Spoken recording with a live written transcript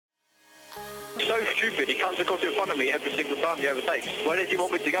so stupid. He comes across in front of me every single time he overtakes. Where does he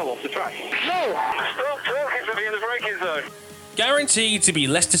want me to go off the track? No! Stop talking to me in the braking zone. Guaranteed to be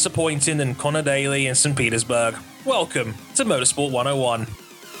less disappointing than Connor Daly in St. Petersburg. Welcome to Motorsport 101.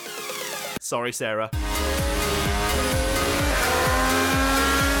 Sorry, Sarah.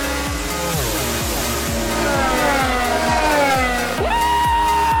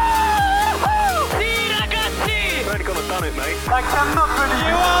 Already gonna done it, mate. You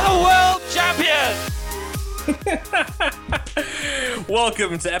are the world champion!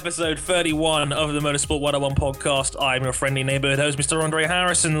 Welcome to episode 31 of the Motorsport 101 podcast. I'm your friendly neighbourhood host, Mr. Andre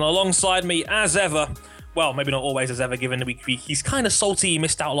Harrison, and alongside me, as ever, well, maybe not always as ever, given the week he's kind of salty he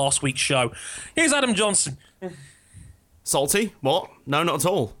missed out last week's show. Here's Adam Johnson. Salty? What? No, not at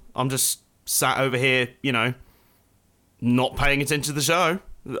all. I'm just sat over here, not paying attention to the show.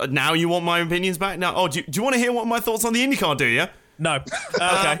 Now you want my opinions back? Now, do you want to hear what my thoughts on the IndyCar do, yeah? No.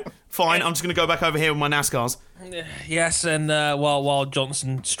 Okay. Fine, I'm just going to go back over here with my NASCARs. Yes, and while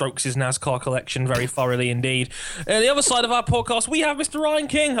Johnson strokes his NASCAR collection very thoroughly indeed. The other side of our podcast, we have Mr. Ryan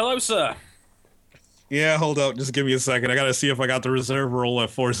King. Hello, sir. Yeah, hold up. Just give me a second. I got to see if I got the reserve role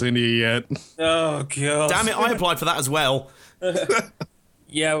at Force India yet. Oh, God. Damn it, I applied for that as well.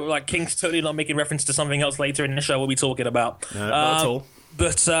 Yeah, like King's totally not making reference to something else later in the show we'll be talking about. No, not at all.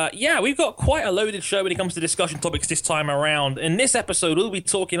 But yeah, we've got quite a loaded show when it comes to discussion topics this time around. In this episode, we'll be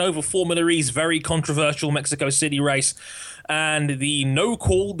talking over Formula E's very controversial Mexico City race and the no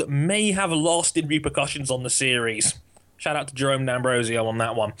call that may have lasting repercussions on the series. Shout out to Jerome D'Ambrosio on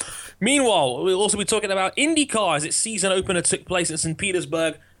that one. Meanwhile, we'll also be talking about IndyCar as its season opener took place in St.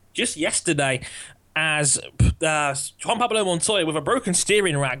 Petersburg just yesterday, as Juan Pablo Montoya, with a broken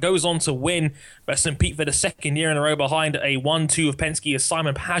steering rack, goes on to win at St. Pete for the second year in a row behind a 1-2 of Penske as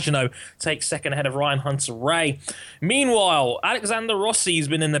Simon Pagenaud takes second ahead of Ryan Hunter-Reay. Meanwhile, Alexander Rossi's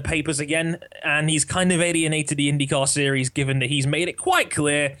been in the papers again, and he's kind of alienated the IndyCar series, given that he's made it quite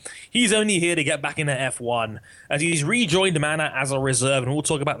clear he's only here to get back into F1, as he's rejoined Manor as a reserve, and we'll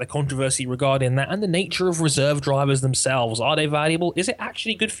talk about the controversy regarding that and the nature of reserve drivers themselves. Are they valuable? Is it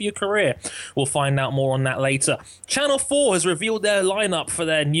actually good for your career? We'll find out more on that later. Channel 4 has revealed their lineup for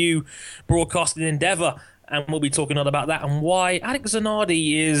their new broadcasting endeavour, and we'll be talking all about that and why Alex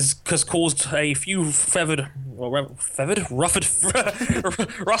Zanardi has caused a few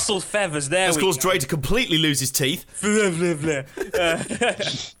rustled feathers there. It's caused Dre to completely lose his teeth.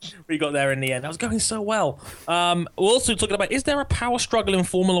 We got there in the end. That was going so well. We're also talking about, is there a power struggle in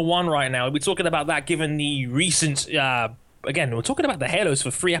Formula One right now? We'll be talking about that given the recent... Again, we're talking about the Halos for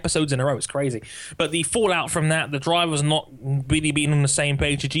 3 episodes in a row. It's crazy. But the fallout from that, the drivers not really being on the same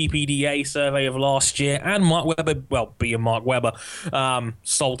page, the GPDA survey of last year, and Mark Webber, well, being Mark Webber,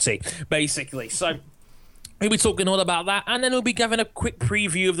 salty, basically. So we'll be talking all about that, and then we'll be giving a quick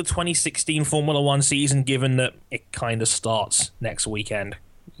preview of the 2016 Formula One season, given that it kind of starts next weekend.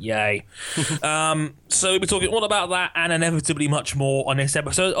 Yay. So we'll be talking all about that and inevitably much more on this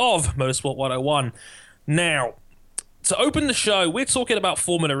episode of Motorsport 101. Now, to open the show, we're talking about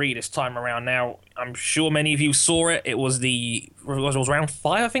Formula E this time around. Now, I'm sure many of you saw it. It was round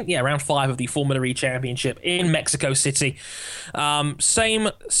 5, I think. Yeah, round 5 of the Formula E Championship in Mexico City. Same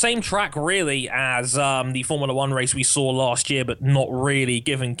track, really, as the Formula 1 race we saw last year, but not really,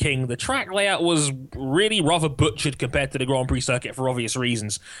 given King. The track layout was really rather butchered compared to the Grand Prix circuit for obvious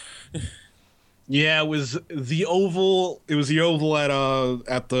reasons. Yeah, it was the oval. It was the oval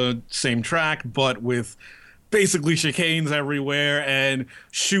at the same track, but with basically chicanes everywhere and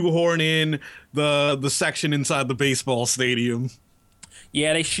shoehorn in the section inside the baseball stadium.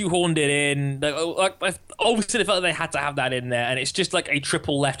 Yeah, they shoehorned it in. Obviously, they felt like they had to have that in there, and it's just like a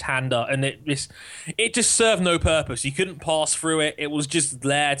triple left-hander, and it just served no purpose. You couldn't pass through it. It was just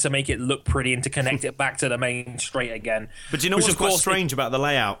there to make it look pretty and to connect it back to the main straight again. But do you know what's quite strange about the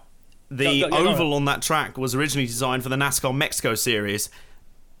layout? The oval on that track was originally designed for the NASCAR Mexico Series.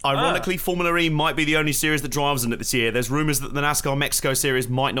 Ironically, Formula E might be the only series that drives in it this year. There's rumours that the NASCAR Mexico Series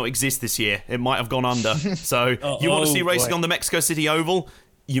might not exist this year. It might have gone under. So you want to see racing on the Mexico City Oval?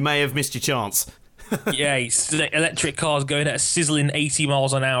 You may have missed your chance. Yeah, electric cars going at a sizzling 80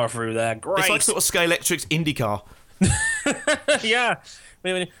 miles an hour through there. Great. It's like sort of Scale Electric's IndyCar. Yeah.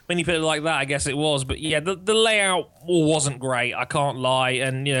 When you put it like that, I guess it was. But yeah, the layout wasn't great. I can't lie.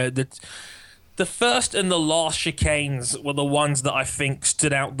 And, the The first and the last chicanes were the ones that I think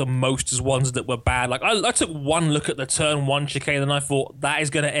stood out the most as ones that were bad. Like, I took one look at the turn 1 chicane and I thought that is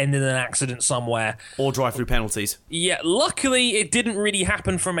going to end in an accident somewhere. Or drive-through penalties. Yeah, luckily it didn't really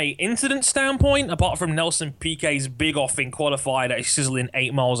happen from a incident standpoint, apart from Nelson Piquet's big off in qualified at a sizzling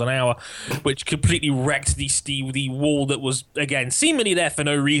 8 miles an hour, which completely wrecked the wall that was, again, seemingly there for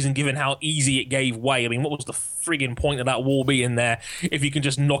no reason given how easy it gave way. I mean, what was the friggin' point of that wall being there if you can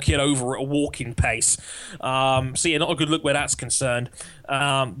just knock it over at a walking pace? So yeah, not a good look where that's concerned.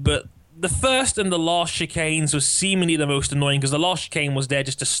 But the first and the last chicanes was seemingly the most annoying because the last chicane was there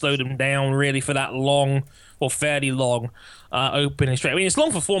just to slow them down really for that long, or fairly long, opening straight. I mean, it's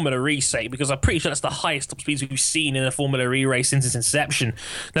long for Formula E sake because I'm pretty sure that's the highest top speeds we've seen in a Formula E race since its inception.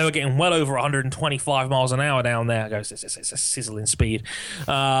 They were getting well over 125 miles an hour down there. It's a sizzling speed.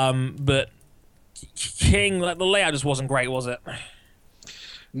 But King, like, the layout just wasn't great, was it?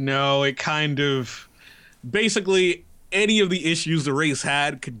 No, it kind of... Basically, any of the issues the race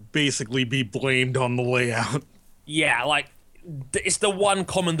had could basically be blamed on the layout. Yeah, like, it's the one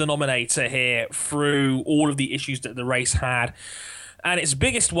common denominator here through all of the issues that the race had. And its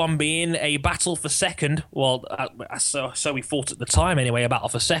biggest one being a battle for second, well, so we thought at the time anyway, a battle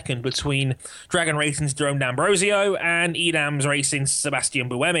for second between Dragon Racing's Jerome D'Ambrosio and Edam's Racing's Sebastian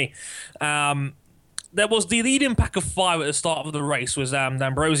Buemi. There was the leading pack of 5 at the start of the race was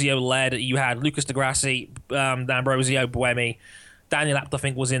D'Ambrosio led. You had Lucas Di Grassi, D'Ambrosio, Buemi, Daniel Abt, I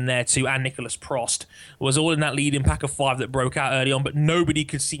think, was in there too, and Nicholas Prost was all in that leading pack of 5 that broke out early on, but nobody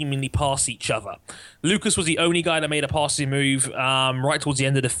could seemingly pass each other. Lucas was the only guy that made a passing move right towards the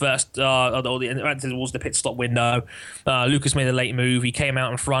end of the first, right towards the pit stop window. Lucas made a late move. He came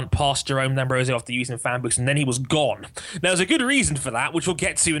out in front, passed Jerome D'Ambrosio after using fan boost, and then he was gone. Now, there's a good reason for that, which we'll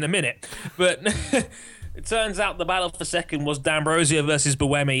get to in a minute, but it turns out the battle for second was D'Ambrosio versus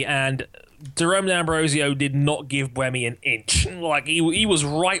Buemi, and Jerome D'Ambrosio did not give Buemi an inch. Like, he was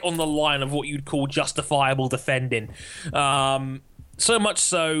right on the line of what you'd call justifiable defending. So much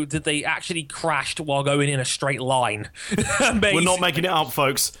so that they actually crashed while going in a straight line. We're not making it up,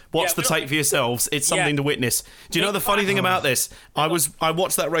 folks. Watch the tape for yourselves. It's something to witness. Do you know the funny thing about this? I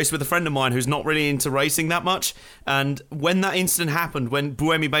watched that race with a friend of mine who's not really into racing that much, and when that incident happened, when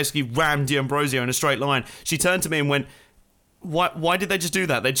Buemi basically rammed D'Ambrosio in a straight line, she turned to me and went, Why did they just do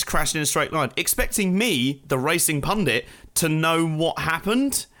that? They just crashed in a straight line, expecting me, the racing pundit, to know what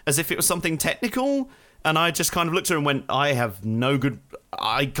happened, as if it was something technical. And I just kind of looked at her and went, I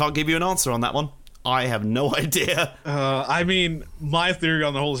can't give you an answer on that one. I have no idea. I mean, my theory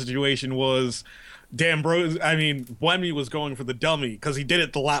on the whole situation was Buemi was going for the dummy because he did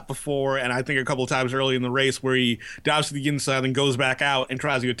it the lap before, and I think a couple of times early in the race where he dives to the inside and goes back out and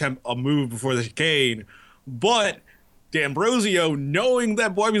tries to attempt a move before the chicane. But D'Ambrosio, knowing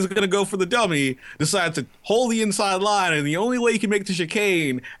that Buemi's going to go for the dummy, decides to hold the inside line, and the only way he can make the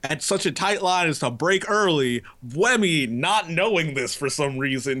chicane at such a tight line is to brake early. Buemi, not knowing this for some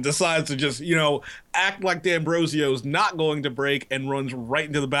reason, decides to just, act like D'Ambrosio's not going to brake and runs right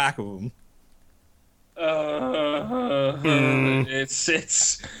into the back of him.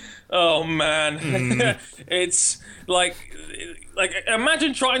 It's oh man. It's like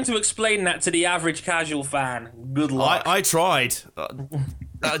imagine trying to explain that to the average casual fan. Good luck. I tried.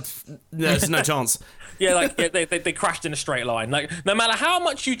 There's no chance. Yeah, they crashed in a straight line. Like, no matter how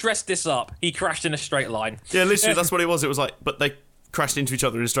much you dress this up, he crashed in a straight line. Yeah, literally, that's what it was. It was like, but they crashed into each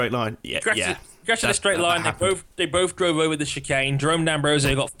other in a straight line. Crashed in a straight line. They both drove over the chicane. Jerome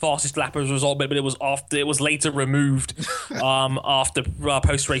D'Ambrosio got fastest lap as a result, but it was later removed after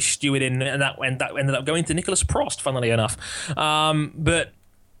post race stewarding, and that ended up going to Nicholas Prost, funnily enough. But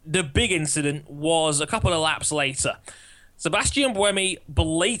the big incident was a couple of laps later. Sebastian Buemi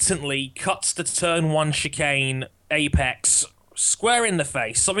blatantly cuts the turn 1 chicane apex square in the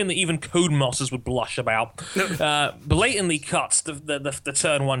face, something that even Codemasters would blush about. Blatantly cuts the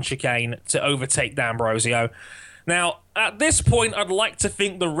turn 1 chicane to overtake D'Ambrosio. Now, at this point, I'd like to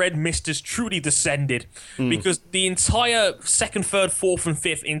think the red mist has truly descended because the entire second, third, fourth, and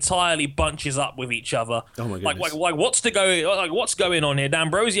fifth entirely bunches up with each other. Oh my goodness! Like what's going on here?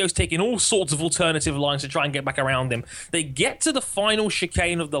 D'Ambrosio's taking all sorts of alternative lines to try and get back around him. They get to the final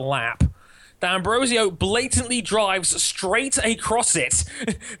chicane of the lap. D'Ambrosio blatantly drives straight across it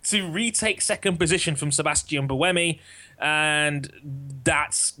to retake second position from Sebastian Buemi, and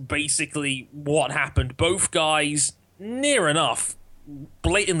that's basically what happened. Both guys, near enough,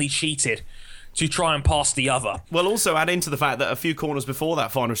 blatantly cheated to try and pass the other. Well, also add into the fact that a few corners before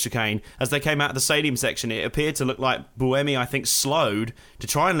that final chicane, as they came out of the stadium section, it appeared to look like Buemi, I think, slowed to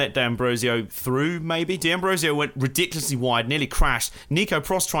try and let D'Ambrosio through, maybe. D'Ambrosio went ridiculously wide, nearly crashed. Nico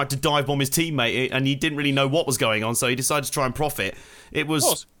Prost tried to dive bomb his teammate, and he didn't really know what was going on, so he decided to try and profit. It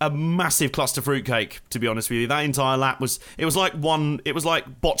was a massive cluster fruitcake, to be honest with you. That entire lap was like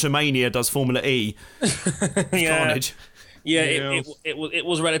Botchamania does Formula E. Carnage. Yeah, it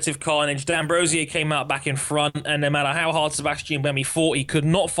was relative carnage. D'Ambrosio came out back in front, and no matter how hard Sebastian Buemi fought, he could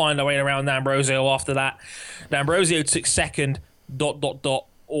not find a way around D'Ambrosio after that. D'Ambrosio took second, ...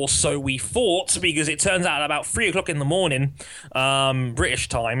 or so we thought, because it turns out at about 3 o'clock in the morning, British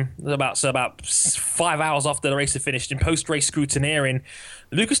time, about 5 hours after the race had finished, in post-race scrutineering,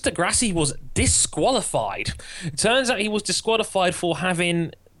 Lucas Di Grassi was disqualified. It turns out he was disqualified for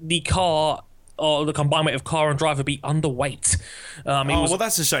having the car, or the combined weight of car and driver, be underweight. Well,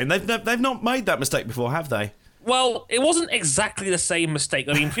 that's a shame. They've not made that mistake before, have they? Well, it wasn't exactly the same mistake.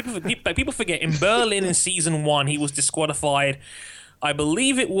 I mean, people forget, in Berlin in season 1, he was disqualified. I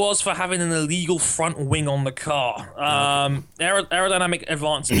believe it was for having an illegal front wing on the car. Aerodynamic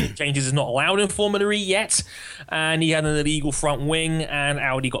advancement changes is not allowed in Formula E yet, and he had an illegal front wing, and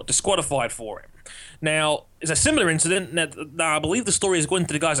Audi got disqualified for it. Now, it's a similar incident. Now, I believe the story is going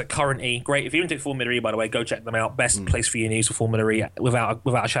to the guys at Current E. Great. If you don't take Formula E, by the way, go check them out. Best place for your news for Formula E, without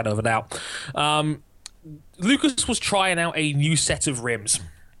a shadow of a doubt. Lucas was trying out a new set of rims,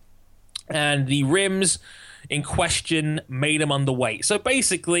 and the rims in question made him underweight. So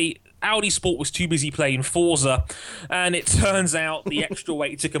basically, Audi Sport was too busy playing Forza, and it turns out the extra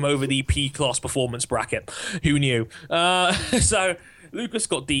weight took him over the P-Class performance bracket. Who knew? So Lucas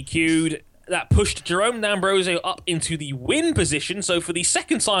got DQ'd. That pushed Jerome D'Ambrosio up into the win position. So for the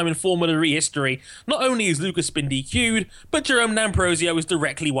second time in Formula E history, not only has Lucas been DQ'd, but Jerome D'Ambrosio is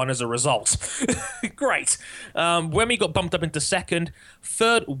directly won as a result. Great. Buemi got bumped up into second.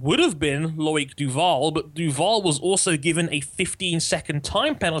 Third would have been Loic Duval, but Duval was also given a 15-second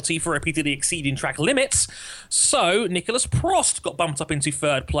time penalty for repeatedly exceeding track limits. So Nicolas Prost got bumped up into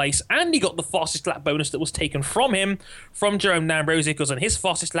third place, and he got the fastest lap bonus that was taken from him, from Jerome D'Ambrosio, because on his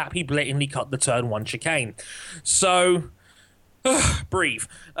fastest lap, he blatantly cut the turn 1 chicane. So, breathe.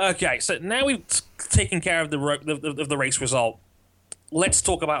 Okay, so now we've taken care of the race result. Let's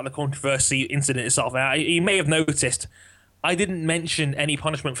talk about the controversy incident itself. Now, you may have noticed I didn't mention any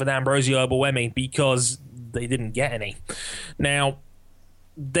punishment for D'Ambrosio or Buemi because they didn't get any. Now,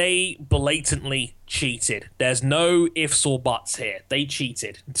 they blatantly cheated. There's no ifs or buts here. They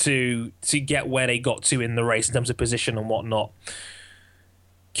cheated to get where they got to in the race in terms of position and whatnot.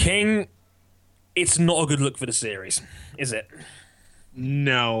 King, it's not a good look for the series, is it?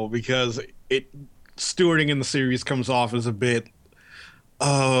 No, because stewarding in the series comes off as a bit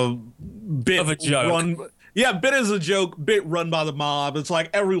of a joke. Bit as a joke, bit run by the mob. It's like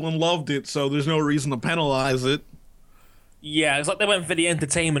everyone loved it, so there's no reason to penalize it. Yeah, it's like they went for the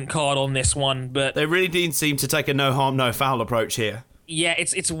entertainment card on this one, but they really didn't seem to take a no harm, no foul approach here. Yeah,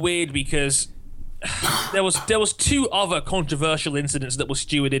 it's weird because there was two other controversial incidents that were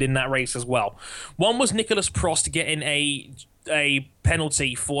stewarded in that race as well. One was Nicolas Prost getting a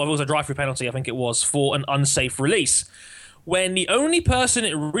penalty for, it was a drive-through penalty, I think it was, for an unsafe release, when the only person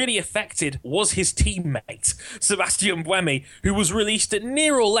it really affected was his teammate, Sebastian Buemi, who was released at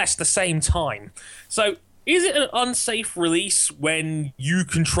near or less the same time. So, is it an unsafe release when you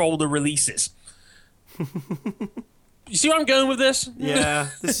control the releases? You see where I'm going with this? Yeah,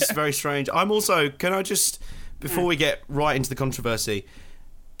 this is very strange. I'm also, can I just, before we get right into the controversy,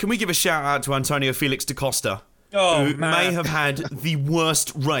 can we give a shout out to Antonio Felix da Costa? Who may have had the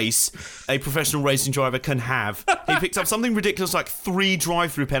worst race a professional racing driver can have. He picked up something ridiculous like 3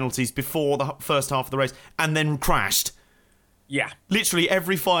 drive-through penalties before the first half of the race and then crashed. Yeah. Literally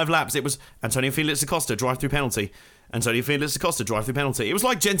every 5 laps it was Antonio Felix da Costa, drive-through penalty. Antonio Felix da Costa, drive-through penalty. It was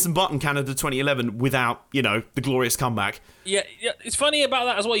like Jenson Button Canada 2011 without, the glorious comeback. Yeah, it's funny about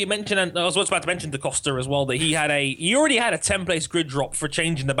that as well. You mentioned, and I was about to mention da Costa as well, that he already had a 10-place grid drop for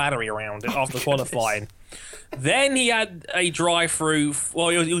changing the battery around after qualifying. Then he had a drive-through. Well,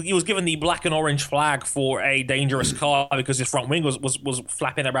 he was given the black and orange flag for a dangerous car because his front wing was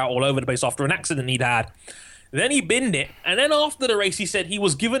flapping about all over the place after an accident he'd had. Then he binned it, and then after the race, he said he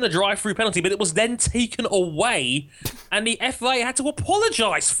was given a drive-through penalty, but it was then taken away, and the FIA had to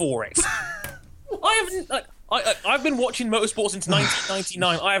apologise for it. I've been watching motorsport since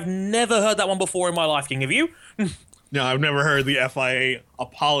 1999. I have never heard that one before in my life, King. Have you? No, I've never heard the FIA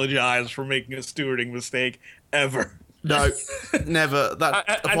apologize for making a stewarding mistake, ever. No, never.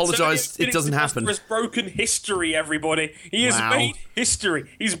 That apologise. It doesn't happen. Has broken history, everybody. He has made history.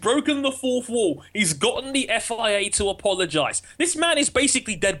 He's broken the fourth wall. He's gotten the FIA to apologise. This man is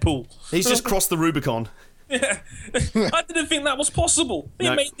basically Deadpool. He's just crossed the Rubicon. Yeah. I didn't think that was possible. He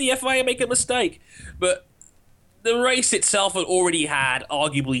made the FIA make a mistake. But the race itself had already had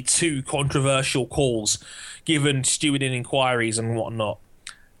arguably 2 controversial calls, given stewarding inquiries and whatnot.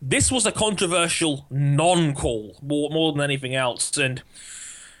 This was a controversial non-call, more than anything else. And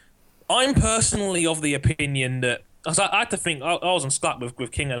I'm personally of the opinion that, I had to think, I was on Slack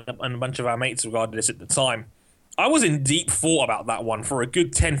with King and a bunch of our mates regarding this at the time. I was in deep thought about that one for a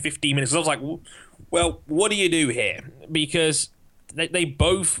good 10-15 minutes. I was like, well, what do you do here? Because they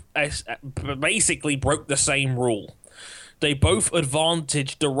both basically broke the same rule. They both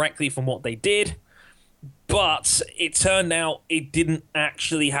advantaged directly from what they did, but it turned out it didn't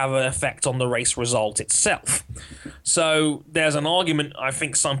actually have an effect on the race result itself. So there's an argument I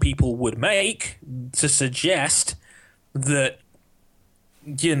think some people would make to suggest that,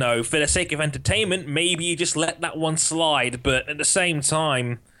 you know, for the sake of entertainment, maybe you just let that one slide. But at the same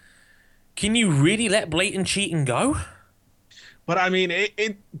time, can you really let blatant cheating go? But I mean,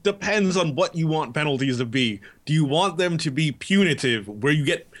 it depends on what you want penalties to be. Do you want them to be punitive, where you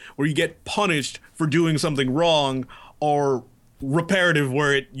get punished for doing something wrong, or reparative,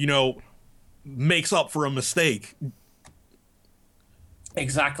 where it, you know, makes up for a mistake?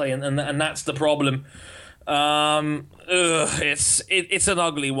 Exactly, and that's the problem. It's an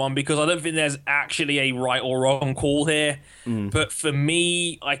ugly one because I don't think there's actually a right or wrong call here. But for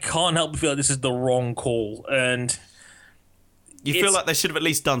me, I can't help but feel like this is the wrong call, and you feel like they should have at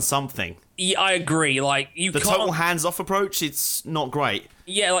least done something. Yeah, I agree. Like the total hands-off approach, it's not great.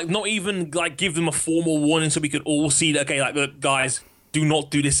 Yeah, like not even like give them a formal warning so we could all see that. Okay, like look, guys, do not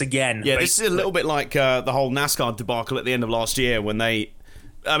do this again. Yeah, this is a little bit like the whole NASCAR debacle at the end of last year when they.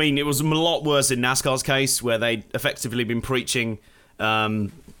 I mean, it was a lot worse in NASCAR's case where they'd effectively been preaching, you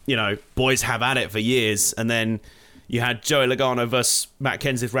know, boys have at it for years, and then you had Joey Logano versus Matt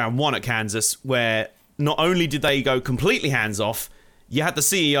Kenseth round 1 at Kansas, where not only did they go completely hands-off, you had the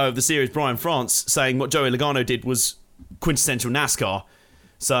CEO of the series, Brian France, saying what Joey Logano did was quintessential NASCAR.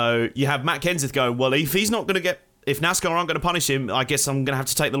 So you have Matt Kenseth go, well, if NASCAR aren't going to punish him, I guess I'm going to have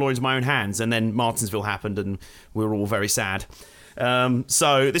to take the law into my own hands. And then Martinsville happened, and we were all very sad.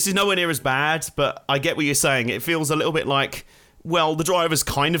 So this is nowhere near as bad, but I get what you're saying. It feels a little bit like, well, the drivers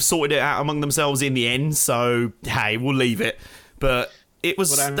kind of sorted it out among themselves in the end, so, hey, we'll leave it. But it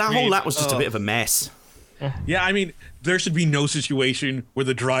was whole lap was just a bit of a mess. Yeah, I mean, there should be no situation where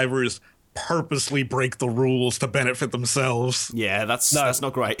the drivers purposely break the rules to benefit themselves. Yeah, that's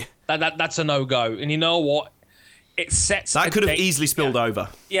not great. That's a no-go. And you know what? It sets that could have easily spilled over.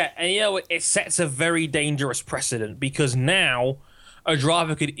 Yeah, and you know, it sets a very dangerous precedent because now a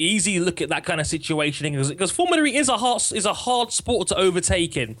driver could easily look at that kind of situation because Formula E is a hard sport to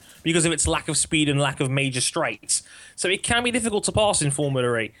overtake in because of its lack of speed and lack of major straights. So it can be difficult to pass in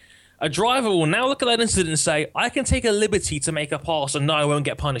Formula E. A driver will now look at that incident and say, I can take a liberty to make a pass and no, I won't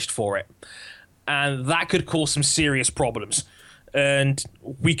get punished for it. And that could cause some serious problems. And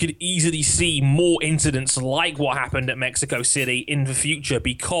we could easily see more incidents like what happened at Mexico City in the future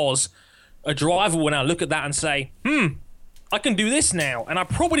because a driver will now look at that and say, I can do this now, and I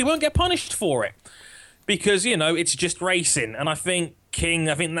probably won't get punished for it. Because, you know, it's just racing. And I think, King,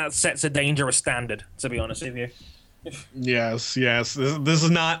 that sets a dangerous standard, to be honest with you. Yes. This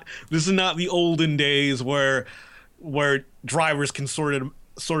is not the olden days where drivers can sort it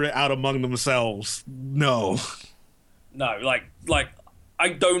out among themselves. No, like I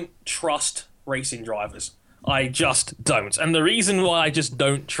don't trust racing drivers. I just don't. And the reason why I just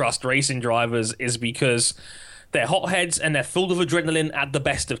don't trust racing drivers is because they're hotheads and they're full of adrenaline at the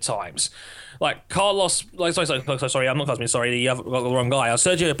best of times. Like Carlos, sorry, I'm not Cosme, sorry, I've got the wrong guy.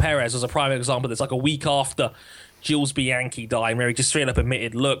 Sergio Perez was a prime example. That's like a week after Jules Bianchi died, where he just straight up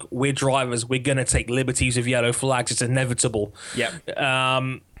admitted, look, we're drivers, we're going to take liberties with yellow flags, it's inevitable. Yeah.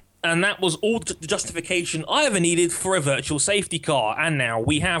 And that was all the justification I ever needed for a virtual safety car, and now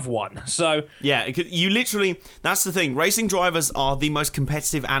we have one. So yeah, you literally, that's the thing, racing drivers are the most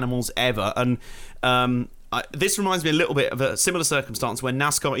competitive animals ever, and this reminds me a little bit of a similar circumstance when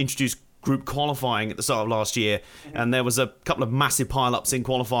NASCAR introduced group qualifying at the start of last year, and there was a couple of massive pile-ups in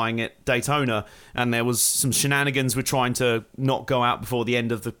qualifying at Daytona, and there was some shenanigans with trying to not go out before the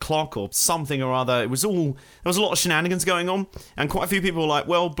end of the clock or something or other. There was a lot of shenanigans going on, and quite a few people were like,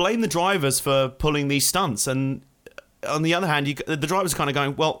 well, blame the drivers for pulling these stunts. And on the other hand, the drivers are kind of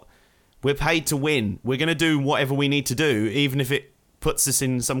going, well, we're paid to win. We're going to do whatever we need to do, even if it puts us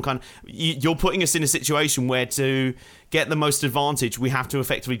in some kind of... You're putting us in a situation where to get the most advantage, we have to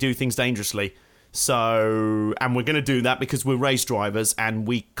effectively do things dangerously. So, and we're going to do that because we're race drivers and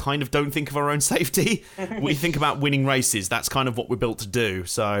we kind of don't think of our own safety. We think about winning races. That's kind of what we're built to do.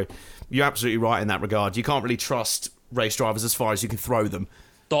 So you're absolutely right in that regard. You can't really trust race drivers as far as you can throw them. ...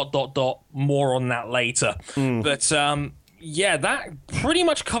 More on that later. But yeah, that pretty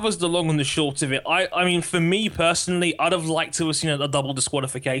much covers the long and the short of it. I mean, for me personally, I'd have liked to have seen a double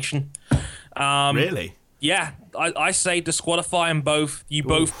disqualification. Really? Yeah, I say disqualify them both. You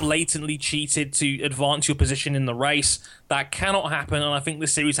both blatantly cheated to advance your position in the race. That cannot happen, and I think the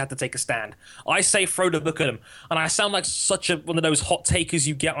series had to take a stand. I say throw the book at them. And I sound like such one of those hot takers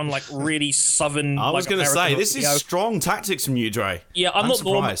you get on like really southern... I was going to say, this is strong tactics from you, Dre. Yeah, I'm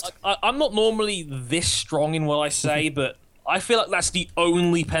not normally this strong in what I say, but I feel like that's the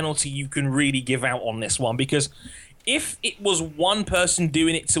only penalty you can really give out on this one, because if it was one person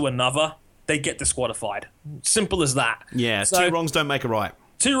doing it to another, they get disqualified. Simple as that. Yeah, so, 2 wrongs don't make a right.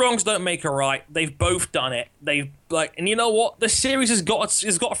 2 wrongs don't make a right. They've both done it. And you know what? The series has got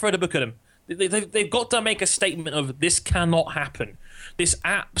to throw the book at them. They've got to make a statement of this cannot happen. This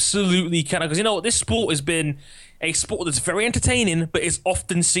absolutely cannot. Because you know what? This sport has been a sport that's very entertaining, but it's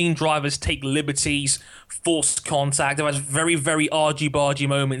often seen drivers take liberties, forced contact. There was very, very argy-bargy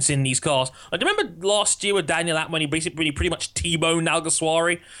moments in these cars. I remember last year with Daniel Abt when he basically pretty much T-boned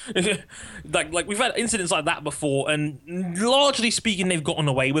Alguersuari. like we've had incidents like that before, and largely speaking, they've gotten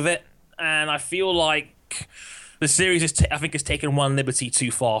away with it. And I feel like the series has taken one liberty too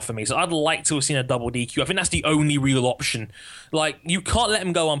far for me. So I'd like to have seen a double DQ. I think that's the only real option. Like, you can't let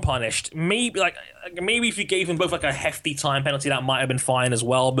him go unpunished. Maybe if you gave him both like a hefty time penalty, that might have been fine as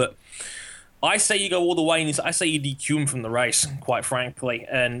well. But I say you go all the way, and I say you DQ him from the race, quite frankly,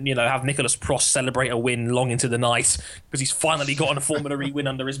 and have Nicolas Prost celebrate a win long into the night because he's finally gotten a Formula E win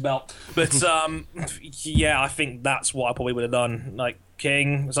under his belt. But yeah, I think that's what I probably would have done. Like,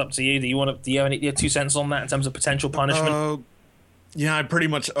 King, it's up to you. Do you have any 2 cents on that in terms of potential punishment? Yeah, I pretty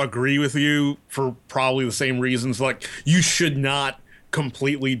much agree with you for probably the same reasons. Like, you should not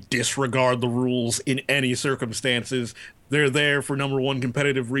completely disregard the rules in any circumstances. They're there for number one,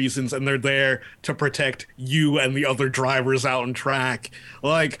 competitive reasons, and they're there to protect you and the other drivers out on track.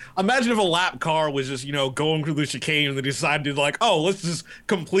 Like, imagine if a lap car was just, going through the chicane and they decided let's just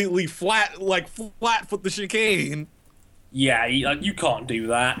completely flat foot the chicane. Yeah, you can't do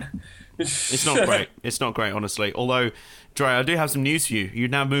that. It's not great. It's not great, honestly. Although, Dre, I do have some news for you.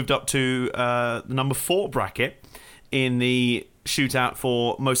 You've now moved up to the number 4 bracket in the shootout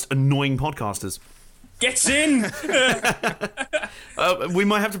for most annoying podcasters. Gets in! We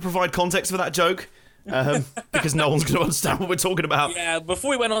might have to provide context for that joke. Because no one's going to understand what we're talking about. Yeah,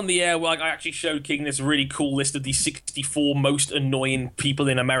 before we went on the air, I actually showed King this really cool list of the 64 most annoying people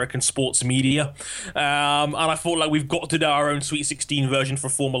in American sports media. And I thought, we've got to do our own Sweet 16 version for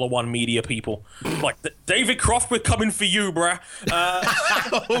Formula One media people. David Croft, we're coming for you, bruh.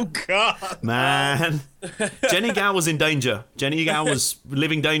 Oh, God. Man. Jenny Gow was in danger. Jenny Gow was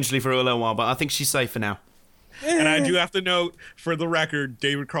living dangerously for a little while, but I think she's safe for now. And I do have to note, for the record,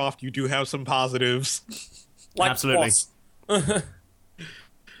 David Croft, you do have some positives. Absolutely.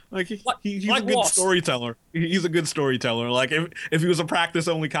 He's a good storyteller. He's a good storyteller. Like, if he was a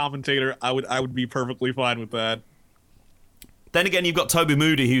practice-only commentator, I would be perfectly fine with that. Then again, you've got Toby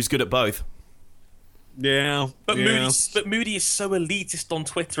Moody, who's good at both. Yeah, but Moody is so elitist on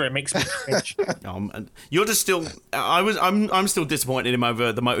Twitter. It makes me cringe. You're just still. I'm still disappointed in him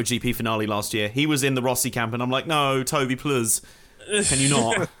over the MotoGP finale last year. He was in the Rossi camp, and I'm like, no, Toby, please, can you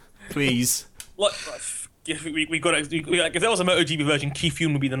not, please? Look, we got. If there was a MotoGP version, Keith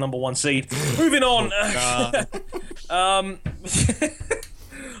Hume would be the number 1 seed. Moving on.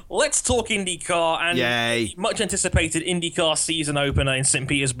 Let's talk IndyCar and Yay. Much anticipated IndyCar season opener in St.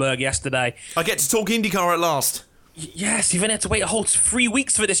 Petersburg yesterday. I get to talk IndyCar at last. Yes, you've only had to wait a whole 3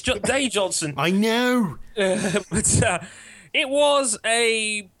 weeks for this day, Johnson. I know. But it was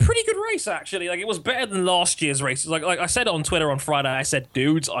a pretty good race, actually. It was better than last year's races. Like I said on Twitter on Friday, I said,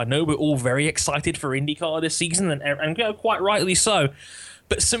 dudes, I know we're all very excited for IndyCar this season, and quite rightly so.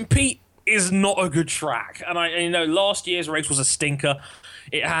 But St. Pete is not a good track. And last year's race was a stinker.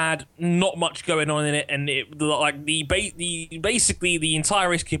 It had not much going on in it, and basically the entire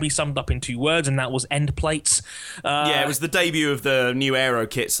race could be summed up in 2 words, and that was end plates. It was the debut of the new aero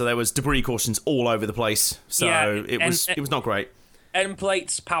kit, so there was debris cautions all over the place. So it was not great. End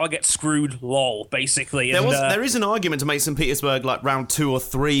plates, power gets screwed, lol, basically. There is an argument to make St. Petersburg round 2 or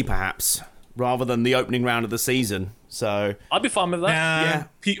 3, perhaps. rather than the opening round of the season. So I'd be fine with that.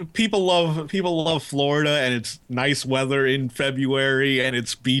 People love Florida, and it's nice weather in February, and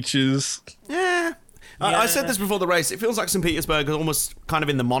it's beaches. Yeah. I said this before the race. It feels like St. Petersburg is almost kind of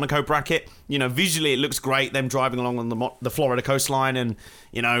in the Monaco bracket. You know, visually it looks great, them driving along on the Florida coastline and,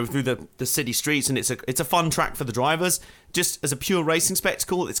 you know, through the city streets, and it's a fun track for the drivers. Just as a pure racing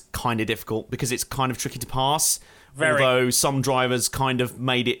spectacle, it's kind of difficult because it's kind of tricky to pass. Although some drivers kind of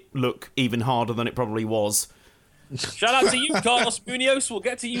made it look even harder than it probably was. Shout out to you, Carlos Munoz. We'll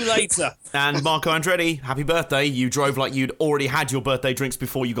get to you later. And Marco Andretti, happy birthday. You drove like you'd already had your birthday drinks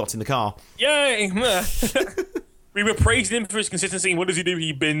before you got in the car. Yay! We were praising him for his consistency, and what does he do?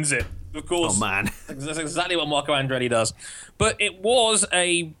 He bins it. Of course. Oh, man. That's exactly what Marco Andretti does. But it was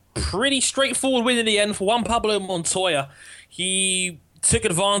a pretty straightforward win in the end for Juan Pablo Montoya. He took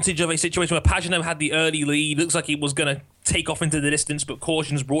advantage of a situation where Pagenaud had the early lead. Looks like he was going to take off into the distance, but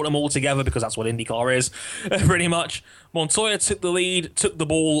cautions brought them all together because that's what IndyCar is, pretty much. Montoya took the lead, took the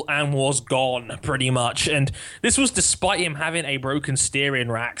ball, and was gone, pretty much. And this was despite him having a broken steering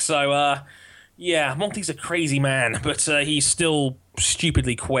rack. So, yeah, Monty's a crazy man, but he's still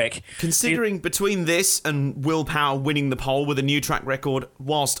stupidly quick. Considering between this and Will Power winning the pole with a new track record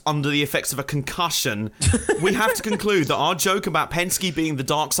whilst under the effects of a concussion, we have to conclude that our joke about Penske being the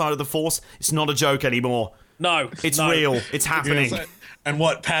dark side of the force, it's not a joke anymore. No. It's real. It's happening. And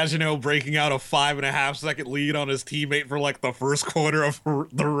what, Pagenaud breaking out a 5.5 second lead on his teammate for like the first quarter of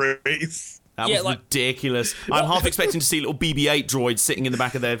the race. That was ridiculous. I'm half expecting to see little BB-8 droids sitting in the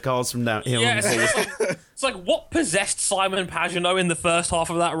back of their cars from down here. Yeah, it's like what possessed Simon Pagenaud in the first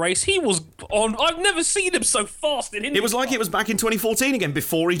half of that race? He was on. I've never seen him so fast in IndyCar. It was like it was back in 2014 again,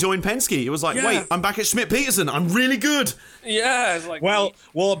 before he joined Penske. It was like, wait, I'm back at Schmidt-Peterson. I'm really good. Yeah, it's like well,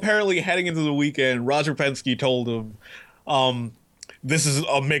 apparently heading into the weekend, Roger Penske told him, this is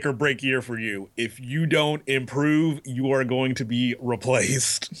a make or break year for you. If you don't improve, you are going to be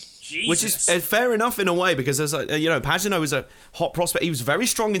replaced. Jesus. Which is fair enough in a way, because as Pagenaud was a hot prospect. He was very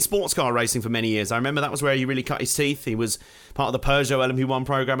strong in sports car racing for many years. I remember that was where he really cut his teeth. He was part of the Peugeot LMP1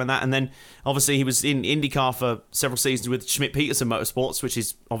 program and then obviously he was in IndyCar for several seasons with Schmidt-Peterson Motorsports, which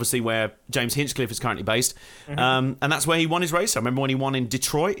is obviously where James Hinchcliffe is currently based. Mm-hmm. And that's where he won his race. I remember when he won in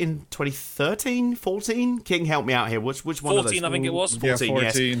Detroit in 2013, 14. King, help me out here. Which one 14, of those? 14, I think it was. 14,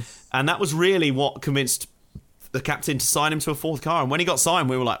 yes. And that was really what convinced the captain to sign him to a fourth car. And when he got signed,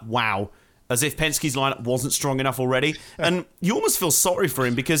 we were like, wow, as if Penske's lineup wasn't strong enough already. And you almost feel sorry for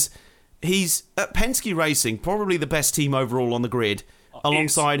him because he's at Penske Racing, probably the best team overall on the grid,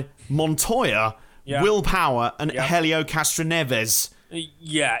 alongside Montoya, Will Power, and Helio Castroneves.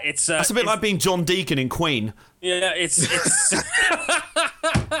 Yeah, that's a bit like being John Deacon in Queen. Yeah, it's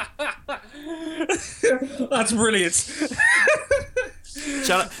that's brilliant.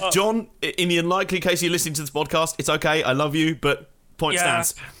 Shout out, John, in the unlikely case you're listening to this podcast, it's okay, I love you, but point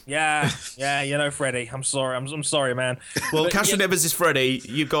stands. Yeah, Freddie. I'm sorry. I'm sorry, man. Well, Castroneves is Freddie.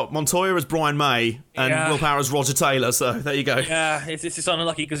 You've got Montoya as Brian May and Will Power as Roger Taylor. So there you go. Yeah, it's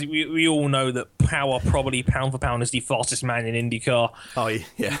unlucky because we all know that Power probably pound for pound is the fastest man in IndyCar. Oh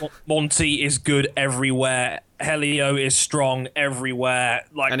yeah. Monty is good everywhere. Helio is strong everywhere.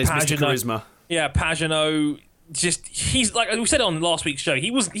 Like, and it's Mr. Charisma. Yeah, Pagenaud. He's like we said on last week's show.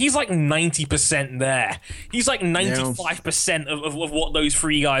 He's like 90% there. He's like 95% of what those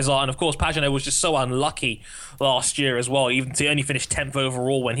three guys are. And of course, Pagenaud was just so unlucky last year as well, even to only finish 10th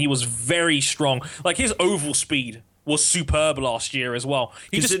overall when he was very strong. Like, his oval speed was superb last year as well.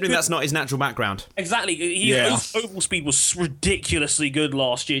 Considering that's not his natural background. Exactly. His oval speed was ridiculously good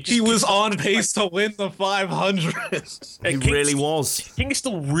last year. He was on pace to win the 500. He really was. King is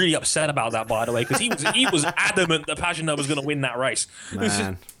still really upset about that, by the way, because he was adamant that Pagenaud was going to win that race.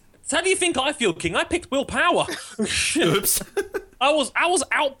 Man. So how do you think I feel, King? I picked Will Power. Oops. I was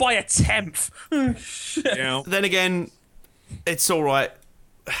out by a 10th. Then again, it's all right.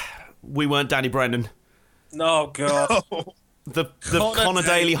 We weren't Danny Brennan. No, God. The Connor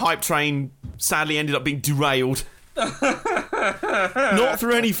Daly hype train sadly ended up being derailed. Not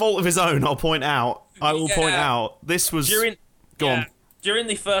through any fault of his own, I'll point out. I will point out. This was... During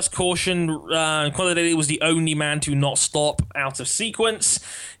the first caution, Connor Daly was the only man to not stop out of sequence.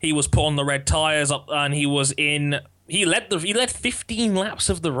 He was put on the red tyres up, and he was in... He led 15 laps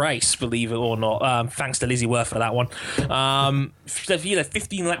of the race, believe it or not. Thanks to Lizzie Worth for that one. He led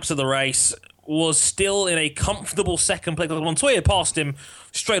 15 laps of the race, was still in a comfortable second place. Montoya passed him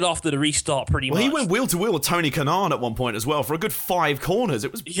straight after the restart, pretty much. Well, he went wheel to wheel with Tony Kanaan at one point as well for a good 5 corners.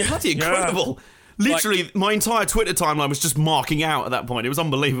 It was bloody incredible. Literally, my entire Twitter timeline was just marking out at that point. It was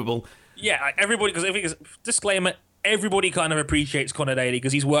unbelievable. Yeah, everybody, because disclaimer, everybody kind of appreciates Conor Daly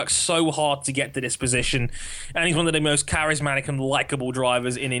because he's worked so hard to get to this position, and he's one of the most charismatic and likable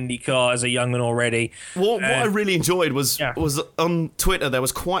drivers in IndyCar as a young'un already. What I really enjoyed was on Twitter there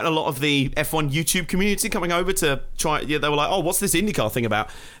was quite a lot of the F1 YouTube community coming over to try. Yeah, they were like, "Oh, what's this IndyCar thing about?"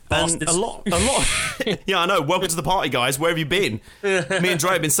 And a lot. Yeah, I know. Welcome to the party, guys. Where have you been? Me and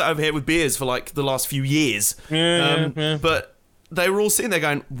Dre have been sat over here with beers for like the last few years. But they were all sitting there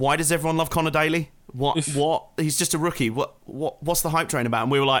going, "Why does everyone love Conor Daly? What? He's just a rookie. What's the hype train about?"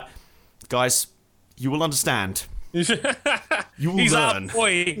 And we were like, "Guys, you will understand. You will He's learn. Our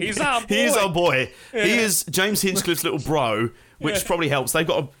boy. He's our boy. He is our boy. He is James Hinchcliffe's little bro, which probably helps.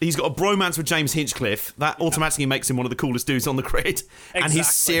 He's got a bromance with James Hinchcliffe. That automatically makes him one of the coolest dudes on the grid. And he's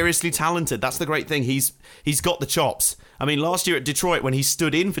seriously talented. That's the great thing. He's got the chops. I mean, last year at Detroit when he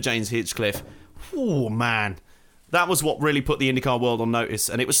stood in for James Hinchcliffe, oh man, that was what really put the IndyCar world on notice,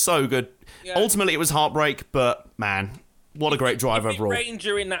 and it was so good. Yeah. Ultimately, it was heartbreak, but man, what a great drive overall.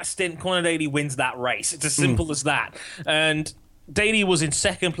 During that stint, Conor Daly wins that race. It's as simple as that. And Daly was in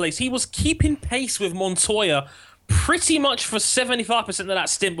second place. He was keeping pace with Montoya pretty much for 75% of that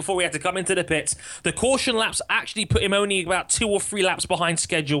stint before we had to come into the pits. The caution laps actually put him only about 2 or 3 laps behind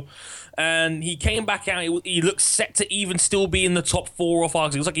schedule. And he came back out. He looked set to even still be in the top 4 or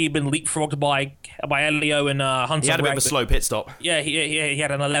 5. It was like he'd been leapfrogged by Elio and Hunter. He had a bit of a slow pit stop. Yeah, he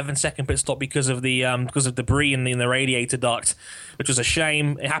had an 11-second pit stop because of debris in the radiator duct, which was a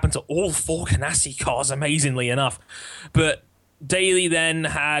shame. It happened to all 4 Ganassi cars, amazingly enough. But Daly then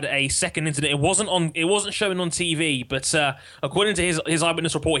had a second incident. It wasn't shown on TV, but according to his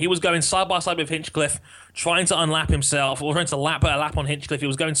eyewitness report, he was going side by side with Hinchcliffe, trying to unlap himself, or trying to put a lap on Hinchcliffe. He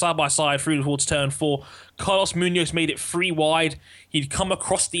was going side by side through towards turn 4. Carlos Munoz made it 3 wide. He'd come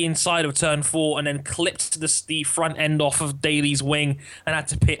across the inside of turn 4 and then clipped the front end off of Daly's wing and had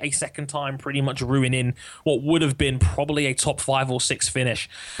to pit a second time, pretty much ruining what would have been probably a top 5 or 6 finish.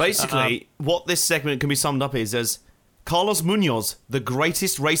 Basically, what this segment can be summed up is as Carlos Munoz, the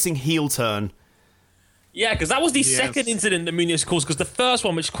greatest racing heel turn. Yeah, because that was the second incident that Munoz caused, because the first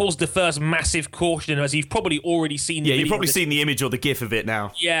one, which caused the first massive caution, as you've probably already seen. Yeah, you've probably seen the image or the gif of it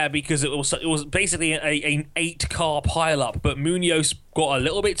now. Yeah, because it was basically an 8-car pileup, but Munoz got a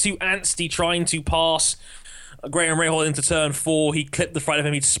little bit too antsy trying to pass Graham Rahal into turn 4. He clipped the front of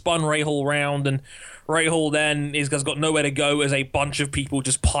him, he spun Rahal round, and Rahal then has got nowhere to go as a bunch of people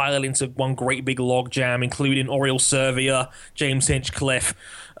just pile into one great big log jam, including Oriol Servia, James Hinchcliffe,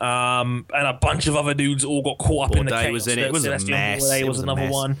 and a bunch of other dudes all got caught up in the chaos. It was a mess. It was another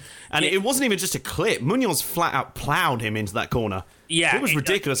one. And it wasn't even just a clip. Munoz flat out plowed him into that corner. Yeah. It was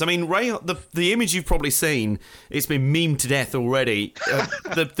ridiculous. I mean, the image you've probably seen, it's been memed to death already.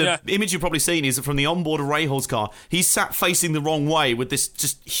 The image you've probably seen is from the onboard of Rahal's car. He's sat facing the wrong way with this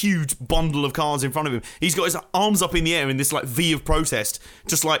just huge bundle of cars in front of him. He's got his arms up in the air in this like V of protest.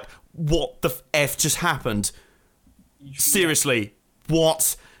 Just like, what the F just happened? Seriously,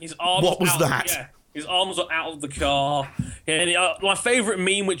 what? What was that? Yeah. His arms were out of the car. And my favourite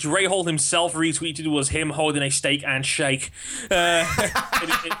meme, which Rahal himself retweeted, was him holding a steak and shake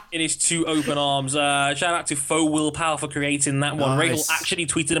in his 2 open arms. Shout out to Faux Willpower for creating that one. Nice. Rahal actually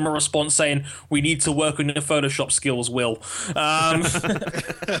tweeted him a response saying, "We need to work on your Photoshop skills, Will." So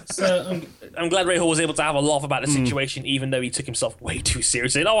I'm glad Rahal was able to have a laugh about the situation, even though he took himself way too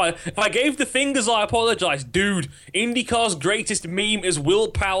seriously. If I gave the fingers, I apologise. Dude, IndyCar's greatest meme is Will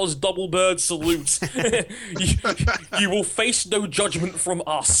Power's double bird salute. you will face no judgment from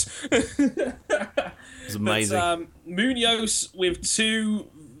us. It's amazing. But, Munoz, with 2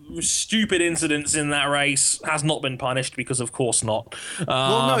 stupid incidents in that race, has not been punished because, of course, not.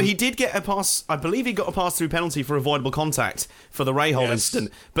 Well, no, he did get a pass. I believe he got a pass-through penalty for avoidable contact for the Rahal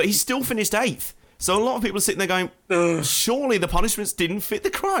incident, but he still finished 8th. So a lot of people are sitting there going, surely the punishments didn't fit the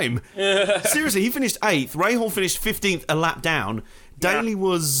crime. Seriously, he finished 8th. Rahal finished 15th, a lap down. Daly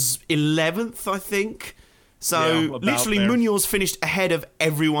was 11th, I think. So literally Munoz finished ahead of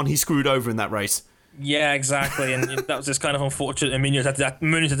everyone he screwed over in that race. Yeah, exactly. And that was just kind of unfortunate. And Munoz had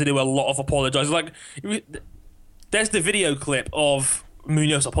to do a lot of apologising. Like, there's the video clip of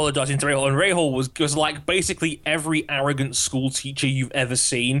Munoz apologising to Rahal, and Rahal was like basically every arrogant school teacher you've ever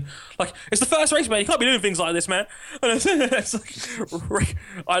seen. Like, it's the first race, man. You can't be doing things like this, man. And it's like,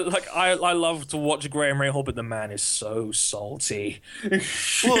 I love to watch Graham Rahal, but the man is so salty.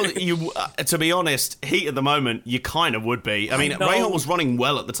 Well, to be honest, heat at the moment, you kind of would be. I mean, Rahal was running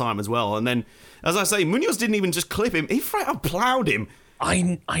well at the time as well, and then, as I say, Munoz didn't even just clip him; he flat out plowed him.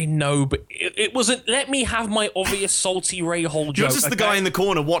 I know, but it wasn't. Let me have my obvious salty Rahal joke. You're just the guy in the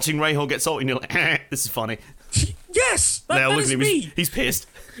corner watching Rahal get salty, and you're like, this is funny. Yes, that is me. He's pissed.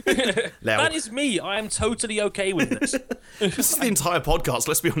 That is me. I am totally okay with this. This is the entire podcast,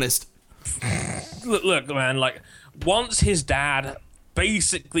 let's be honest. Look, man, like, once his dad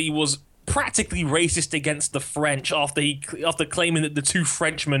basically was practically racist against the French after claiming that the two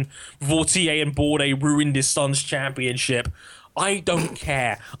Frenchmen, Vautier and Bourdais, ruined his son's championship, I don't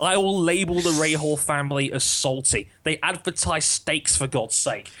care. I will label the Rahal family as salty. They advertise steaks, for God's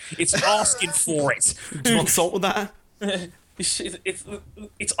sake. It's asking for it. Do you want salt with that?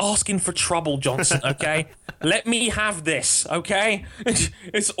 It's asking for trouble, Johnson, okay? Let me have this, okay?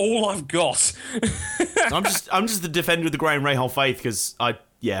 It's all I've got. I'm just the defender of the Graham Rahal faith because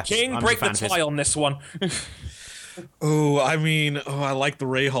King, break the tie on this one. I like the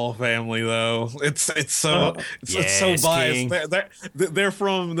Rahal family though. It's so biased. They're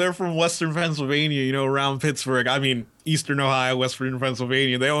from Western Pennsylvania, around Pittsburgh. I mean, Eastern Ohio, Western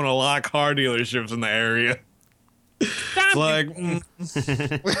Pennsylvania. They own a lot of car dealerships in the area. It's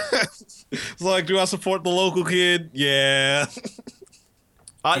like, do I support the local kid? Yeah.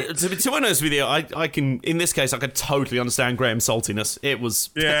 To be honest with you, I can, in this case, I could totally understand Graham's saltiness. That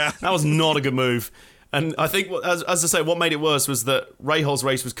was not a good move. And I think, as I say, what made it worse was that Rahal's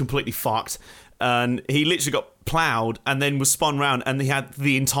race was completely fucked. And he literally got ploughed and then was spun round and he had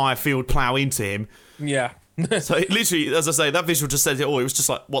the entire field plough into him. Yeah. So it literally, as I say, that visual just said it all. It was just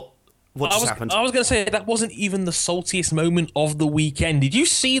like, what just happened? I was going to say, that wasn't even the saltiest moment of the weekend. Did you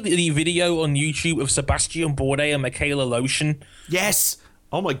see the video on YouTube of Sebastian Bourdais and Michaela Lotion? Yes.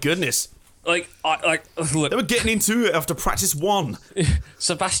 Oh my goodness. Look, they were getting into it after practice one.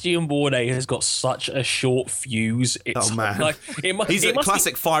 Sebastian Bourdais has got such a short fuse. Oh man, he's a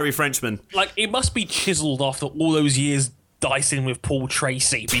classic fiery Frenchman. Like, it must be chiseled after all those years dicing with Paul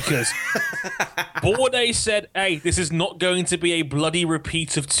Tracy, because Bourdais said, "Hey, this is not going to be a bloody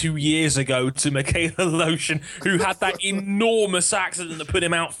repeat of 2 years ago," to Michaela Lotion, who had that enormous accident that put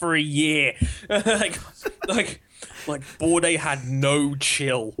him out for a year. Like Bourdais had no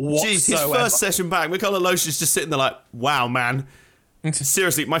chill whatsoever. Jeez, his first session back, Michaela Lotion's just sitting there like, wow, man.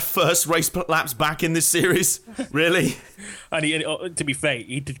 Seriously, my first race laps back in this series? Really? And to be fair,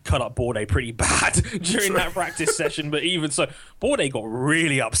 he did cut up Bourdais pretty bad during that practice session, but even so, Bourdais got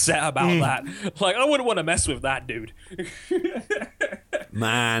really upset about that. Like, I wouldn't want to mess with that dude.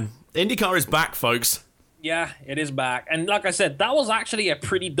 Man, IndyCar is back, folks. Yeah, it is back. And like I said, that was actually a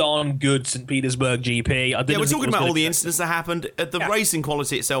pretty darn good St. Petersburg GP. We're talking about all the incidents that happened. The racing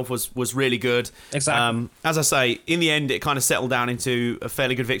quality itself was really good. Exactly. As I say, in the end, it kind of settled down into a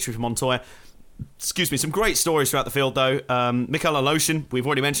fairly good victory for Montoya. Excuse me, some great stories throughout the field, though. Michaela Lotion, we've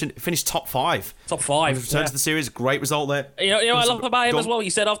already mentioned, finished top 5. Top 5. Returned to the series, great result there. You know what I love about him as well?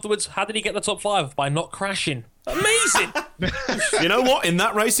 He said afterwards, how did he get the top 5? By not crashing. Amazing! You know what? In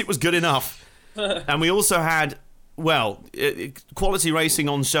that race, it was good enough. And we also had, quality racing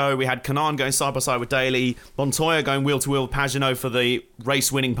on show. We had Kanaan going side by side with Daly, Montoya going wheel to wheel with Pagenaud for the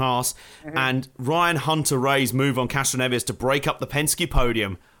race winning pass, and Ryan Hunter-Reay's move on Castroneves to break up the Penske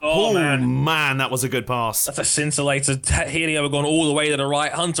podium. Oh man, that was a good pass. That's a scintillator. Helio had gone all the way to the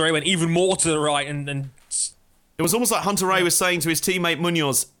right. Hunter-Reay went even more to the right, and it was almost like Hunter-Reay was saying to his teammate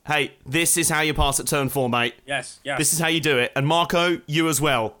Munoz, hey, this is how you pass at turn 4, mate. Yes. This is how you do it. And Marco, you as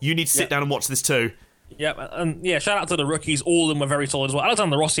well. You need to sit down and watch this too. Yeah, and shout out to the rookies. All of them were very solid as well.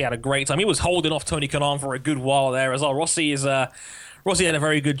 Alexander Rossi had a great time. He was holding off Tony Kanaan for a good while there as well. Rossi had a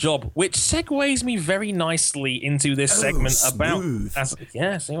very good job, which segues me very nicely into this segment smooth.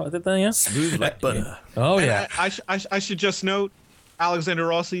 about... see what I did there, yeah? Smooth like butter. Oh, yeah. I should just note, Alexander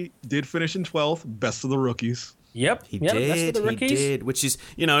Rossi did finish in 12th, best of the rookies. Yep, he did, which is,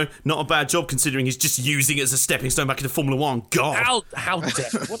 not a bad job considering he's just using it as a stepping stone back into Formula One. God. How dare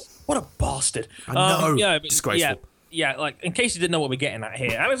what a bastard. I know, disgraceful. Yeah, like, in case you didn't know what we're getting at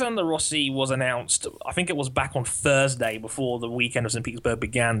here, Alexander Rossi was announced, I think it was back on Thursday before the weekend of St. Petersburg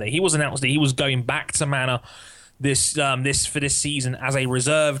began there. He was announced that he was going back to Manor this season as a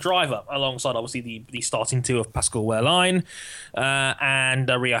reserve driver, alongside obviously the starting two of Pascal Wehrlein and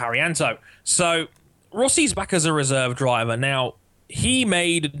Rio Haryanto. So Rossi's back as a reserve driver. Now, he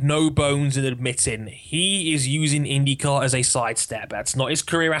made no bones in admitting he is using IndyCar as a sidestep. That's not his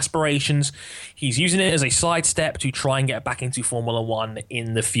career aspirations. He's using it as a sidestep to try and get back into Formula One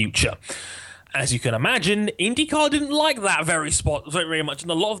in the future. As you can imagine, IndyCar didn't like that very much,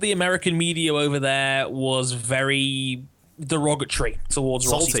 and a lot of the American media over there was very derogatory towards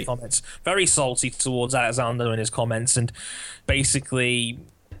Rossi's comments. Very salty towards Alexander and his comments, and basically...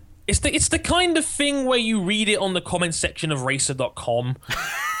 It's the kind of thing where you read it on the comment section of Racer.com.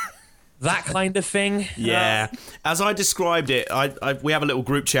 That kind of thing. Yeah. As I described it, we have a little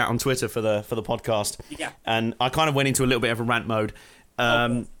group chat on Twitter for the podcast. Yeah. And I kind of went into a little bit of a rant mode.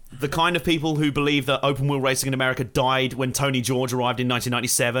 The kind of people who believe that open wheel racing in America died when Tony George arrived in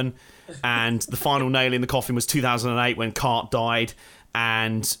 1997, and the final nail in the coffin was 2008 when Kart died,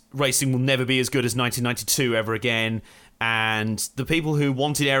 and racing will never be as good as 1992 ever again. And the people who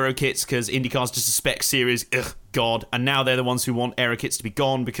wanted aero kits because IndyCar's just a spec series, ugh, God, and now they're the ones who want aero kits to be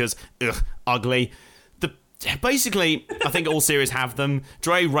gone because, ugh, ugly. Basically, I think all series have them.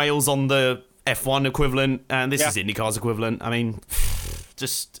 Dre rails on the F1 equivalent, and this is IndyCar's equivalent. I mean,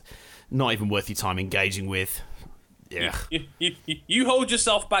 just not even worth your time engaging with. Yeah. You hold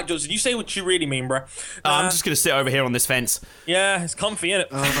yourself back, Johnson. You say what you really mean, bro. I'm just going to sit over here on this fence. Yeah, it's comfy, isn't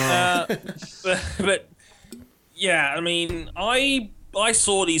it? But yeah, I mean, I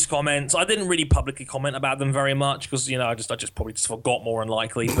saw these comments. I didn't really publicly comment about them very much because, you know, I just probably just forgot more than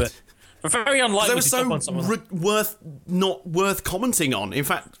likely. But very unlikely they were so not worth commenting on. In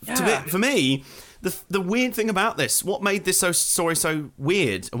fact, for me, the weird thing about this, what made this story so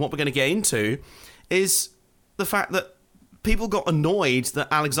weird, and what we're going to get into, is the fact that people got annoyed that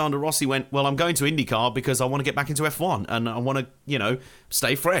Alexander Rossi went, well, I'm going to IndyCar because I want to get back into F1 and I want to, you know,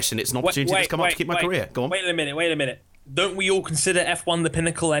 stay fresh, and it's an opportunity that's come up to keep my career. Go on. Wait a minute. Don't we all consider F1 the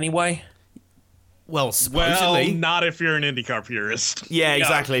pinnacle anyway? Well, supposedly. Well, not if you're an IndyCar purist. Yeah,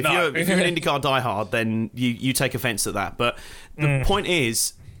 exactly. If you're an IndyCar diehard, then you take offence at that. But the point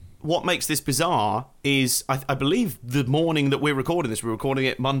is, what makes this bizarre is, I believe the morning that we're recording this, we're recording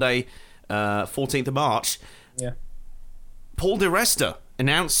it Monday, 14th of March. Yeah. Paul di Resta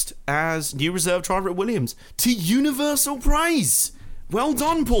announced as new reserve driver at Williams, to universal praise. Well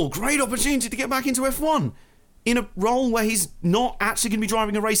done, Paul. Great opportunity to get back into F1 in a role where he's not actually going to be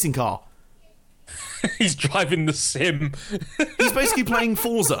driving a racing car. He's driving the sim. He's basically playing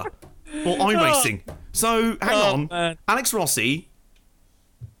Forza or iRacing. So, hang on. Man. Alex Rossi,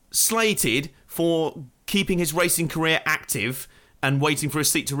 slated for keeping his racing career active and waiting for his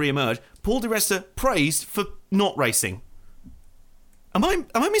seat to re-emerge. Paul di Resta praised for not racing. Am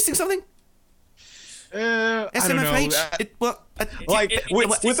I missing something? SMFH? I don't know.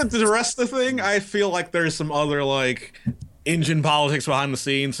 With the di Resta thing, I feel like there's some other, like, engine politics behind the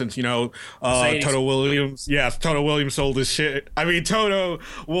scenes, since, you know, Toto Williams sold his shit. I mean, Toto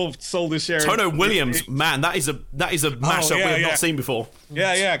Wolff sold his share. Toto Williams, man, that is a mashup we have not seen before.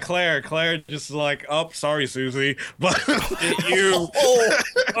 Yeah, Claire just like, sorry, Susie, but you.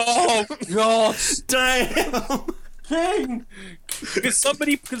 Oh God, damn. King! Could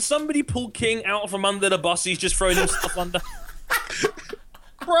somebody pull King out from under the bus? He's just throwing him stuff under.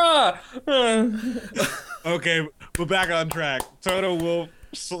 Bruh. Okay, we're back on track. Toto Wolff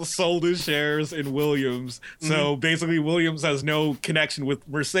sold his shares in Williams, so basically Williams has no connection with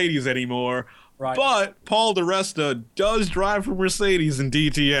Mercedes anymore. Right. But Paul di Resta does drive for Mercedes in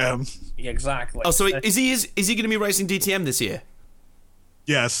DTM. Exactly. Oh, so is he going to be racing DTM this year?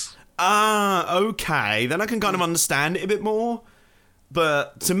 Yes. Okay. Then I can kind of understand it a bit more.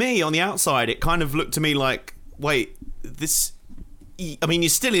 But to me, on the outside, it kind of looked to me like, wait, this... I mean, you're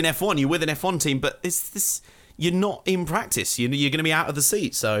still in F1, you're with an F1 team, but you're not in practice. You're going to be out of the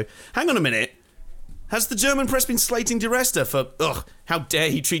seat. So, hang on a minute. Has the German press been slating di Resta for, how dare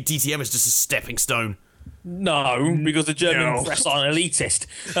he treat DTM as just a stepping stone? No, because the German press aren't elitist.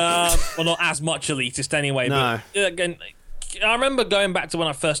 Well, not as much elitist anyway. No. But, again, I remember going back to when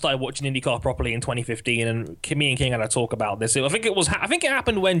I first started watching IndyCar properly in 2015, and me and King had a talk about this. I think it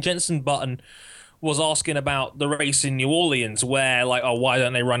happened when Jenson Button was asking about the race in New Orleans, where like, why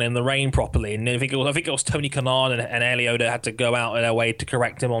don't they run in the rain properly? And I think it was Tony Kanaan and Elio that had to go out of their way to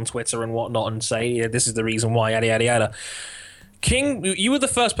correct him on Twitter and whatnot and say, this is the reason why, yada yada yada. King, you were the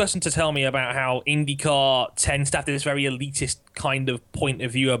first person to tell me about how IndyCar tends to have this very elitist kind of point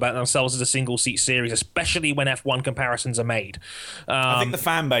of view about themselves as a single-seat series, especially when F1 comparisons are made. I think the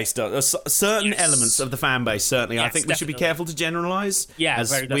fan base does. Certain elements of the fan base, certainly. Yes, I think we should be careful to generalise. Yeah,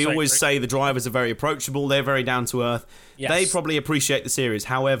 as we always say, the drivers are very approachable, they're very down-to-earth. Yes. They probably appreciate the series.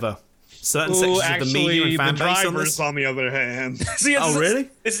 However, certain sections of the media and fan base on this... on the other hand. See,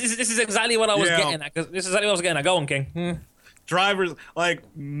 really? This is exactly what I was getting at. This is exactly what I was getting at. Go on, King. Drivers, like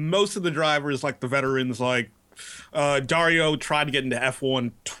most of the drivers, like the veterans, like Dario tried to get into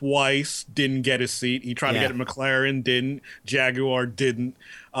F1 twice, didn't get his seat. He tried to get a McLaren, didn't. Jaguar didn't.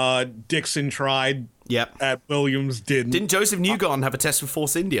 Dixon tried at Williams, didn't. Didn't Joseph Newgarden have a test for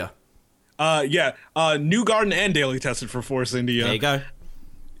Force India? Newgarden and Daly tested for Force India. There you go.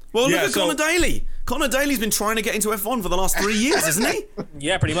 Well, look at Connor Daly. Connor Daly's been trying to get into F1 for the last 3 years, hasn't he?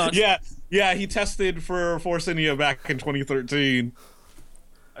 Yeah, pretty much. Yeah, he tested for Force India back in 2013.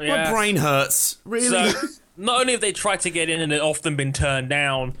 My brain hurts. Really? So, not only have they tried to get in and often been turned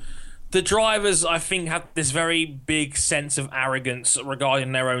down, The drivers, I think, have this very big sense of arrogance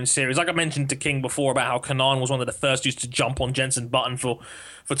regarding their own series. Like I mentioned to King before about how Kanaan was one of the first dudes to jump on Jenson Button for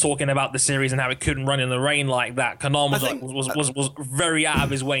talking about the series and how it couldn't run in the rain like that. Kanaan was very out of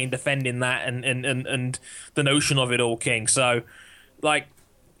his way in defending that and the notion of it all, King. So, like,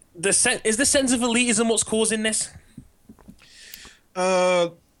 is the sense of elitism what's causing this?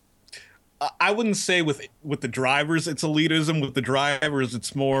 I wouldn't say with the drivers it's elitism. With the drivers,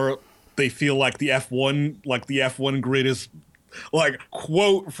 it's more they feel like the F1 grid is, like,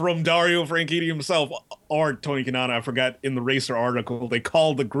 quote from Dario Franchitti himself or Tony Kanaan, I forgot, in the Racer article, they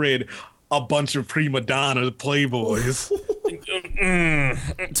call the grid a bunch of prima donna playboys.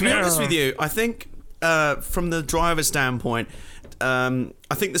 To be honest with you, I think from the driver standpoint, I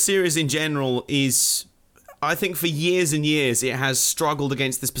think the series in general is, I think for years and years it has struggled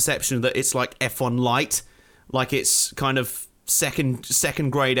against this perception that it's like F1 light, like it's kind of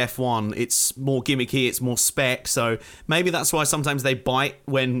second grade F1. It's more gimmicky, it's more spec, so maybe that's why sometimes they bite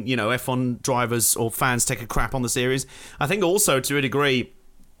when, you know, F1 drivers or fans take a crap on the series. I think also, to a degree,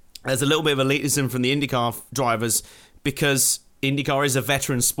 there's a little bit of elitism from the IndyCar drivers because IndyCar is a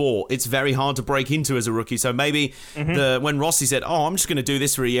veteran sport. It's very hard to break into as a rookie. So maybe when Rossi said, I'm just going to do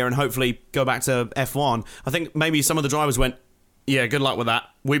this for a year and hopefully go back to F1, I think maybe some of the drivers went, yeah, good luck with that.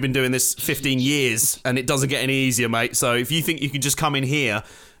 We've been doing this 15 years and it doesn't get any easier, mate. So if you think you can just come in here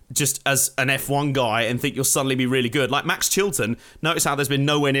just as an F1 guy and think you'll suddenly be really good, like Max Chilton, notice how there's been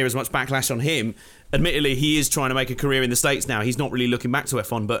nowhere near as much backlash on him. Admittedly, he is trying to make a career in the States now. He's not really looking back to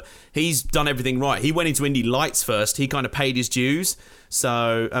F1, but he's done everything right. He went into Indy Lights first. He kind of paid his dues.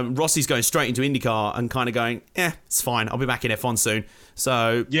 So Rossi's going straight into IndyCar and kind of going, it's fine. I'll be back in F1 soon.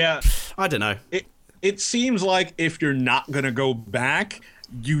 So, yeah, I don't know. It seems like if you're not going to go back,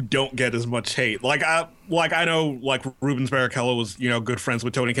 you don't get as much hate. Like I know, like, Rubens Barrichello was, you know, good friends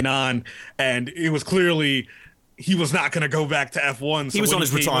with Tony Kanaan, and it was clearly he was not going to go back to F1. So he was on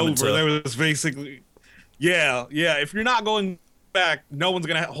his retirement tour. There was basically, yeah. If you're not going back, no one's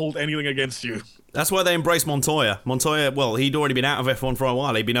going to hold anything against you. That's why they embraced Montoya. Montoya, well, he'd already been out of F1 for a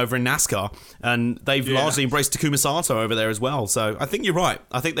while. He'd been over in NASCAR, and they've largely embraced Takuma Sato over there as well. So I think you're right.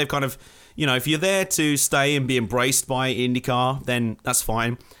 I think they've kind of, you know, if you're there to stay and be embraced by IndyCar, then that's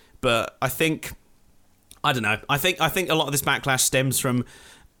fine. But I think, I don't know. I think a lot of this backlash stems from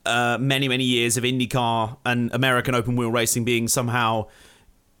many years of IndyCar and American open wheel racing being somehow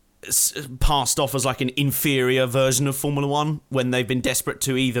passed off as like an inferior version of Formula One when they've been desperate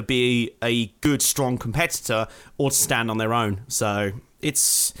to either be a good, strong competitor or to stand on their own. So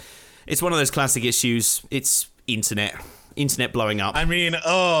it's one of those classic issues. It's internet blowing up. I mean,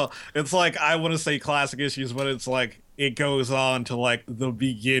 it's like, I want to say classic issues, but it's like it goes on to like the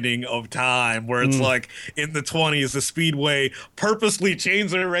beginning of time, where it's like in the 20s, the Speedway purposely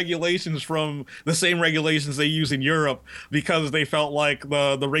changed their regulations from the same regulations they use in Europe because they felt like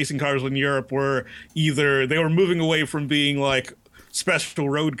the racing cars in Europe were they were moving away from being like special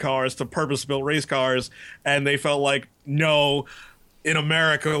road cars to purpose-built race cars, and they felt like, no, in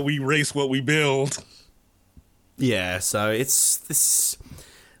America we race what we build. Yeah, so it's this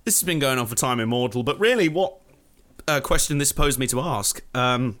has been going on for time immortal. But really, what question this posed me to ask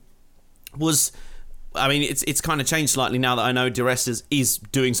was, I mean, it's kind of changed slightly now that I know DiResta is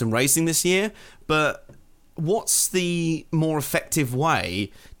doing some racing this year, but what's the more effective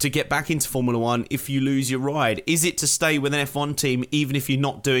way to get back into Formula One if you lose your ride? Is it to stay with an F1 team even if you're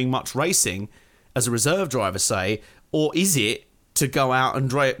not doing much racing as a reserve driver, say, or is it to go out and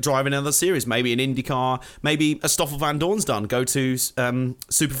drive another series, maybe an IndyCar, maybe a Stoffel Van Dorn's done, go to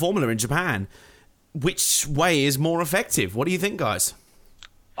Super Formula in Japan? Which way is more effective? What do you think, guys?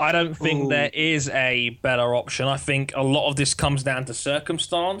 I don't think there is a better option. I think a lot of this comes down to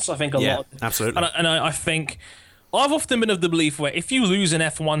circumstance. I think a lot. Absolutely. And I think I've often been of the belief where if you lose an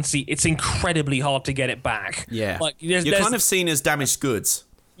F1 seat, it's incredibly hard to get it back. Yeah. Like you're kind of seen as damaged goods.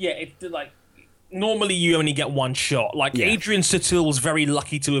 Yeah, normally you only get one shot. Like Adrian Sutil was very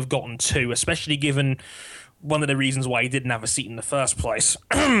lucky to have gotten two, especially given one of the reasons why he didn't have a seat in the first place.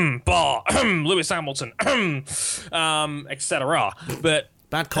 Bar, Lewis Hamilton, etc. But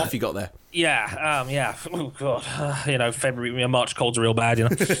bad cough you got there. Yeah. Oh god, February, March colds are real bad,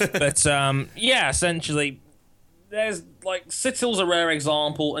 But essentially, there's like Sutil's a rare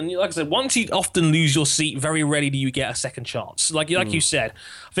example, and like I said, once you often lose your seat, very rarely do you get a second chance. Like you said,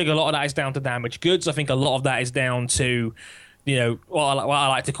 I think a lot of that is down to damaged goods. I think a lot of that is down to what I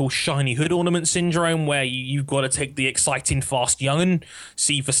like to call shiny hood ornament syndrome, where you've got to take the exciting fast young and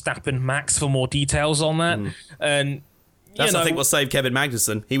see Verstappen Max for more details on that. And that's, I think, what saved Kevin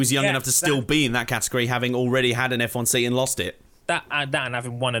Magnussen. He was young enough to still be in that category, having already had an F1 seat and lost it. that and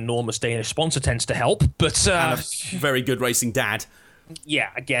having one enormous Danish sponsor tends to help. But and a very good racing dad. Yeah,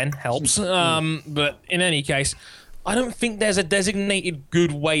 again, helps. But in any case, I don't think there's a designated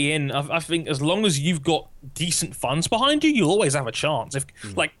good way in. I think as long as you've got decent funds behind you, you'll always have a chance. If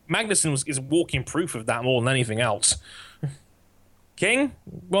like Magnussen is walking proof of that more than anything else. King,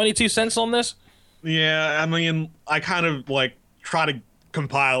 got any 2 cents on this? Yeah, I mean, I kind of like try to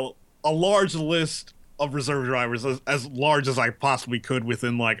compile a large list of reserve drivers, as large as I possibly could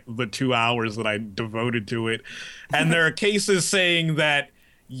within like the 2 hours that I devoted to it. And there are cases saying that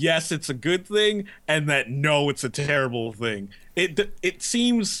yes, it's a good thing, and that no, it's a terrible thing. It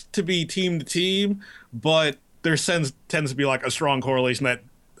seems to be team to team, but there tends to be like a strong correlation that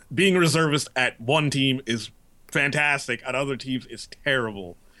being a reservist at one team is fantastic, at other teams is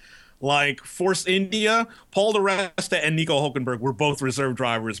terrible. Like Force India, Paul di Resta and Nico Hülkenberg were both reserve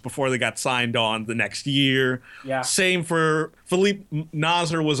drivers before they got signed on the next year. Yeah. Same for Felipe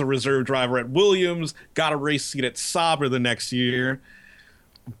Nasr, was a reserve driver at Williams, got a race seat at Sauber the next year.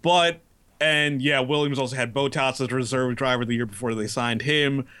 Williams also had Bottas as a reserve driver the year before they signed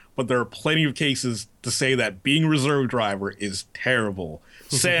him. But there are plenty of cases to say that being a reserve driver is terrible.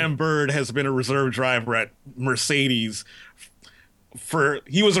 Sam Bird has been a reserve driver at Mercedes.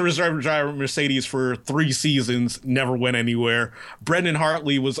 He was a reserve driver at Mercedes for 3 seasons, never went anywhere. Brendan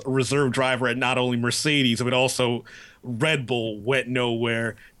Hartley was a reserve driver at not only Mercedes, but also Red Bull, went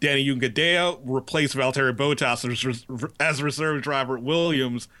nowhere. Danny Jungadea replaced Valtteri Bottas as a reserve driver at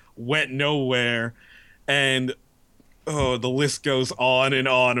Williams, went nowhere. And the list goes on and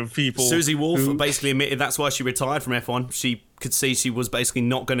on of people. Susie Wolff basically admitted that's why she retired from F1. She could see she was basically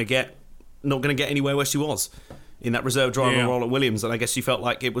not going to get anywhere where she was in that reserve driver role at Williams, and I guess she felt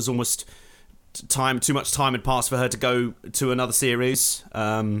like it was almost too much time had passed for her to go to another series.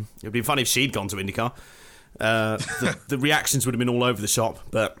 It'd be funny if she'd gone to IndyCar. The reactions would have been all over the shop,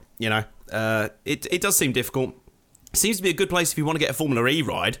 but it does seem difficult. It seems to be a good place if you want to get a Formula E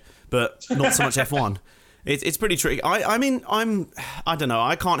ride, but not so much F1. It's pretty tricky. I don't know.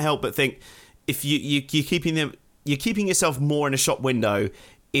 I can't help but think if you're keeping yourself more in a shop window.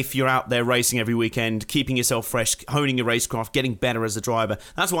 If you're out there racing every weekend, keeping yourself fresh, honing your racecraft, getting better as a driver.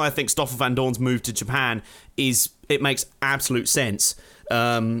 That's why I think Stoffel van Dorn's move to Japan it makes absolute sense.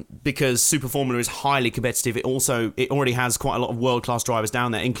 Because Super Formula is highly competitive. It already has quite a lot of world-class drivers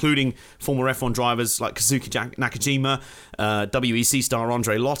down there, including former F1 drivers like Kazuki Nakajima, WEC star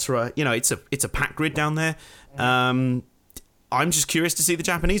Andre Lotterer. It's a packed grid down there. I'm just curious to see the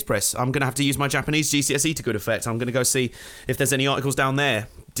Japanese press. I'm going to have to use my Japanese GCSE to good effect. I'm going to go see if there's any articles down there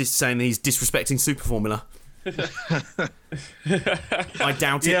saying he's disrespecting Super Formula. I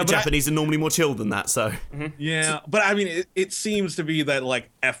doubt it. The Japanese are normally more chilled than that, so. Yeah, but I mean, it seems to be that like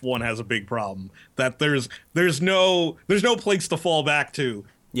F1 has a big problem. That there's no place to fall back to.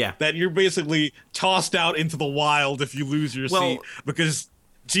 Yeah. That you're basically tossed out into the wild if you lose your seat, because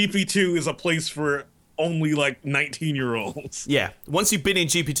GP2 is a place for only like 19-year-olds. Yeah. Once you've been in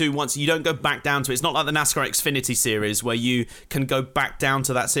GP2 you don't go back down to it. It's not like the NASCAR Xfinity series where you can go back down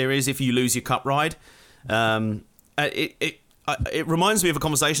to that series if you lose your cup ride. It reminds me of a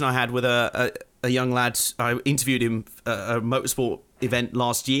conversation I had with a young lad. I interviewed him at a motorsport event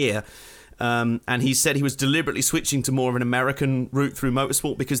last year. And he said he was deliberately switching to more of an American route through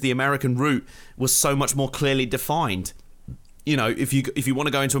motorsport because the American route was so much more clearly defined. If you want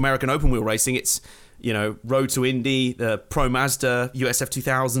to go into American open wheel racing, it's Road to Indy, the Pro Mazda, USF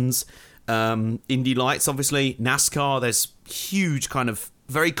 2000s, Indy Lights, obviously, NASCAR. There's huge kind of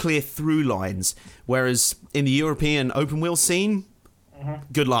very clear through lines. Whereas in the European open wheel scene,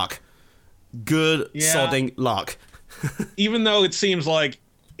 good luck. Sodding luck. Even though it seems like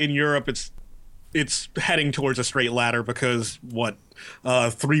in Europe it's heading towards a straight ladder because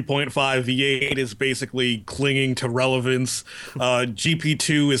 3.5 V8 is basically clinging to relevance.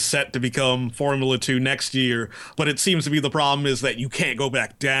 GP2 is set to become Formula 2 next year, but it seems to be the problem is that you can't go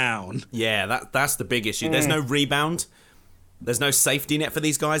back down. Yeah, that's the big issue. There's no rebound. There's no safety net for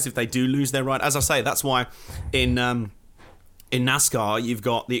these guys if they do lose their ride. As I say, that's why in NASCAR, you've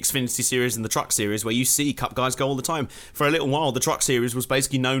got the Xfinity Series and the Truck Series where you see Cup guys go all the time. For a little while, the Truck Series was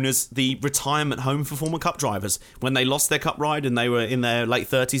basically known as the retirement home for former Cup drivers. When they lost their Cup ride and they were in their late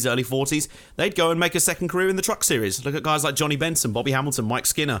 30s, early 40s, they'd go and make a second career in the Truck Series. Look at guys like Johnny Benson, Bobby Hamilton, Mike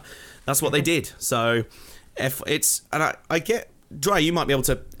Skinner. That's what they did. So, I get... Dre, you might be able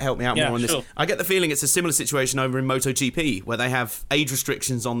to help me out more on this. Sure. I get the feeling it's a similar situation over in MotoGP, where they have age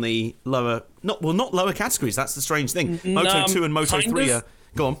restrictions on the not lower categories. That's the strange thing. Moto2 and Moto3 are...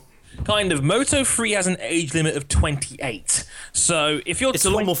 Go on. Kind of. Moto 3 has an age limit of 28. So if you're... It's a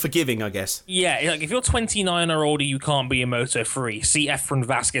lot more forgiving, I guess. Yeah, like if you're 29 or older, you can't be in Moto 3. See Efren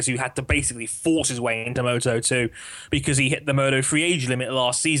Vasquez, who had to basically force his way into Moto 2 because he hit the Moto 3 age limit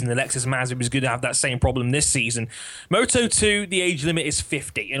last season. Alexis Mazepin was going to have that same problem this season. Moto 2, the age limit is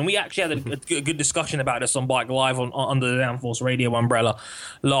 50. And we actually had a good discussion about this on Bike Live under the Downforce Radio umbrella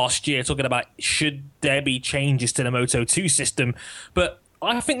last year, talking about should there be changes to the Moto 2 system. But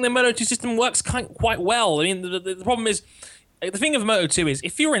I think the Moto 2 system works quite well. I mean, the problem is, the thing of Moto 2 is,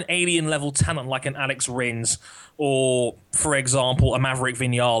 if you're an alien-level talent like an Alex Rins or, for example, a Maverick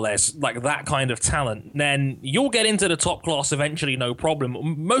Vinales, like that kind of talent, then you'll get into the top class eventually, no problem,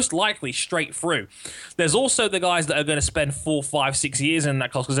 most likely straight through. There's also the guys that are going to spend 4, 5, 6 years in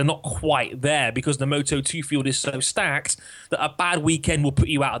that class because they're not quite there because the Moto 2 field is so stacked that a bad weekend will put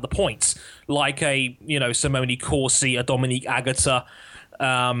you out of the points, like a, Simone Corsi, a Dominique Agata,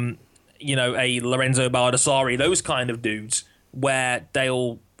 a Lorenzo Baldassari, those kind of dudes, where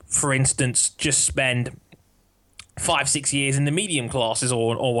they'll, for instance, just spend 5, 6 years in the medium classes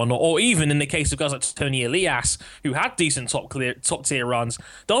or whatnot, or even in the case of guys like Tony Elias, who had decent top tier runs,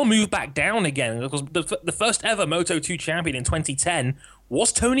 they'll move back down again because the first ever Moto 2 champion in 2010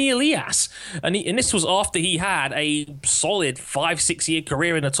 was Tony Elias, and this was after he had a solid 5, 6 year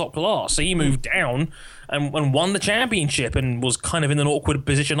career in the top class. So he moved down and won the championship and was kind of in an awkward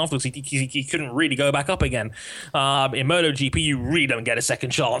position afterwards. He couldn't really go back up again. In MotoGP, you really don't get a second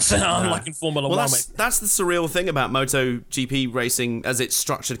chance, unlike in Formula 1. That's the surreal thing about MotoGP racing as it's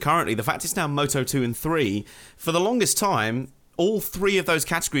structured currently. The fact it's now Moto 2 and 3, for the longest time, all 3 of those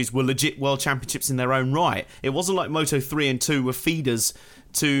categories were legit world championships in their own right. It wasn't like Moto 3 and 2 were feeders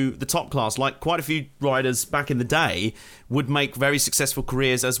to the top class. Like quite a few riders back in the day would make very successful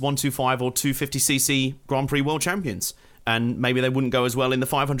careers as 125 or 250cc Grand Prix world champions. And maybe they wouldn't go as well in the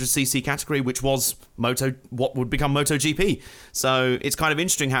 500cc category, which was what would become MotoGP. So it's kind of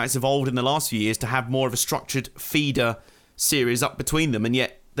interesting how it's evolved in the last few years to have more of a structured feeder series up between them. And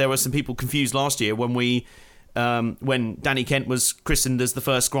yet there were some people confused last year when Danny Kent was christened as the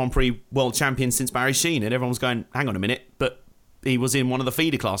first Grand Prix world champion since Barry Sheene, and everyone was going, hang on a minute, but he was in one of the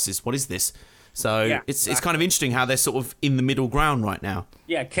feeder classes. What is this? So yeah, it's kind of interesting how they're sort of in the middle ground right now.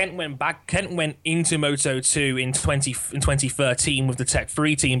 Yeah, Kent went into Moto 2 in 2013 with the Tech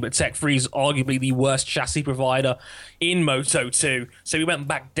 3 team, but Tech 3 is arguably the worst chassis provider in Moto 2. So he went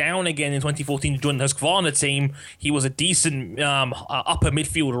back down again in 2014 to join the Husqvarna team. He was a decent upper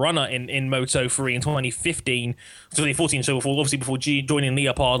midfield runner in Moto 3 in 2014, so before joining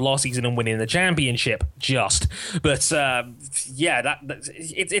Leopard last season and winning the championship. But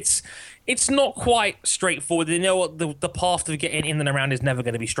it's not quite straightforward. You know what, the path to getting in and around is never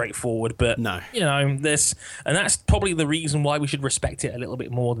going to be straightforward, but no. And that's probably the reason why we should respect it a little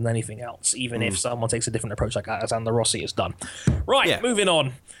bit more than anything else, even if someone takes a different approach like Alexander Rossi has done. Right, yeah. Moving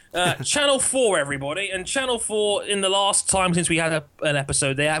on. Channel 4, everybody. And Channel 4, in the last time since we had an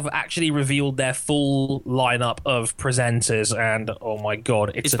episode, they have actually revealed their full lineup of presenters, and oh my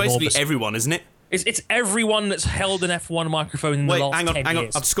god, it's basically everyone, isn't it? It's everyone that's held an F1 microphone in the last 10 years. Hang on.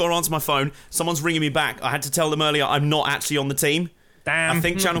 I've just got to answer my phone. Someone's ringing me back. I had to tell them earlier I'm not actually on the team. Damn. I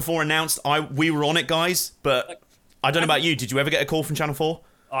think Channel 4 announced we were on it, guys, but I don't know about you. Did you ever get a call from Channel 4?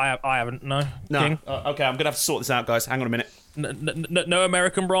 I haven't, no. No. King? Okay, I'm going to have to sort this out, guys. Hang on a minute. No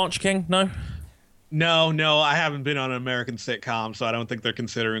American branch, King? No? No, I haven't been on an American sitcom, so I don't think they're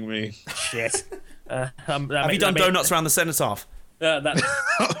considering me. Shit. Have you done Donuts Around the Cenotaph?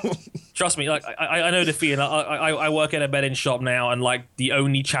 Trust me, like I know the feeling. I work in a bedding shop now, and like the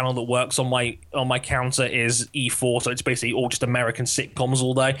only channel that works on my counter is E4, so it's basically all just American sitcoms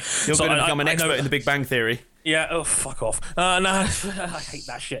all day. You're going to become an expert in The Big Bang Theory. Yeah. Oh, fuck off. No, I hate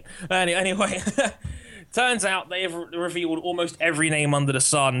that shit. Anyway. Turns out they have revealed almost every name under the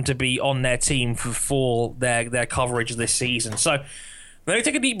sun to be on their team for their coverage this season. So. When you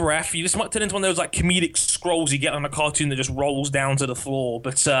take a deep breath, you just might turn into one of those like comedic scrolls you get on a cartoon that just rolls down to the floor.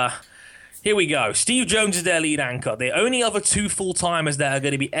 But here we go. Steve Jones is their lead anchor. The only other 2 full-timers there are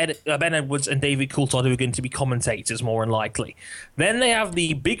going to be Ben Edwards and David Coulthard, who are going to be commentators, more than likely. Then they have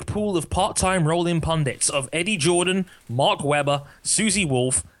the big pool of part-time roll-in pundits of Eddie Jordan, Mark Webber, Susie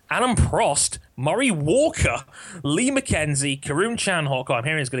Wolf, Adam Prost, Murray Walker, Lee McKenzie, Karun Chandhok, I'm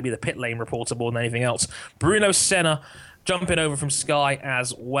hearing is going to be the pit lane reporter more than anything else, Bruno Senna, jumping over from Sky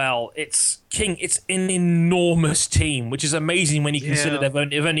as well. It's an enormous team, which is amazing when you consider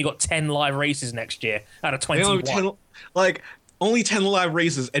they've only got 10 live races next year out of 21. only 10 live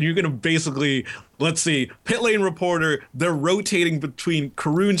races, and you're going to basically, let's see, pit lane reporter, they're rotating between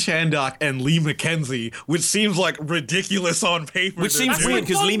Karun Chandhok and Lee McKenzie, which seems like ridiculous on paper. Which seems weird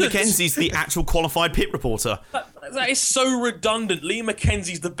because Lee McKenzie's the actual qualified pit reporter. That is so redundant. Lee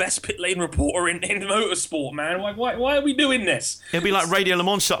McKenzie's the best pit lane reporter in motorsport, man. Why are we doing this? It'll be like Radio Le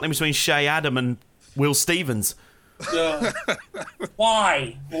Mans shuttling between Shea Adam and Will Stevens.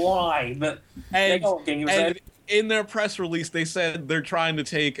 Why? But and in their press release, they said they're trying to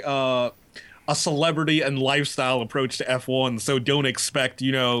take a celebrity and lifestyle approach to F1, so don't expect,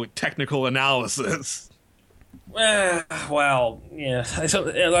 technical analysis. Well, yeah. So,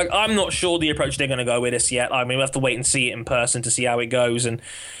 like, I'm not sure the approach they're going to go with this yet. I mean, we'll have to wait and see it in person to see how it goes. And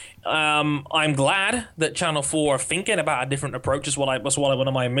I'm glad that Channel 4 are thinking about a different approach. That's one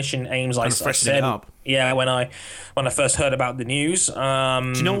of my mission aims. I said, it up. Yeah, when I first heard about the news. Do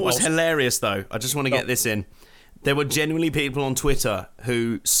you know what was hilarious though? I just want to get this in. There were genuinely people on Twitter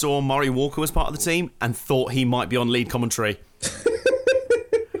who saw Murray Walker as part of the team and thought he might be on lead commentary.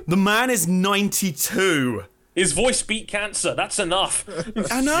 The man is 92. His voice beat cancer. That's enough.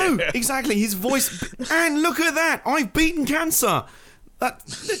 I know, exactly. His voice, and look at that. I've beaten cancer.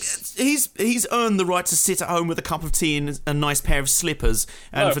 He's earned the right to sit at home with a cup of tea and a nice pair of slippers,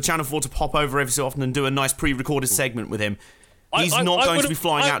 and for Channel 4 to pop over every so often and do a nice pre-recorded segment with him. He's not going to be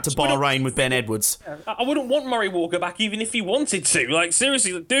flying out to Bahrain with Ben Edwards. I wouldn't want Murray Walker back even if he wanted to. Like,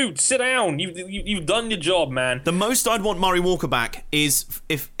 seriously, dude, sit down. You've done your job, man. The most I'd want Murray Walker back is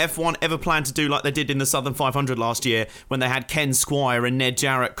if F1 ever planned to do like they did in the Southern 500 last year when they had Ken Squire and Ned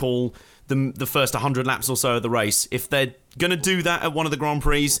Jarrett call the first 100 laps or so of the race. If they're going to do that at one of the Grand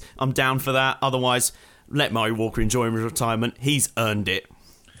Prix, I'm down for that. Otherwise, let Murray Walker enjoy his retirement. He's earned it.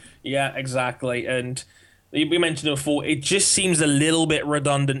 Yeah, exactly. And we mentioned it before, it just seems a little bit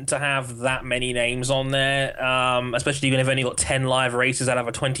redundant to have that many names on there, especially when you've only got 10 live races out of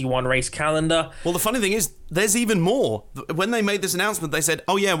a 21 race calendar. Well, the funny thing is, there's even more. When they made this announcement, they said,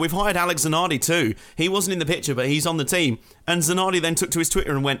 oh yeah, we've hired Alex Zanardi too. He wasn't in the picture, but he's on the team. And Zanardi then took to his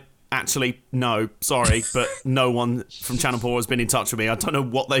Twitter and went, actually, no, sorry, but no one from Channel 4 has been in touch with me. I don't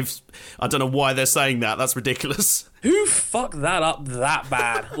know why they're saying that. That's ridiculous. Who fucked that up that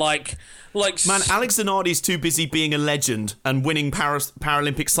bad? Like, man, Alex Zanardi's too busy being a legend and winning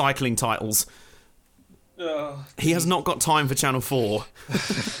Paralympic cycling titles. He has not got time for Channel 4.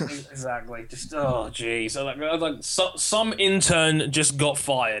 Exactly. Just jeez. Some intern just got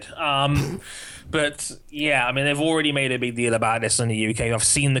fired. But yeah, I mean, they've already made a big deal about this in the UK. I've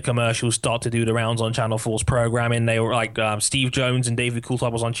seen the commercials start to do the rounds on Channel 4's programming. They were like Steve Jones and David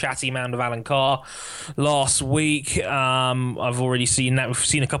Coulthard was on Chatty Man with Alan Carr last week. I've already seen that. We've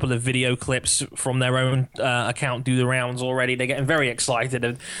seen a couple of video clips from their own account do the rounds already. They're getting very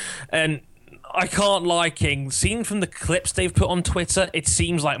excited. And I can't lie, King. Seen from the clips they've put on Twitter, it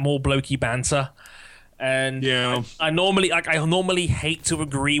seems like more blokey banter. And yeah. I normally hate to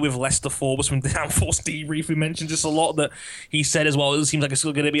agree with Lester Forbes from Downforce Debrief, who mentions this a lot, that he said as well, it seems like it's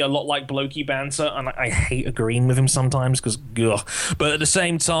still going to be a lot like blokey banter, and I hate agreeing with him sometimes, because, but at the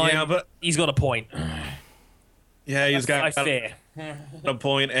same time, he's got a point. Yeah, he's got a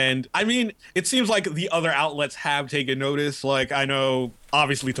point, and I mean, it seems like the other outlets have taken notice. Like, I know,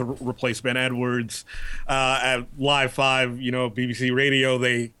 obviously, to replace Ben Edwards at Live 5, BBC Radio,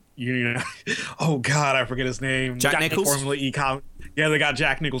 oh God, I forget his name. Jack Nichols? Formula E they got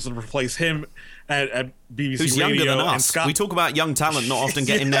Jack Nichols to replace him at BBC Who's Radio. Younger than us. We talk about young talent, not often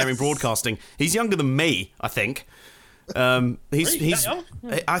get him there in broadcasting. He's younger than me, I think. I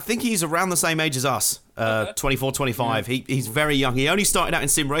think he's around the same age as us, 24, 25. Yeah. He's very young. He only started out in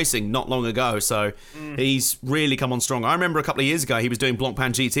sim racing not long ago, so he's really come on strong. I remember a couple of years ago he was doing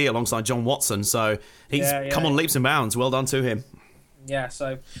Blancpain GT alongside John Watson, so he's come on leaps and bounds. Well done to him. Yeah,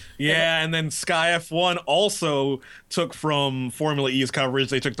 so... Yeah, and then Sky F1 also took from Formula E's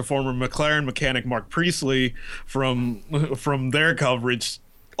coverage. They took the former McLaren mechanic Mark Priestley from their coverage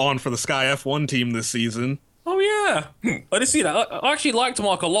on for the Sky F1 team this season. Oh, yeah. I did see that. I actually liked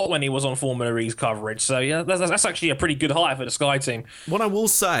Mark a lot when he was on Formula E's coverage. So, yeah, that's actually a pretty good hire for the Sky team. What I will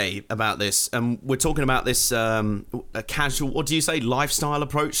say about this, we're talking about this a casual, what do you say, lifestyle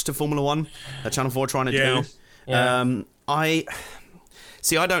approach to Formula 1 that Channel 4 are trying to do. Yeah.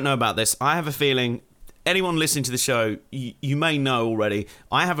 I don't know about this. I have a feeling, anyone listening to the show, you may know already,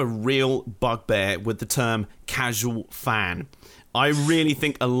 I have a real bugbear with the term casual fan. I really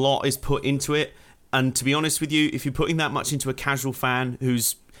think a lot is put into it. And to be honest with you, if you're putting that much into a casual fan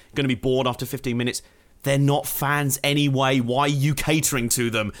who's going to be bored after 15 minutes, they're not fans anyway. Why are you catering to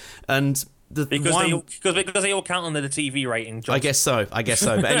them? And because they all count on the TV rating. Johnson. I guess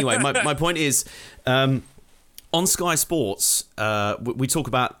so. But anyway, my point is... on Sky Sports, we talk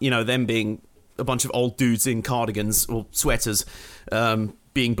about, them being a bunch of old dudes in cardigans or sweaters,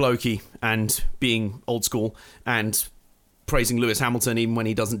 being blokey and being old school and praising Lewis Hamilton even when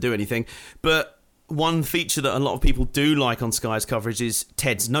he doesn't do anything. But one feature that a lot of people do like on Sky's coverage is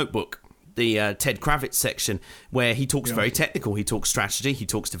Ted's notebook, the Ted Kravitz section, where he talks very technical. He talks strategy, he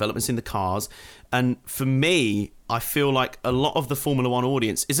talks developments in the cars. And for me, I feel like a lot of the Formula One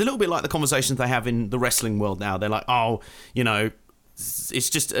audience is a little bit like the conversations they have in the wrestling world now. They're like, it's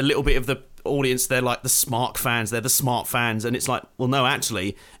just a little bit of the audience. They're like the smart fans. They're the smart fans. And it's like, well, no,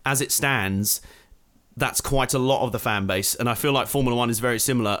 actually, as it stands, that's quite a lot of the fan base. And I feel like Formula One is very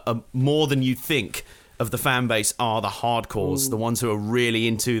similar. More than you think of the fan base are the hardcores, the ones who are really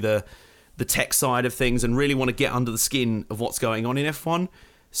into the tech side of things and really want to get under the skin of what's going on in F1.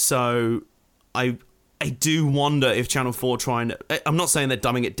 So I do wonder if Channel 4 I'm not saying they're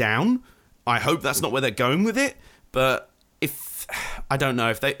dumbing it down. I hope that's not where they're going with it. But I don't know,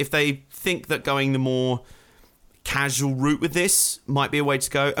 if they think that going the more casual route with this might be a way to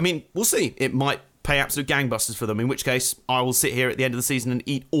go. I mean, we'll see. It might pay absolute gangbusters for them, in which case I will sit here at the end of the season and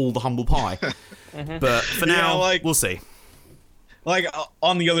eat all the humble pie. But for now, we'll see. Like,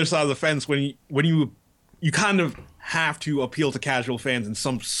 on the other side of the fence, when you kind of have to appeal to casual fans in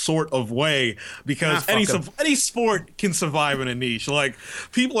some sort of way, because any sport can survive in a niche. Like,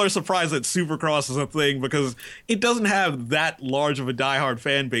 people are surprised that Supercross is a thing because it doesn't have that large of a diehard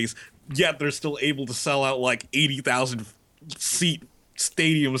fan base, yet they're still able to sell out like 80,000 seat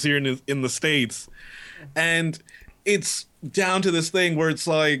stadiums here in the States. And it's down to this thing where it's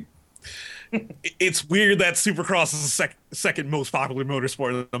like, it's weird that Supercross is the second most popular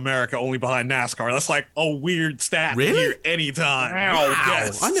motorsport in America, only behind NASCAR. That's like a weird stat to hear anytime. Wow.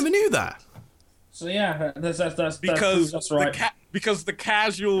 Yes. I never knew that. So yeah, that's right. Because the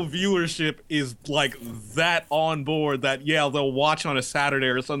casual viewership is like that on board that they'll watch on a Saturday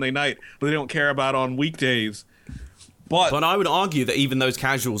or Sunday night, but they don't care about on weekdays. But I would argue that even those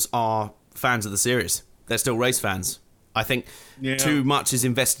casuals are fans of the series. They're still race fans. I think too much is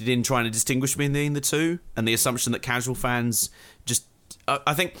invested in trying to distinguish between the two, and the assumption that casual fans just...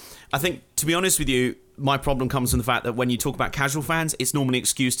 I think, to be honest with you, my problem comes from the fact that when you talk about casual fans, it's normally an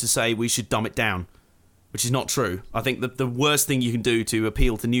excuse to say we should dumb it down, which is not true. I think that the worst thing you can do to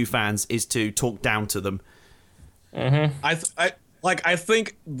appeal to new fans is to talk down to them. Mm-hmm. I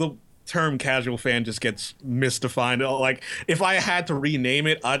think the term casual fan just gets misdefined. Like, if I had to rename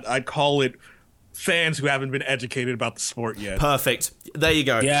it, I'd call it fans who haven't been educated about the sport yet. Perfect. There you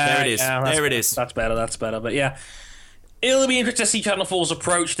go. Yeah, there it is. Yeah, there it is. That's better. But yeah, it'll be interesting to see Channel 4's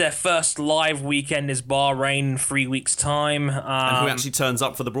approach. Their first live weekend is Bahrain in 3 weeks' time. And who actually turns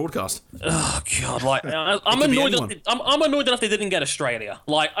up for the broadcast? Oh God! Like, I'm annoyed. I'm annoyed enough they didn't get Australia.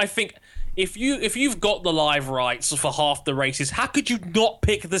 Like, I think if you've got the live rights for half the races, how could you not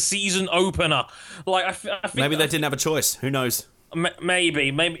pick the season opener? Like, I think maybe they didn't have a choice. Who knows?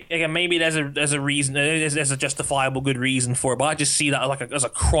 Maybe there's a reason, there's a justifiable good reason for it, but I just see that as a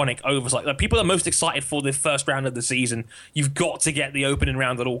chronic oversight. Like, people are most excited for the first round of the season. You've got to get the opening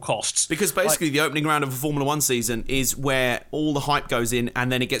round at all costs, because basically the opening round of a Formula One season is where all the hype goes in, and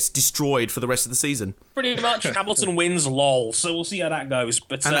then it gets destroyed for the rest of the season. Pretty much. Hamilton wins, lol. So we'll see how that goes.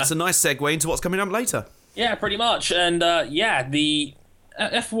 But that's a nice segue into what's coming up later. Yeah, pretty much. And the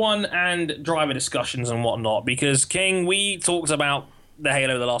F1 and driver discussions and whatnot, because King, we talked about the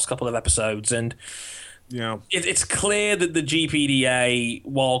Halo the last couple of episodes, and it's clear that the GPDA,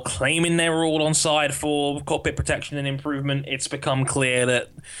 while claiming they were all on side for cockpit protection and improvement, it's become clear that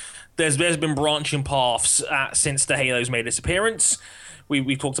there's been branching paths since the Halo's made its appearance.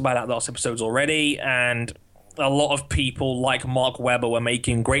 We've talked about that last episodes already, and a lot of people like Mark Webber were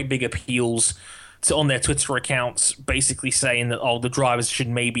making great big appeals on their Twitter accounts, basically saying that, the drivers should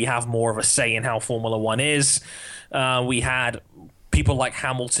maybe have more of a say in how Formula One is. We had people like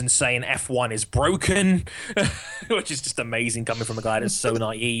Hamilton saying F1 is broken, which is just amazing coming from a guy that's so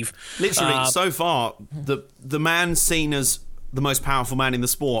naive. Literally, so far, the man seen as the most powerful man in the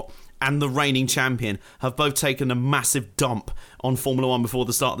sport and the reigning champion have both taken a massive dump on Formula One before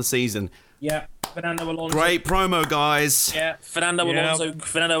the start of the season. Yeah, Fernando Alonso. Great promo, guys. Yeah, Fernando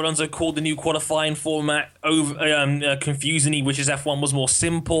Alonso called the new qualifying format confusing, which is F1 was more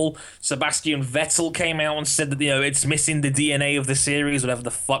simple. Sebastian Vettel came out and said that it's missing the DNA of the series, whatever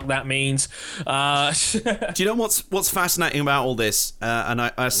the fuck that means. Do you know what's fascinating about all this? And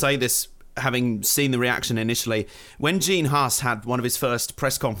I say this having seen the reaction initially. When Gene Haas had one of his first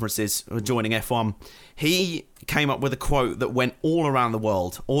press conferences joining F1, he came up with a quote that went all around the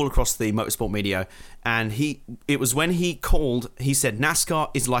world, all across the motorsport media, and it was when he said NASCAR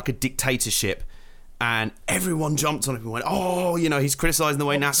is like a dictatorship, and everyone jumped on him and went, oh, he's criticising the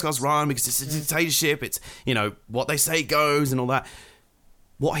way NASCAR's run because it's a dictatorship. It's, what they say goes and all that.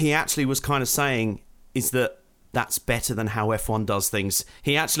 What he actually was kind of saying is that that's better than how F1 does things.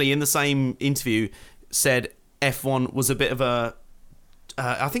 He actually, in the same interview, said F1 was a bit of a...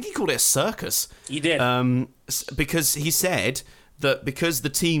 I think he called it a circus. He did. Because he said that because the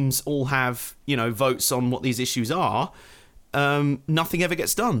teams all have, votes on what these issues are, nothing ever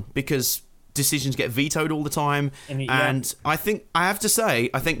gets done because decisions get vetoed all the time. And I have to say,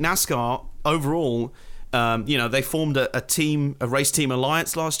 I think NASCAR overall, they formed a race team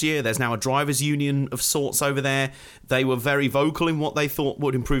alliance last year. There's now a drivers' union of sorts over there. They were very vocal in what they thought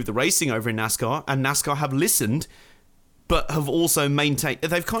would improve the racing over in NASCAR, and NASCAR have listened, but have also maintained.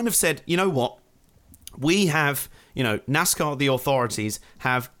 They've kind of said, you know what, we have, NASCAR, the authorities,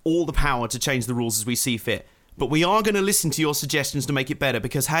 have all the power to change the rules as we see fit. But we are going to listen to your suggestions to make it better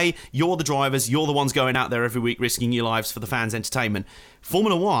because, hey, you're the drivers, you're the ones going out there every week risking your lives for the fans' entertainment.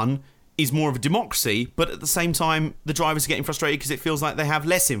 Formula One is more of a democracy, but at the same time, the drivers are getting frustrated because it feels like they have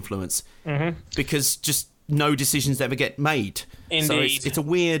less influence because just no decisions ever get made. Indeed. So it's a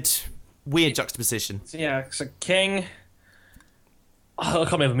weird juxtaposition. Yeah, so King, I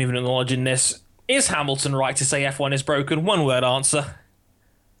can't believe I'm even acknowledging this. Is Hamilton right to say F1 is broken? One word answer.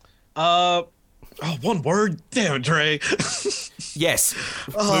 One word? Damn it, Dre. Yes.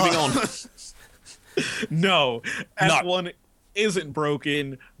 Moving on. No, F1 isn't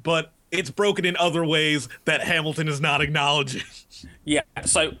broken, but it's broken in other ways that Hamilton is not acknowledging. Yeah,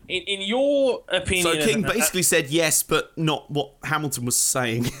 so in your opinion... So King basically said yes, but not what Hamilton was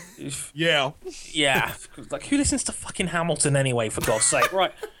saying. Yeah. Yeah. Like, who listens to fucking Hamilton anyway, for God's sake?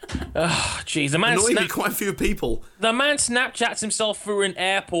 Right. Jeez, the man... Annoyingly, quite a few people. The man Snapchats himself through an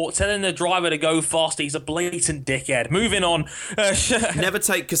airport, telling the driver to go faster. He's a blatant dickhead. Moving on. Never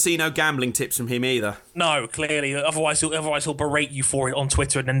take casino gambling tips from him either. No, clearly. Otherwise he'll berate you for it on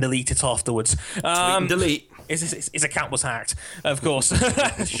Twitter and then delete it afterwards. Tweet and delete. His account was hacked, of course.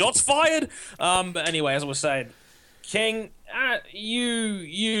 Shots fired. But anyway, as I was saying, King,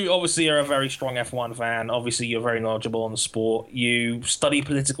 you obviously are a very strong F1 fan. Obviously, you're very knowledgeable on the sport. You study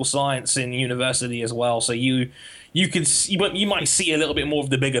political science in university as well, so you might see a little bit more of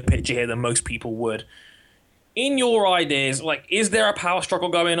the bigger picture here than most people would. In your ideas, is there a power struggle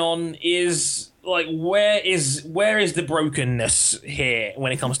going on? Where is the brokenness here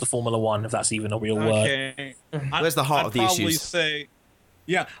when it comes to Formula One, if that's even a real word? Where's the heart of the issues?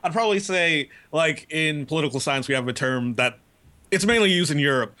 I'd probably say, in political science, we have a term that it's mainly used in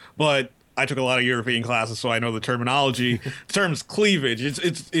Europe, but I took a lot of European classes, so I know the terminology. The term's cleavage.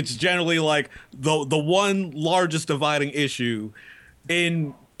 It's generally the one largest dividing issue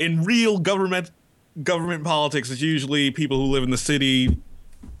in real government politics. It's usually people who live in the city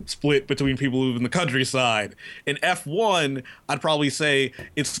split between people who live in the countryside. In F1, I'd probably say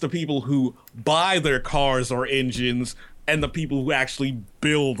it's the people who buy their cars or engines and the people who actually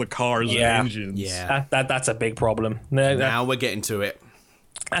build the cars and engines. Yeah, that's a big problem. Now we're getting to it.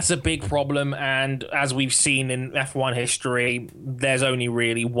 That's a big problem, and as we've seen in F1 history, there's only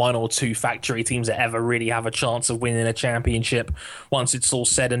really one or two factory teams that ever really have a chance of winning a championship once it's all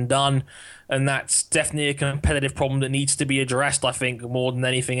said and done, and that's definitely a competitive problem that needs to be addressed, I think, more than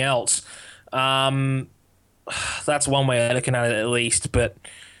anything else. That's one way of looking at it, at least, but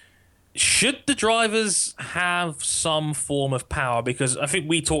should the drivers have some form of power? Because I think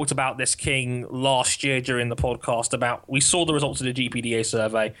we talked about this, King, last year during the podcast we saw the results of the GPDA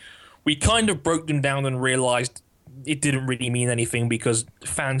survey. We kind of broke them down and realized it didn't really mean anything because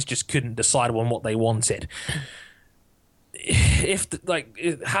fans just couldn't decide on what they wanted.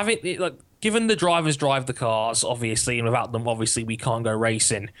 Given the drivers drive the cars, obviously, and without them, obviously, we can't go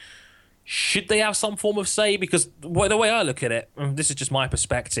racing. Should they have some form of say? Because the way I look at it, and this is just my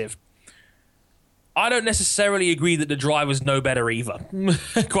perspective, I don't necessarily agree that the drivers know better either,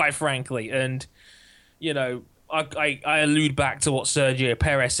 quite frankly. And, I allude back to what Sergio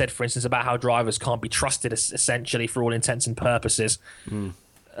Perez said, for instance, about how drivers can't be trusted, essentially, for all intents and purposes.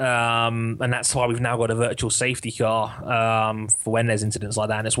 And that's why we've now got a virtual safety car for when there's incidents like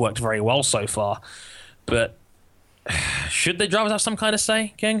that, and it's worked very well so far. But should the drivers have some kind of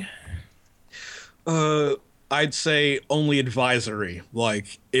say, King? I'd say only advisory.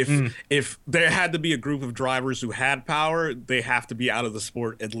 If there had to be a group of drivers who had power, they have to be out of the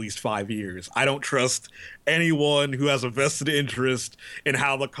sport at least 5 years. I don't trust anyone who has a vested interest in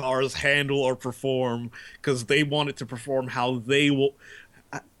how the cars handle or perform because they want it to perform how they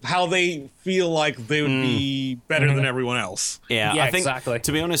feel like they would be better than everyone else. Yeah, I think, exactly.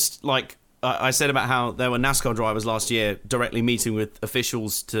 To be honest, I said about how there were NASCAR drivers last year directly meeting with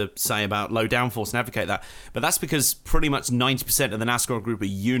officials to say about low downforce and advocate that. But that's because pretty much 90% of the NASCAR group are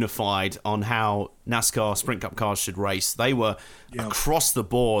unified on how NASCAR Sprint Cup cars should race. They were across the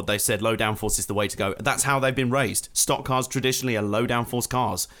board. They said low downforce is the way to go. That's how they've been raised. Stock cars traditionally are low downforce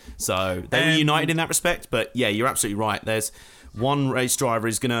cars. So they were united in that respect. But yeah, you're absolutely right. There's one race driver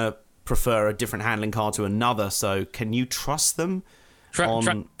is going to prefer a different handling car to another. So can you trust them? Go on.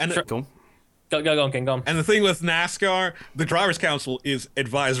 Go on, King. Go on. And the thing with NASCAR, the Drivers' Council is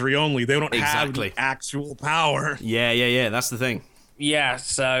advisory only. They don't have the actual power. Yeah. That's the thing. Yeah,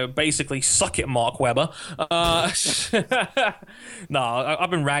 so basically, suck it, Mark Webber. No,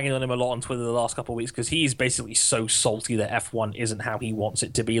 I've been ragging on him a lot on Twitter the last couple of weeks because he's basically so salty that F1 isn't how he wants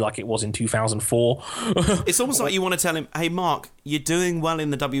it to be, like it was in 2004. It's almost like you want to tell him, hey, Mark, you're doing well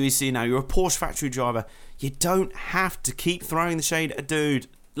in the WEC now. You're a Porsche factory driver. You don't have to keep throwing the shade at a dude.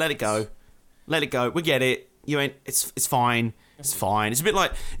 Let it go. Let it go. We get it. You ain't. It's fine. It's fine. It's a bit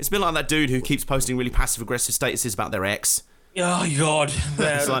like that dude who keeps posting really passive aggressive statuses about their ex. Oh God!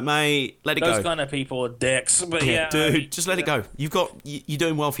 It's like, mate, let it go. Those kind of people are dicks. But yeah, dude, just let it go. You're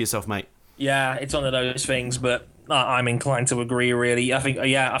doing well for yourself, mate. Yeah, it's one of those things, but I'm inclined to agree. Really, I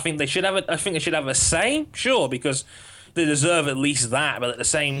think they should have a say, sure, because they deserve at least that. But at the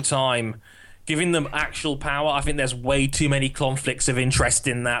same time, giving them actual power, I think there's way too many conflicts of interest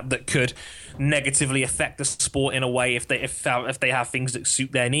in that could negatively affect the sport in a way if they have things that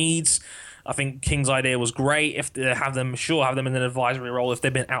suit their needs. I think King's idea was great. If they have them in an advisory role if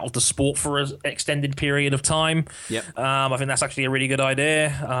they've been out of the sport for an extended period of time. Yep. I think that's actually a really good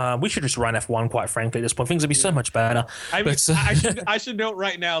idea. We should just run F1, quite frankly, at this point. Things would be so much better. I should note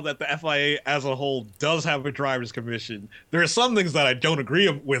right now that the FIA as a whole does have a drivers' commission. There are some things that I don't agree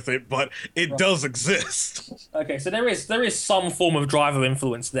with it, but it does exist. Okay, so there is some form of driver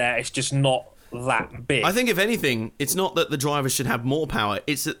influence there. It's just not that big. I think if anything, it's not that the drivers should have more power,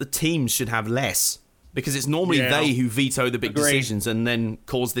 it's that the teams should have less. Because it's normally they who veto the big decisions and then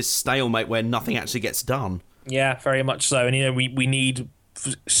cause this stalemate where nothing actually gets done. Yeah, very much so. And we need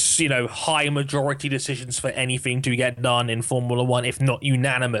high majority decisions for anything to get done in Formula One, if not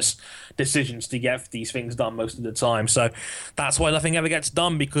unanimous decisions to get these things done most of the time. So that's why nothing ever gets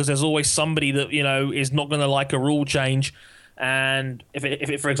done, because there's always somebody that is not going to like a rule change. And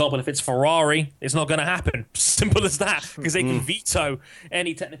if for example, if it's Ferrari, it's not going to happen. Simple as that, because they can veto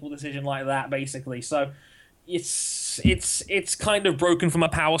any technical decision like that, basically. So it's kind of broken from a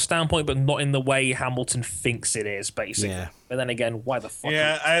power standpoint, but not in the way Hamilton thinks it is, basically. Yeah. But then again, why the fuck?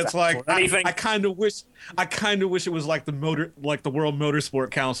 Yeah, it's like I kind of wish it was like the World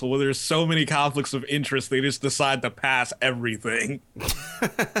Motorsport Council, where there's so many conflicts of interest, they just decide to pass everything.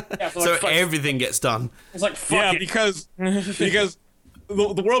 So everything gets done. It's like fuck it. because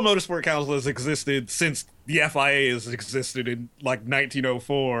the World Motorsport Council has existed since the FIA has existed in like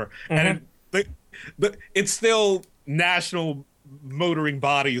 1904, and it's still national motoring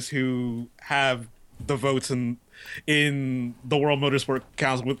bodies who have the votes in the World Motorsport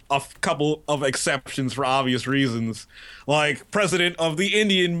Council, with a couple of exceptions for obvious reasons. Like, president of the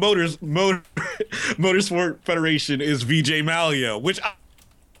Indian Motorsport Federation is Vijay Mallya, which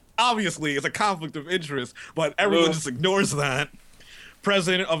obviously is a conflict of interest, but everyone just ignores that.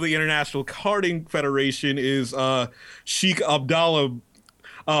 President of the International Karting Federation is Sheikh Abdullah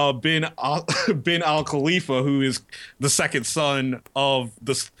bin Al Khalifa, who is the second son of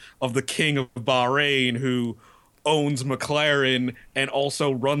the King of Bahrain, who owns McLaren and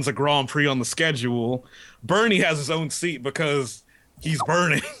also runs a Grand Prix on the schedule. Bernie has his own seat because he's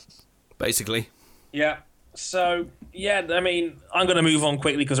Bernie. Basically. Yeah. So, yeah, I mean, I'm going to move on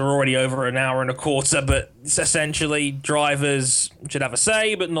quickly because we're already over an hour and a quarter, but essentially drivers should have a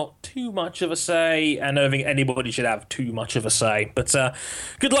say, but not too much of a say, and I don't think anybody should have too much of a say. But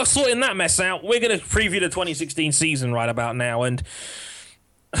good luck sorting that mess out. We're going to preview the 2016 season right about now, and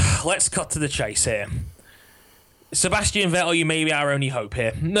let's cut to the chase here. Sebastian Vettel, you may be our only hope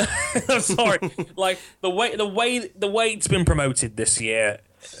here. I'm sorry. Like, the way it's been promoted this year,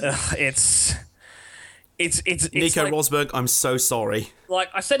 it's Nico like, Rosberg, I'm so sorry. Like,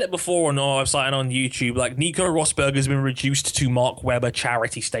 I said it before on our website and on YouTube, like, Nico Rosberg has been reduced to Mark Webber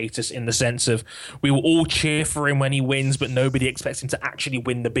charity status, in the sense of we will all cheer for him when he wins, but nobody expects him to actually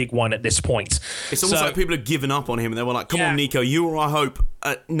win the big one at this point. It's almost like people have given up on him and they were like, come on, Nico, you are our hope.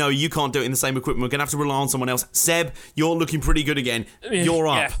 No, you can't do it in the same equipment. We're going to have to rely on someone else. Seb, you're looking pretty good again. You're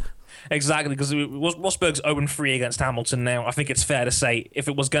up. Yeah. Exactly, because Rosberg's 0-3 against Hamilton now. I think it's fair to say, if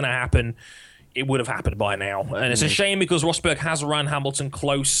it was going to happen, it would have happened by now. And it's a shame because Rosberg has run Hamilton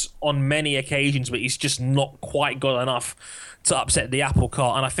close on many occasions, but he's just not quite got enough to upset the apple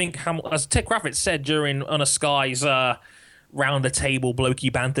cart. And I think, as Ted Kravitz said on a Sky's round the table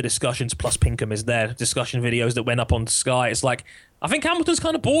blokey banter discussions, plus Pinkham is there, discussion videos that went up on Sky, it's like, I think Hamilton's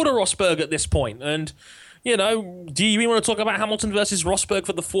kind of bored of Rosberg at this point. And, you know, do you even want to talk about Hamilton versus Rosberg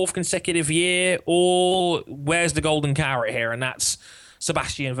for the 4th consecutive year, or where's the golden carrot here? And that's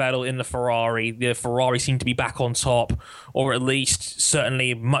Sebastian Vettel in the Ferrari. The Ferrari seem to be back on top, or at least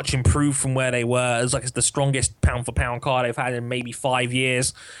certainly much improved from where they were. It's the strongest pound-for-pound car they've had in maybe 5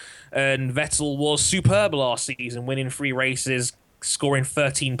 years. And Vettel was superb last season, winning 3 races, scoring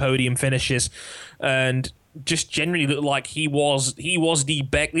 13 podium finishes, and just generally looked like he was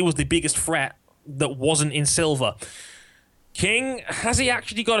the biggest threat that wasn't in silver. King, has he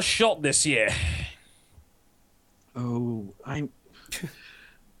actually got a shot this year? Oh, I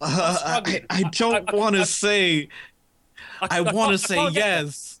don't want to say. I want to say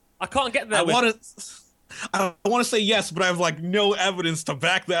yes. I can't get there. I want to say yes, but I have no evidence to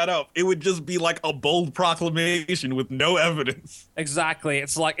back that up. It would just be like a bold proclamation with no evidence. Exactly.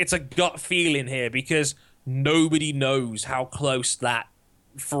 It's a gut feeling here because nobody knows how close that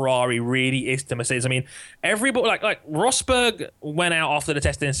Ferrari really is to Mercedes. I mean, everybody like Rosberg went out after the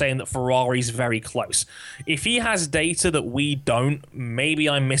testing saying that Ferrari's very close. If he has data that we don't, maybe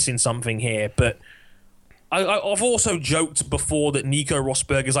I'm missing something here. But I've also joked before that Nico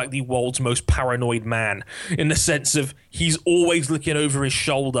Rosberg is the world's most paranoid man, in the sense of he's always looking over his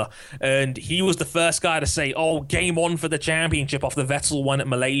shoulder. And he was the first guy to say, "Oh, game on for the championship" after Vettel won at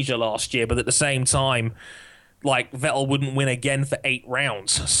Malaysia last year. But at the same time, Vettel wouldn't win again for 8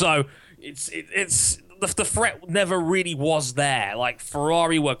 rounds. So it's the threat never really was there.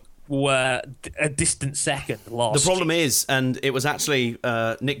 Ferrari were a distant second last year. The problem is, and it was actually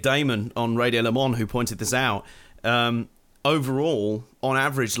Nick Damon on Radio Le Mans who pointed this out, overall, on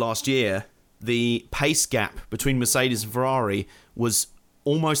average last year, the pace gap between Mercedes and Ferrari was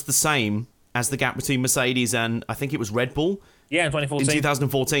almost the same as the gap between Mercedes and, I think it was Red Bull. Yeah, in 2014. In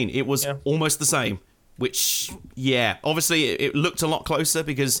 2014. It was almost the same. Which, obviously it looked a lot closer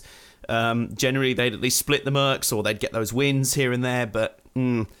because generally they'd at least split the Mercs or they'd get those wins here and there, but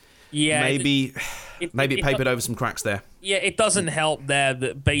maybe it papered over some cracks there. Yeah, it doesn't help there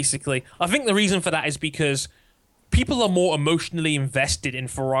that basically, I think the reason for that is because people are more emotionally invested in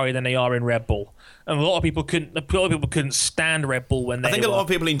Ferrari than they are in Red Bull. And a lot of people couldn't stand Red Bull when they I think a lot of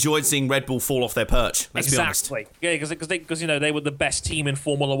people enjoyed seeing Red Bull fall off their perch, let's be honest. Exactly. Yeah, because they were the best team in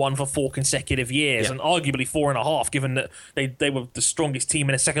Formula 1 for 4 consecutive years, and arguably 4.5, given that they were the strongest team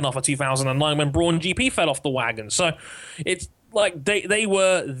in the second half of 2009 when Brawn GP fell off the wagon. So it's they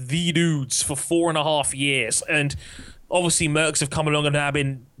were the dudes for 4.5 years, and obviously Mercs have come along and have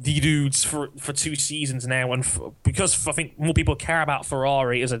been the dudes for 2 seasons now, and because I think more people care about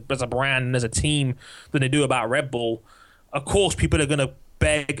Ferrari as a brand and as a team than they do about Red Bull, of course people are going to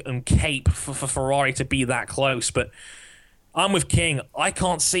beg and cape for Ferrari to be that close. But I'm with King. I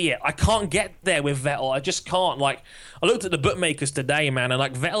can't see it. I can't get there with Vettel. I just can't. I looked at the bookmakers today, man, and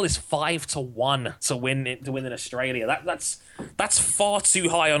Vettel is 5-1 to win in Australia. That's far too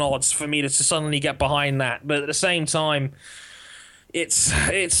high on odds for me to suddenly get behind that. But at the same time, it's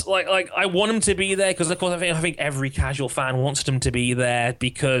I want him to be there because of course I think every casual fan wants him to be there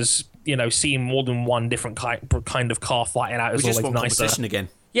because seeing more than one different kind of car fighting out is always nicer. Competition again.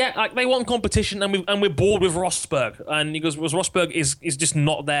 Yeah, they want competition, and we're bored with Rosberg. And because Rosberg is just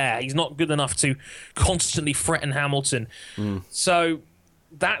not there. He's not good enough to constantly threaten Hamilton. So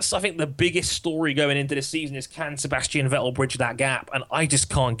that's, I think, the biggest story going into this season is, can Sebastian Vettel bridge that gap? And I just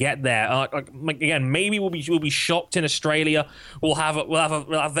can't get there. Again, maybe we'll be shocked in Australia. We'll have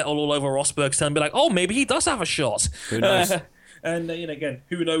Vettel all over Rosberg's tail and be like, oh, maybe he does have a shot. Who knows? And again,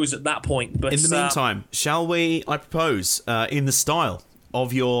 who knows at that point? But in the meantime, shall we? I propose in the style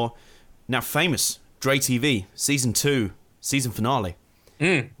of your now famous Dre TV Season 2 season finale,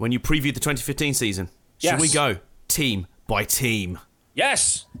 when you previewed the 2015 season. Should we go team by team?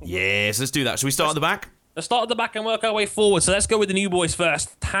 Yes, let's do that. Should we start at the back? Let's start at the back and work our way forward. So let's go with the new boys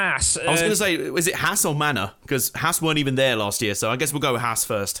first. Haas. I was going to say, is it Haas or Manor? Because Haas weren't even there last year, so I guess we'll go with Haas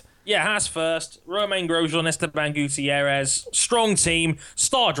first. Yeah, Haas first. Romain Grosjean, Esteban Gutierrez. Strong team.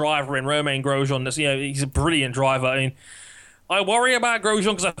 Star driver in Romain Grosjean. He's a brilliant driver. I mean, I worry about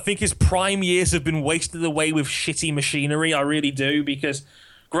Grosjean because I think his prime years have been wasted away with shitty machinery. I really do, because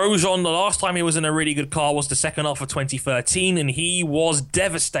Grosjean, the last time he was in a really good car was the second half of 2013, and he was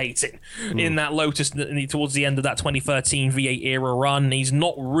devastating in that Lotus towards the end of that 2013 V8 era run. He's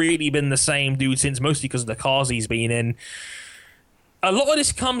not really been the same dude since, mostly because of the cars he's been in. A lot of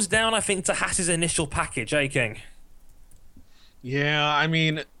this comes down, I think, to Haas's initial package, King? Yeah, I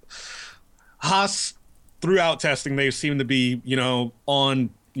mean, Haas, throughout testing, they seem to be, on,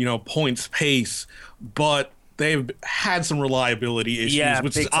 points pace, but they've had some reliability issues,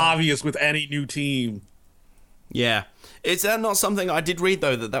 which is obvious with any new team. Yeah. Is that not something, I did read,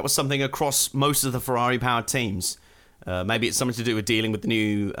 though, that was something across most of the Ferrari-powered teams? Maybe it's something to do with dealing with the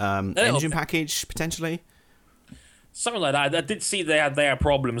new engine package, potentially? Something like that. I did see they had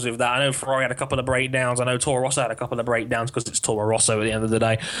problems with that. I know Ferrari had a couple of breakdowns. I know Toro Rosso had a couple of breakdowns because it's Toro Rosso at the end of the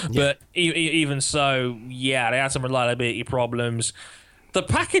day. Yeah. But even so, yeah, they had some reliability problems. The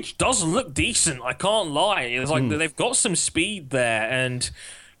package does look decent. I can't lie. It's like they've got some speed there, and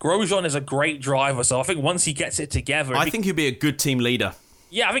Grosjean is a great driver. So I think once he gets it together, I think he'll be a good team leader.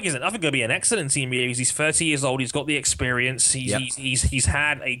 Yeah, I think he'll be an excellent team leader. He's 30 years old. He's got the experience. He's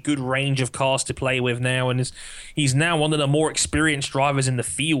had a good range of cars to play with now, and he's now one of the more experienced drivers in the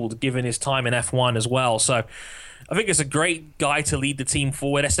field, given his time in F1 as well. So I think it's a great guy to lead the team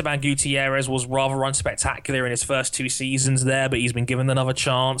forward. Esteban Gutierrez was rather unspectacular in his first 2 seasons there, but he's been given another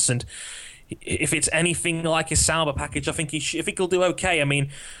chance. And if it's anything like his Sauber package, I think he'll do okay. I mean,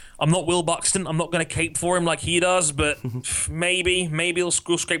 I'm not Will Buxton. I'm not going to cape for him like he does, but maybe he'll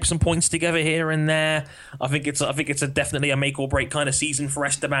scrape some points together here and there. I think it's definitely a make or break kind of season for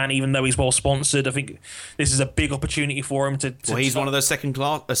Esteban, even though he's well sponsored. I think this is a big opportunity for him to well, he's one of those second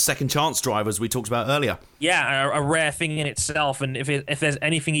chance drivers we talked about earlier. Yeah, a rare thing in itself. And if there's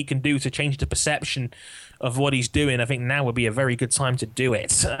anything he can do to change the perception of what he's doing, I think now would be a very good time to do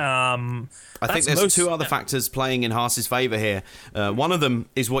it. I think there's 2 other factors playing in Haas's favour here. One of them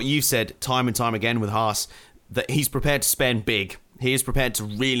is what you said time and time again with Haas, that he's prepared to spend big. He is prepared to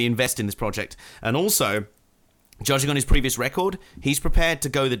really invest in this project. And also, judging on his previous record, he's prepared to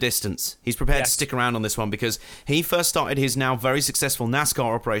go the distance. He's prepared to stick around on this one because he first started his now very successful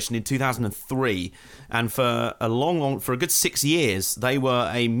NASCAR operation in 2003, and for a good 6 years, they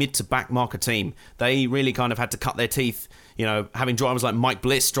were a mid to back marker team. They really kind of had to cut their teeth, having drivers like Mike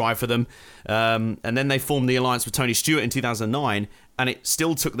Bliss drive for them, and then they formed the alliance with Tony Stewart in 2009, and it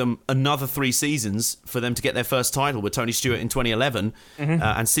still took them another 3 seasons for them to get their first title with Tony Stewart in 2011,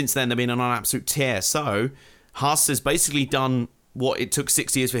 and since then they've been on an absolute tear. So Haas has basically done what it took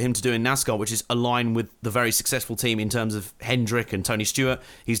 6 years for him to do in NASCAR, which is align with the very successful team in terms of Hendrick and Tony Stewart.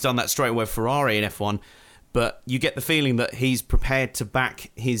 He's done that straight away with Ferrari in F1, but you get the feeling that he's prepared to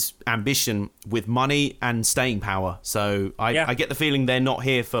back his ambition with money and staying power. So I get the feeling they're not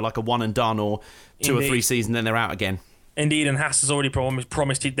here for like a one and done or 2 or 3 seasons, then they're out again. Indeed, and Haas has already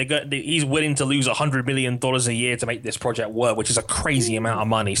promised he's willing to lose $100 million a year to make this project work, which is a crazy amount of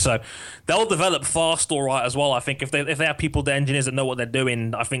money. So they'll develop fast, all right, as well. I think if they have people, the engineers that know what they're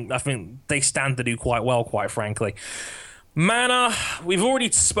doing, I think they stand to do quite well, quite frankly. Manor, we've already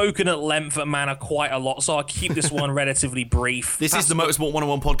spoken at length at Manor quite a lot, so I'll keep this one relatively brief. This is the Motorsport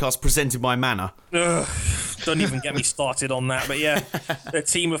 101 podcast presented by Manor. Don't even get me started on that. But yeah, the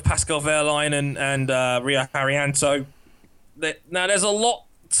team of Pascal Wehrlein and Rio Haryanto. Now, there's a lot,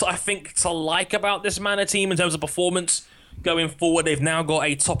 I think, to like about this Manor team in terms of performance. Going forward, they've now got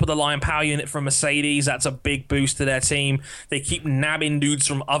a top-of-the-line power unit from Mercedes. That's a big boost to their team. They keep nabbing dudes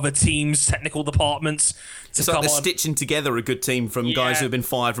from other teams, technical departments. It's like they're stitching together a good team from guys who have been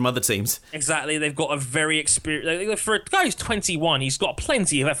fired from other teams. Exactly. They've got a very experienced... For a guy who's 21, he's got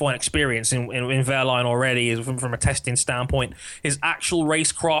plenty of F1 experience in Wehrlein already from a testing standpoint. His actual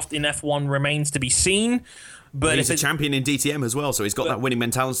racecraft in F1 remains to be seen. But he's a champion in DTM as well, so he's got that winning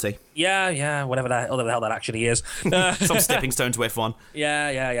mentality. Yeah, whatever the hell that actually is. Some stepping stone to F1.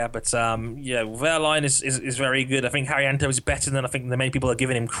 Yeah. But Wehrlein is very good. I think Haryanto is better than I think the many people are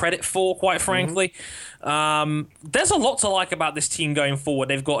giving him credit for, quite frankly. There's a lot to like about this team going forward.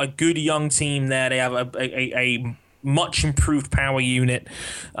 They've got a good young team there. They have a much improved power unit.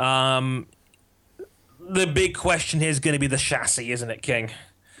 The big question here is going to be the chassis, isn't it, King?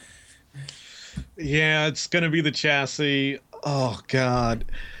 Yeah, it's going to be the chassis. Oh, God.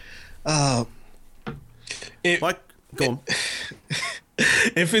 Go on.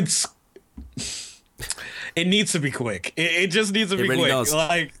 If it's... It needs to be quick. It just needs to be really quick. Does.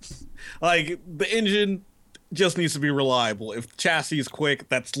 Like, the engine just needs to be reliable. If the chassis is quick,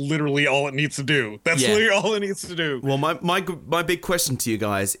 that's literally all it needs to do. Literally all it needs to do. Well, my big question to you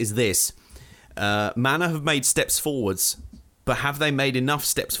guys is this. Manor have made steps forwards, but have they made enough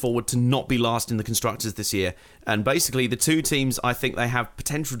steps forward to not be last in the Constructors this year? And basically, the 2 teams I think they have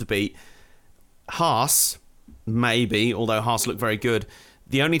potential to beat, Haas, maybe, although Haas look very good.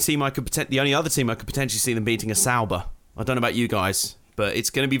 The only other team I could potentially see them beating is Sauber. I don't know about you guys, but it's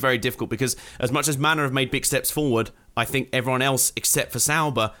going to be very difficult because as much as Manor have made big steps forward, I think everyone else except for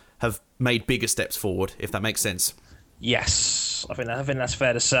Sauber have made bigger steps forward, if that makes sense. Yes, I think that's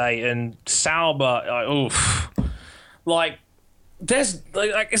fair to say. And Sauber, there's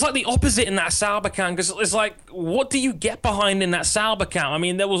it's like the opposite in that Sauber camp, because it's like, what do you get behind in that Sauber camp? I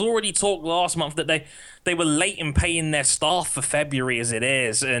mean, there was already talk last month that they were late in paying their staff for February as it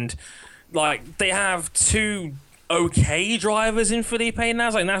is, and like they have two okay drivers in Felipe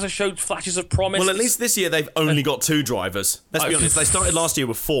Nasr. Like Nasr showed flashes of promise. Well, at least this year they've only got 2 drivers. Let's be honest. They started last year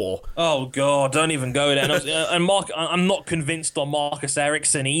with 4. Oh God, don't even go there. And I'm not convinced on Marcus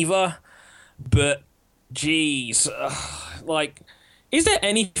Ericsson either. But geez, is there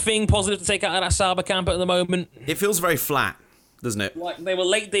anything positive to take out of that Sauber camp at the moment? It feels very flat, doesn't it? Like they were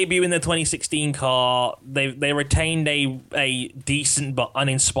late debuting their 2016 car. They retained a decent but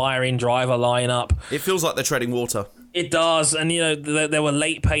uninspiring driver lineup. It feels like they're treading water. It does, and they were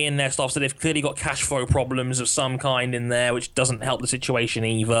late paying their staff, so they've clearly got cash flow problems of some kind in there, which doesn't help the situation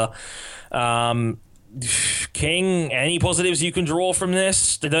either. King, any positives you can draw from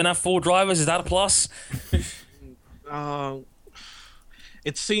this? They don't have 4 drivers. Is that a plus?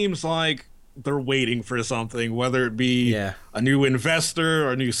 It seems like they're waiting for something, whether it be a new investor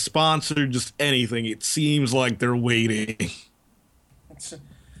or a new sponsor, just anything. It seems like they're waiting.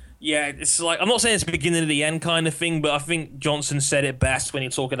 Yeah, it's like, I'm not saying it's the beginning of the end kind of thing, but I think Johnson said it best when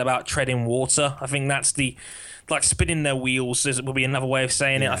you're talking about treading water. I think that's spinning their wheels will be another way of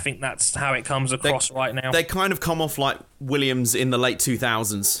saying it. I think that's how it comes across right now. They kind of come off like Williams in the late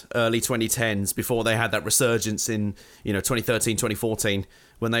 2000s, early 2010s, before they had that resurgence in 2013, 2014,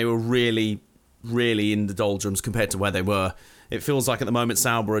 when they were really, really in the doldrums compared to where they were. It feels like at the moment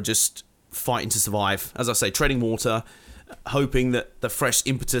Sauber are just fighting to survive. As I say, treading water, hoping that the fresh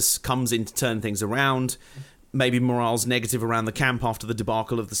impetus comes in to turn things around. Maybe morale's negative around the camp after the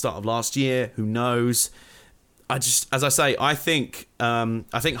debacle of the start of last year. Who knows? I think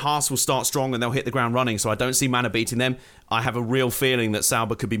Haas will start strong and they'll hit the ground running, so I don't see Manor beating them. I have a real feeling that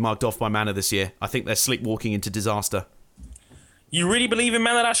Sauber could be mugged off by Manor this year. I think they're sleepwalking into disaster. You really believe in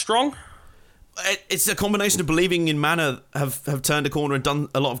Manor that strong? It's a combination of believing in Manor have turned a corner and done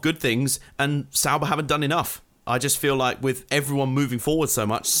a lot of good things, and Sauber haven't done enough. I just feel like with everyone moving forward so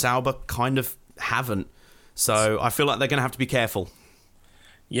much, Sauber kind of haven't. So I feel like they're going to have to be careful.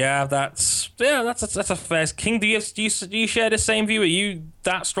 Yeah, that's a fair. King, do you share the same view? Are you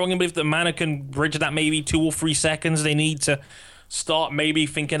that strong in belief that Manor can bridge that maybe 2 or 3 seconds they need to start maybe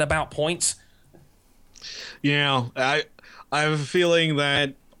thinking about points? Yeah, I have a feeling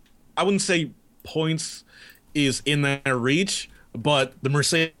that I wouldn't say points is in their reach, but the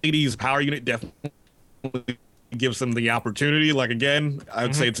Mercedes power unit definitely gives them the opportunity. Like, again, I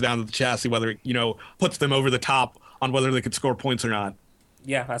would say it's down to the chassis, whether it, puts them over the top on whether they could score points or not.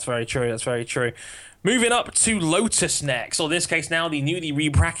 Yeah, that's very true. Moving up to Lotus next, or in this case now the newly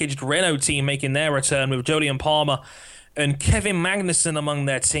repackaged Renault team making their return with Jolyon Palmer and Kevin Magnussen among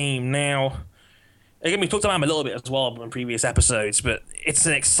their team. Now, again, we talked about him a little bit as well in previous episodes, but it's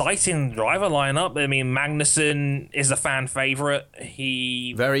an exciting driver lineup. I mean, Magnussen is a fan favorite.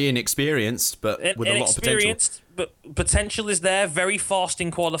 He very inexperienced, but with a lot of potential. But potential is there. Very fast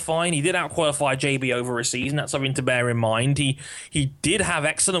in qualifying. He did out-qualify JB over a season. That's something to bear in mind. He did have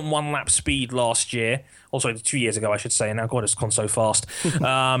excellent one-lap speed last year. Also, 2 years ago, I should say. Now, God, it's gone so fast.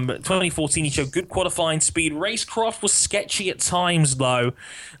 2014, he showed good qualifying speed. Racecraft was sketchy at times, though.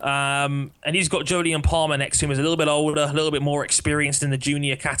 And he's got Jolyon Palmer next to him. He's a little bit older, a little bit more experienced in the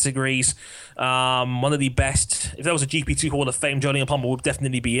junior categories. One of the best. If there was a GP2 Hall of Fame, Jolyon Palmer would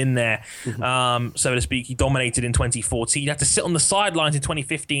definitely be in there, so to speak. He dominated in 2014. He had to sit on the sidelines in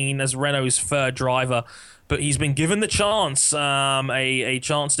 2015 as Renault's third driver. But he's been given the chance, a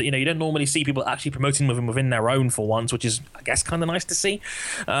chance that you don't normally see people actually promoting with him within their own for once, which is, I guess, kind of nice to see.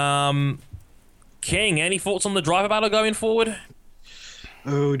 King, any thoughts on the driver battle going forward?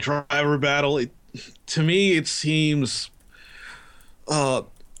 Oh, driver battle. To me, it seems... I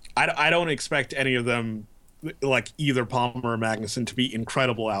don't expect any of them, like either Palmer or Magnussen, to be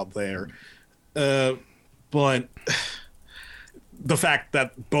incredible out there. But... the fact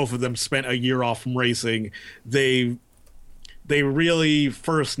that both of them spent a year off from racing, they really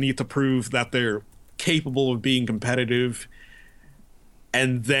first need to prove that they're capable of being competitive,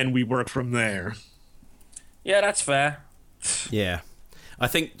 and then we work from there. Yeah, that's fair. Yeah. I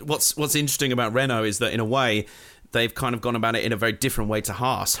think what's interesting about Renault is that in a way they've kind of gone about it in a very different way to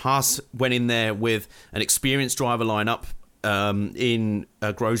Haas. Haas went in there with an experienced driver lineup in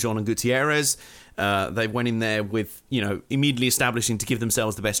Grosjean and Gutierrez. They went in there with, immediately establishing to give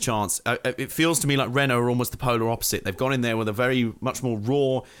themselves the best chance. It feels to me like Renault are almost the polar opposite. They've gone in there with a very much more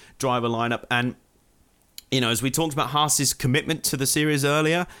raw driver lineup, and as we talked about Haas's commitment to the series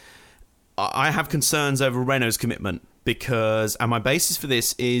earlier, I have concerns over Renault's commitment because, and my basis for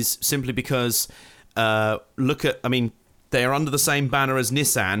this is simply because, they are under the same banner as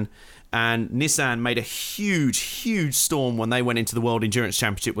Nissan, and Nissan made a huge storm when they went into the World Endurance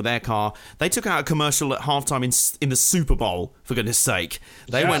Championship with their car. They took out a commercial at halftime in the Super Bowl, for goodness sake.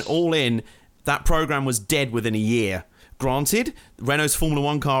 They went all in. That program was dead within a year. Granted, Renault's Formula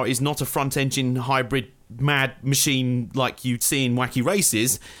One car is not a front-engine hybrid mad machine like you'd see in wacky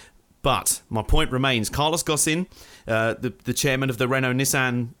races, but my point remains. Carlos Ghosn, the chairman of the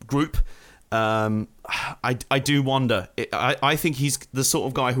Renault-Nissan group, I do wonder. I think he's the sort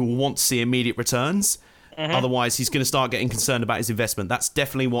of guy who will want to see immediate returns. Otherwise, he's going to start getting concerned about his investment. That's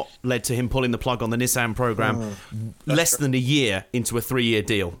definitely what led to him pulling the plug on the Nissan program less than a year into a 3-year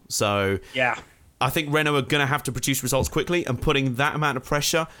deal. So yeah, I think Renault are going to have to produce results quickly, and putting that amount of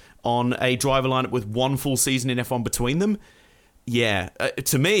pressure on a driver lineup with one full season in F1 between them,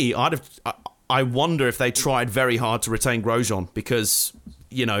 to me, I wonder if they tried very hard to retain Grosjean, because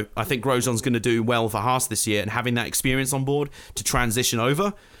I think Grosjean's going to do well for Haas this year, and having that experience on board to transition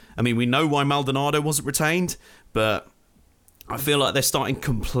over. I mean, we know why Maldonado wasn't retained, but I feel like they're starting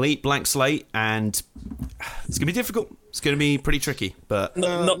complete blank slate, and it's going to be difficult. It's going to be pretty tricky. But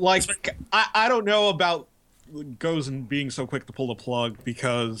I don't know about Ghosn being so quick to pull the plug,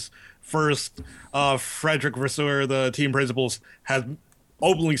 because first, Frederick Vasseur, the team principal, has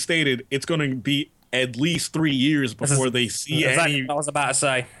openly stated it's going to be at least 3 years before they see any. I was about to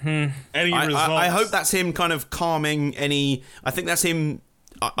say. Any results. I hope that's him kind of calming any. I think that's him.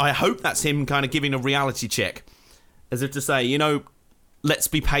 I hope that's him kind of giving a reality check, as if to say, let's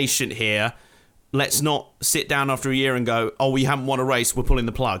be patient here. Let's not sit down after a year and go, oh, we haven't won a race, we're pulling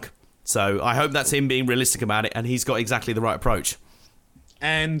the plug. So I hope that's him being realistic about it, and he's got exactly the right approach.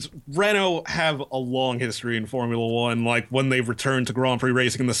 And Renault have a long history in Formula One. Like, when they've returned to Grand Prix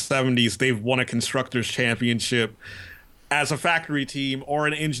racing in the 70s, they've won a Constructors' Championship as a factory team or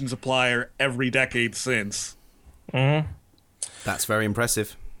an engine supplier every decade since. That's very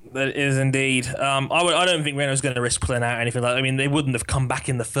impressive. That is indeed. I don't think Renault's going to risk pulling out anything like that. I mean, they wouldn't have come back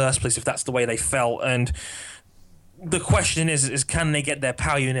in the first place if that's the way they felt. And the question is can they get their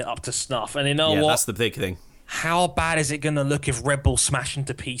power unit up to snuff? And what? That's the big thing. How bad is it going to look if Red Bull smash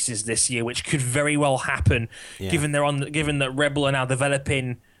into pieces this year, which could very well happen, given that Red Bull are now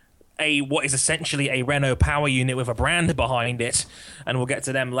developing what is essentially a Renault power unit with a brand behind it, and we'll get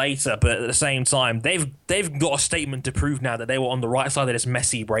to them later. But at the same time, they've got a statement to prove now that they were on the right side of this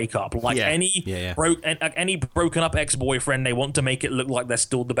messy breakup. Any broken up ex-boyfriend, they want to make it look like they're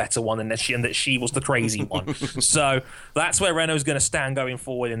still the better one, and that she was the crazy one. So that's where Renault's going to stand going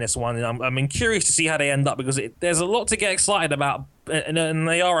forward in this one, and I'm curious to see how they end up, because there's a lot to get excited about. And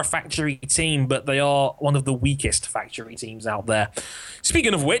they are a factory team, but they are one of the weakest factory teams out there.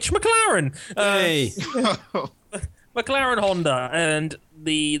 Speaking of which, McLaren. McLaren Honda, and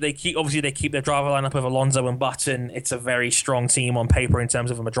they keep their driver lineup of Alonso and Button. It's a very strong team on paper in terms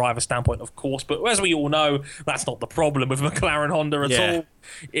of from a driver standpoint, of course. But as we all know, that's not the problem with McLaren Honda at all.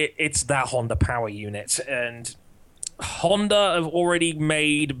 It's that Honda power unit, and Honda have already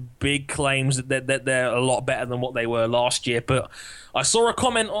made big claims that they're a lot better than what they were last year. But I saw a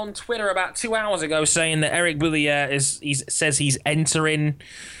comment on Twitter about 2 hours ago saying that Eric Boullier says he's entering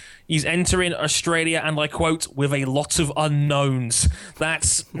Australia, and I quote, with a lot of unknowns.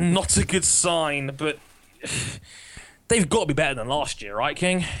 That's not a good sign, but they've got to be better than last year, right,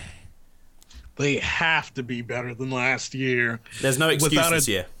 King? They have to be better than last year. There's no excuse this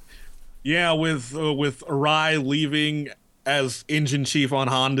year. Yeah, with Arai leaving as engine chief on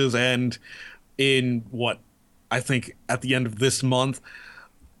Honda's end in I think at the end of this month,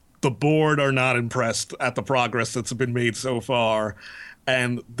 the board are not impressed at the progress that's been made so far,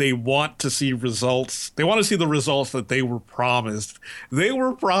 and they want to see results. They want to see the results that they were promised. They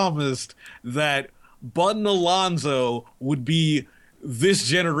were promised that Button Alonso would be this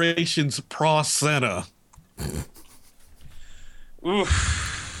generation's Prost Senna. Oof.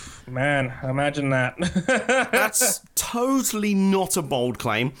 Man, imagine that. That's totally not a bold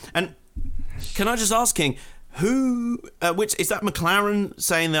claim. And can I just ask, King, which is that McLaren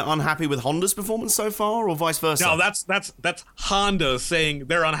saying they're unhappy with Honda's performance so far, or vice versa? No, that's Honda saying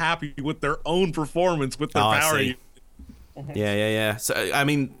they're unhappy with their own performance with their power unit. Yeah. So I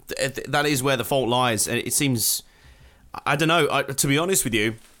mean, that is where the fault lies. And it seems, I don't know. To be honest with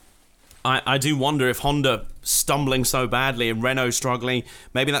you, I do wonder if Honda stumbling so badly and Renault struggling,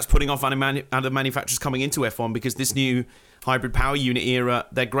 maybe that's putting off other manufacturers coming into F1, because this new hybrid power unit era,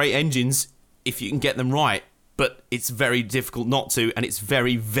 they're great engines if you can get them right, but it's very difficult not to, and it's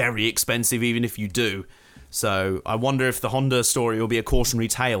very, very expensive even if you do. So I wonder if the Honda story will be a cautionary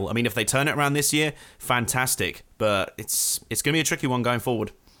tale. I mean, if they turn it around this year, fantastic. But it's going to be a tricky one going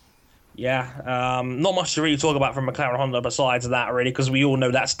forward. Yeah, not much to really talk about from McLaren Honda besides that, really, because we all know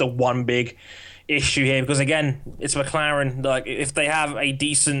that's the one big issue here. Because again, it's McLaren. Like, if they have a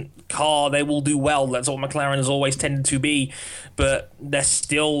decent car, they will do well. That's what McLaren has always tended to be. But they're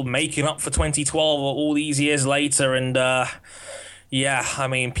still making up for 2012 all these years later, and yeah, I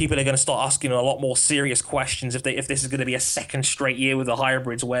mean, people are going to start asking a lot more serious questions if this is going to be a second straight year with the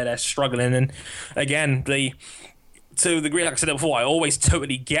hybrids where they're struggling. And again, to the degree, like I said before, I always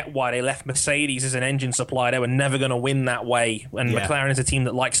totally get why they left Mercedes as an engine supplier. They were never going to win that way. And McLaren is a team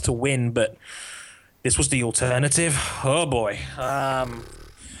that likes to win, but this was the alternative. Oh, boy. I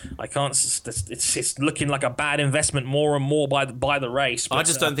can't... It's looking like a bad investment more and more by the race. But, I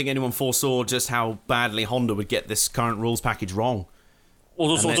just don't think anyone foresaw just how badly Honda would get this current rules package wrong.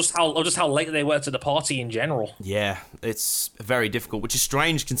 Or just how late they were to the party in general. Yeah, it's very difficult, which is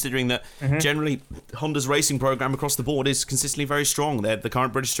strange considering that generally Honda's racing program across the board is consistently very strong. They're the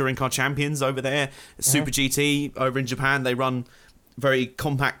current British Touring Car champions over there. Super GT over in Japan, they run very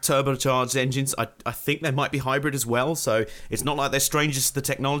compact turbocharged engines. I think they might be hybrid as well, so it's not like they're strangers to the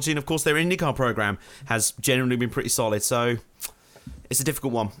technology. And of course, their IndyCar program has generally been pretty solid. So it's a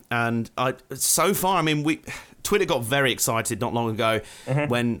difficult one. And so far, I mean, Twitter got very excited not long ago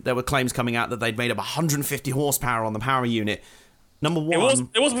when there were claims coming out that they'd made up 150 horsepower on the power unit. Number one...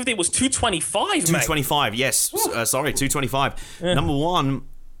 It was 225, mate. 225, yes. Sorry, 225. Yeah. Number one,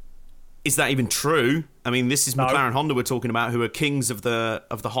 is that even true? I mean, this is McLaren Honda we're talking about, who are kings of the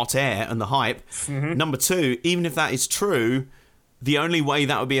hot air and the hype. Number two, even if that is true, the only way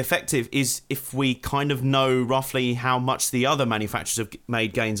that would be effective is if we kind of know roughly how much the other manufacturers have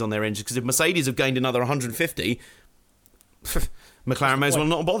made gains on their engines. Because if Mercedes have gained another 150, McLaren may as well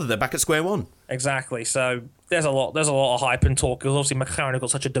not bother. They're back at square one. Exactly. So there's a lot of hype and talk. Because obviously McLaren have got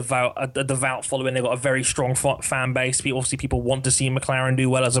such a devout following. They've got a very strong fan base. Obviously, people want to see McLaren do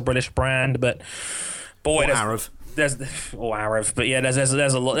well as a British brand. But boy, Arav. But yeah,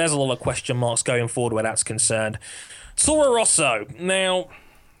 there's a lot of question marks going forward where that's concerned. Toro Rosso. Now,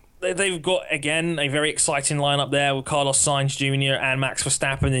 they've got, again, a very exciting lineup there with Carlos Sainz Jr. and Max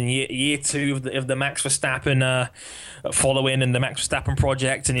Verstappen in year two of the Max Verstappen following and the Max Verstappen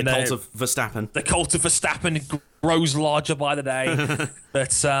project. And, the cult of Verstappen. The cult of Verstappen grows larger by the day.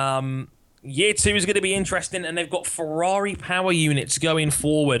 But year two is going to be interesting, and they've got Ferrari power units going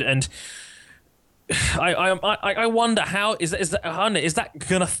forward. And I wonder how is that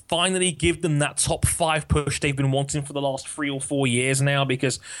gonna finally give them that top 5 push they've been wanting for the last 3 or 4 years now?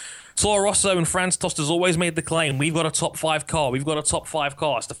 Because Toro Rosso and Franz Tost has always made the claim, we've got a top 5 car, we've got a top 5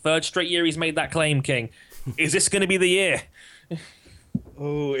 car. It's the 3rd straight year he's made that claim, King. Is this going to be the year?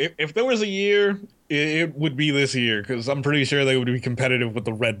 Oh, if there was a year, it would be this year, because I'm pretty sure they would be competitive with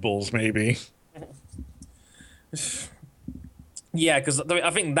the Red Bulls, maybe. Yeah, because I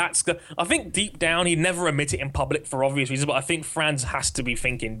think deep down, he'd never admit it in public for obvious reasons, but I think Franz has to be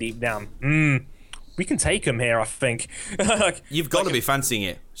thinking deep down, we can take him here, I think. You've got to be fancying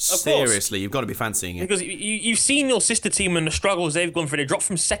it. Seriously, you've got to be fancying it. Because you've seen your sister team and the struggles they've gone through. They dropped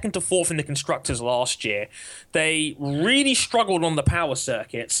from 2nd to 4th in the Constructors last year. They really struggled on the power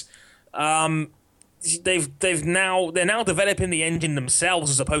circuits. They're now developing the engine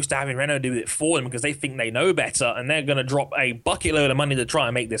themselves as opposed to having Renault do it for them because they think they know better, and they're going to drop a bucket load of money to try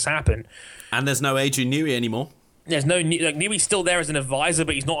and make this happen. And there's no Adrian Newey anymore. There's no Newey's still there as an advisor,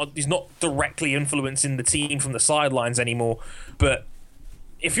 but he's not directly influencing the team from the sidelines anymore. But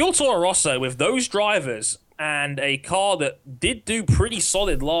if you're Toro Rosso with those drivers and a car that did do pretty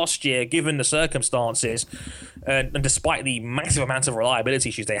solid last year given the circumstances, and despite the massive amount of reliability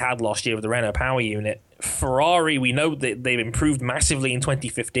issues they had last year with the Renault power unit, Ferrari, we know that they've improved massively in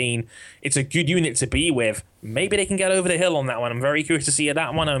 2015. It's a good unit to be with. Maybe they can get over the hill on that one. I'm very curious to see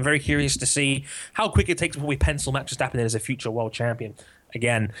that one. I'm very curious to see how quick it takes before we pencil Max Verstappen in as a future world champion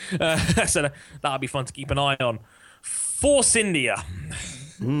again. So that'll be fun to keep an eye on. Force India.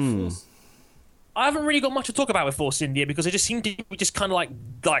 I haven't really got much to talk about with Force India because they just seem to be just kind of like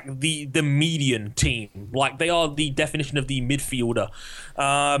the median team. Like, they are the definition of the midfielder.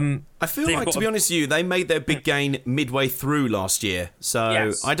 I feel like, to be honest with you, they made their big gain midway through last year. So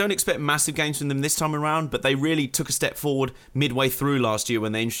yes. I don't expect massive gains from them this time around, but they really took a step forward midway through last year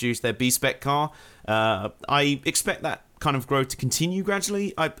when they introduced their B-Spec car. I expect that kind of growth to continue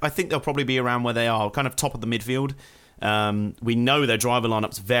gradually. I think they'll probably be around where they are, kind of top of the midfield. We know their driver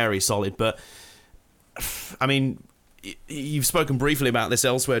lineup's very solid, but I mean, you've spoken briefly about this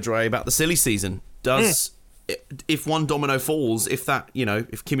elsewhere, Dre, about the silly season. if one domino falls, if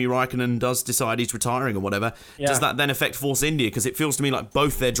Kimi Raikkonen does decide he's retiring or whatever, does that then affect Force India? Because it feels to me like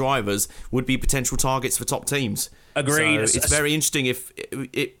both their drivers would be potential targets for top teams. Agreed. So it's very interesting if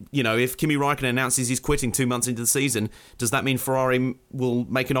Kimi Raikkonen announces he's quitting 2 months into the season, does that mean Ferrari will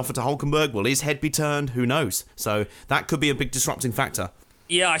make an offer to Hulkenberg? Will his head be turned? Who knows? So that could be a big disrupting factor.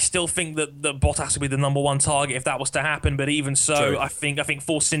 Yeah, I still think that Bottas would be the number one target if that was to happen. But even so, I think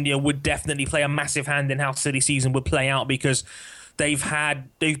Force India would definitely play a massive hand in how City season would play out, because they've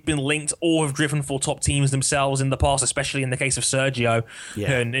been linked or have driven for top teams themselves in the past, especially in the case of Sergio.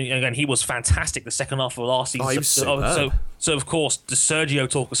 Yeah. And again, he was fantastic the second half of last season. He was superb. So of course, the Sergio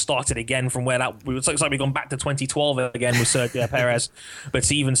talk has started again from where it's like we've gone back to 2012 again with Sergio Perez.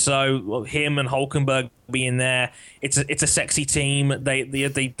 But even so, him and Hulkenberg being there, it's a sexy team.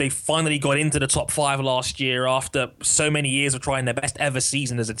 They finally got into the top 5 last year after so many years of trying their best ever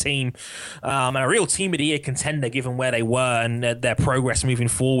season as a team, and a real team of the year contender given where they were and their progress moving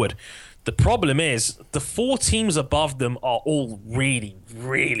forward. The problem is the 4 teams above them are all really,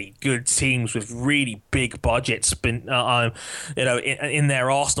 really good teams with really big budgets, in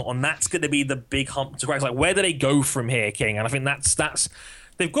their arsenal, and that's going to be the big hump to crack. Like, where do they go from here, King? And I think that's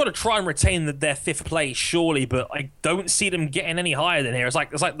they've got to try and retain their 5th place, surely, but I don't see them getting any higher than here. It's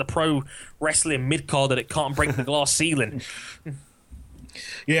like the pro wrestling mid card that it can't break the glass ceiling.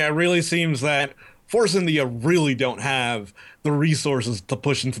 Yeah, it really seems that Force India really don't have the resources to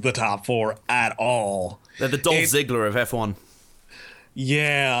push into the top 4 at all. They're the Dolph Ziggler of F1.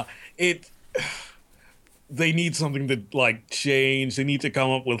 Yeah, they need something to change. They need to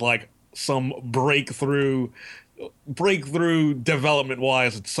come up with some breakthrough development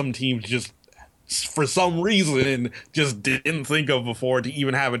wise that some teams just for some reason just didn't think of before to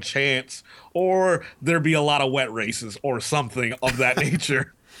even have a chance, or there'd be a lot of wet races or something of that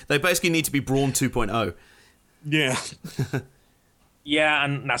nature. They basically need to be Brawn 2.0. Yeah. Yeah,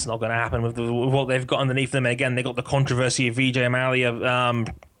 and that's not going to happen with what they've got underneath them. Again, they got the controversy of Vijay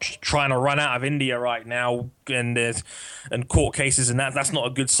Mallya trying to run out of India right now, and court cases, and that's not a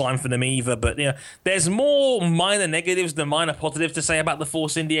good sign for them either. But there's more minor negatives than minor positives to say about the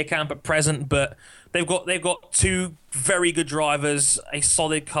Force India camp at present. But they've got 2 very good drivers, a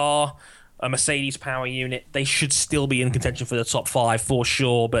solid car, a Mercedes power unit. They should still be in contention for the top 5 for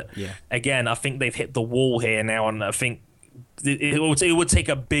sure. But again, I think they've hit the wall here now, and I think it would take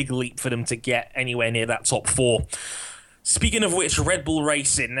a big leap for them to get anywhere near that top 4. Speaking of which, Red Bull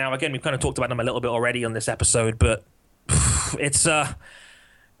Racing. Now, again, we've kind of talked about them a little bit already on this episode, but it's an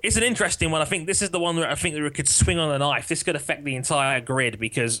interesting one. I think this is the one where I think that it could swing on a knife. This could affect the entire grid,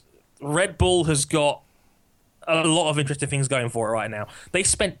 because Red Bull has got a lot of interesting things going for it right now. They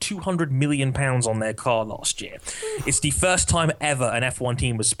spent £200 million on their car last year. It's the first time ever an F1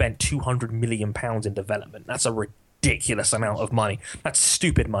 team has spent £200 million in development. That's a ridiculous amount of money. That's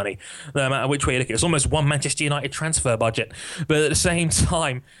stupid money, no matter which way you look at it. It's almost one Manchester United transfer budget. But at the same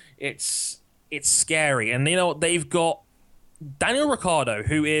time, it's scary. And they've got Daniel Ricciardo,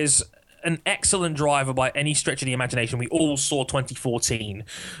 who is an excellent driver by any stretch of the imagination. We all saw 2014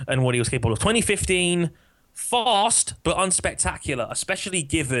 and what he was capable of. 2015, fast but unspectacular, especially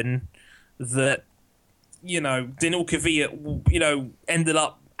given that Daniil Kvyat ended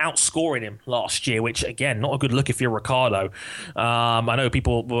up outscoring him last year, which again, not a good look if you're Ricciardo. I know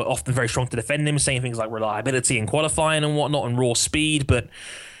people were often very strong to defend him, saying things like reliability and qualifying and whatnot and raw speed, but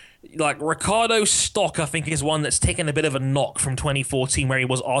Ricciardo's stock, I think, is one that's taken a bit of a knock from 2014, where he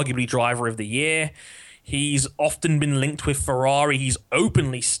was arguably driver of the year. He's often been linked with Ferrari. He's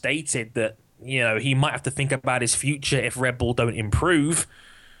openly stated that he might have to think about his future if Red Bull don't improve.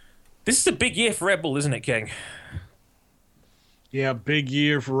 This is a big year for Red Bull, isn't it, King? Yeah, big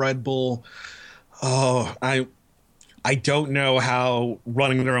year for Red Bull. Oh, I don't know how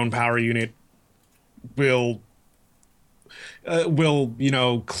running their own power unit will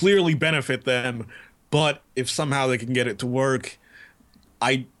clearly benefit them, but if somehow they can get it to work,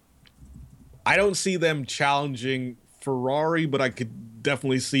 I don't see them challenging Ferrari, but I could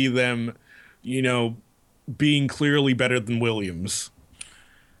definitely see them, being clearly better than Williams.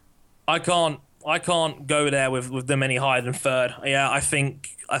 I can't go there with them any higher than 3rd. Yeah, I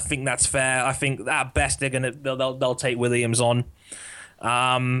think that's fair. I think at best they'll take Williams on.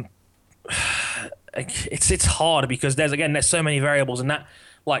 It's hard because there's so many variables, and that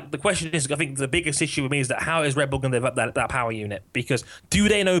the question is, I think the biggest issue with me is that how is Red Bull going to develop that power unit? Because do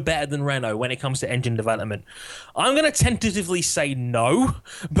they know better than Renault when it comes to engine development? I'm going to tentatively say no,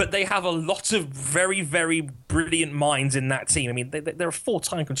 but they have a lot of very, very brilliant minds in that team. I mean, they're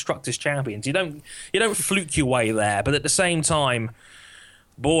 4-time Constructors champions. You don't fluke your way there, but at the same time,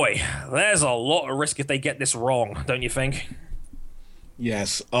 boy, there's a lot of risk if they get this wrong, don't you think?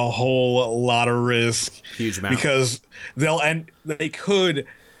 Yes, a whole lot of risk. Huge amount. Because they could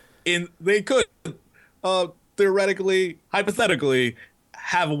theoretically, hypothetically,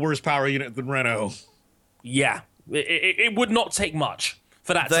 have a worse power unit than Renault. Yeah, it would not take much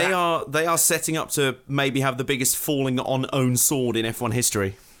for that. They are setting up to maybe have the biggest falling on own sword in F1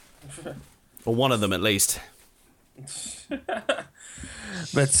 history, or one of them at least.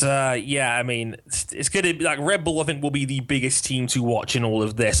 But yeah, I mean, it's going to be like Red Bull. I think will be the biggest team to watch in all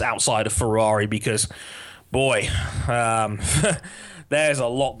of this outside of Ferrari because, boy, there's a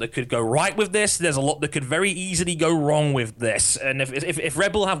lot that could go right with this. There's a lot that could very easily go wrong with this. And if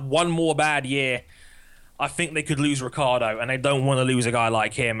Red Bull have one more bad year, I think they could lose Ricciardo, and they don't want to lose a guy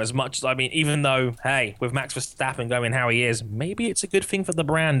like him as much. I mean, even though, hey, with Max Verstappen going how he is, maybe it's a good thing for the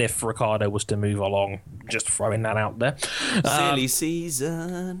brand if Ricciardo was to move along. Just throwing that out there. Silly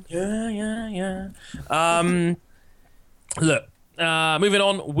season. Yeah. Look, moving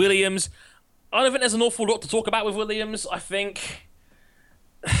on, Williams. I don't think there's an awful lot to talk about with Williams. I think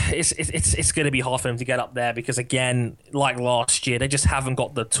it's going to be hard for them to get up there because, again, like last year, they just haven't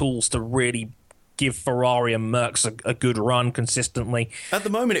got the tools to really give Ferrari and Mercs a good run consistently. At the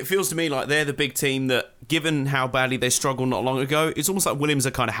moment, it feels to me like they're the big team that, given how badly they struggled not long ago, it's almost like Williams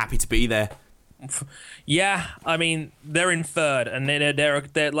are kind of happy to be there. Yeah, I mean, they're in third, and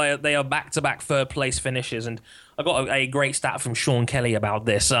they are back-to-back third-place finishes, and I got a great stat from Sean Kelly about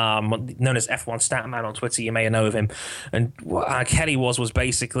this, known as F1 Statman on Twitter. You may know of him. And what Kelly was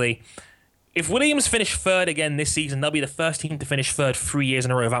basically, if Williams finish third again this season, they'll be the first team to finish third 3 years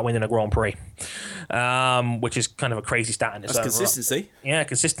in a row without winning a Grand Prix, which is kind of a crazy stat in its own. That's consistency. Yeah,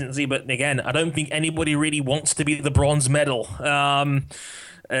 consistency. But again, I don't think anybody really wants to be the bronze medal.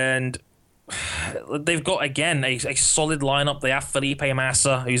 And they've got, again, a solid lineup. They have Felipe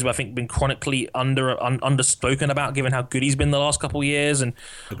Massa, who's, I think, been chronically underspoken about, given how good he's been the last couple of years. And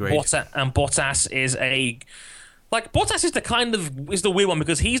Bottas is a... Like, Bottas is the weird one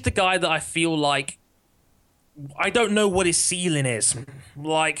because he's the guy that I feel like I don't know what his ceiling is.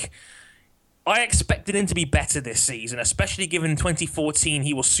 Like, I expected him to be better this season, especially given 2014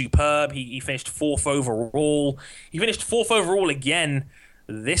 he was superb. He finished fourth overall. He finished fourth overall again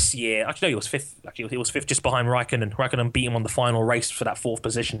this year. Actually, no, he was fifth. Actually, he was fifth just behind Raikkonen. Raikkonen beat him on the final race for that fourth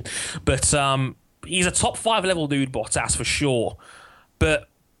position. But he's a top 5 level dude, Bottas, for sure. But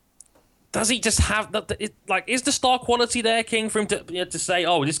does he just have that? Like, is the star quality there, King, for him to say,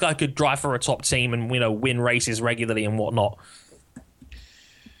 "Oh, this guy could drive for a top team and win races regularly and whatnot"?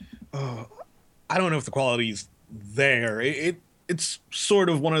 I don't know if the quality's there. It's sort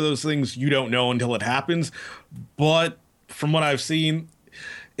of one of those things you don't know until it happens. But from what I've seen,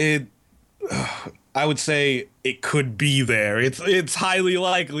 I would say it could be there. It's highly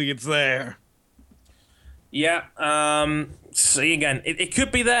likely it's there. Yeah. See, again, it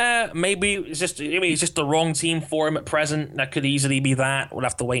could be there. Maybe it's just the wrong team for him at present. That could easily be that. We'll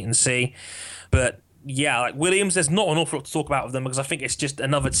have to wait and see. But yeah, like Williams, there's not an awful lot to talk about with them because I think it's just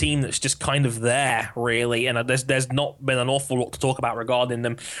another team that's just kind of there, really. And there's not been an awful lot to talk about regarding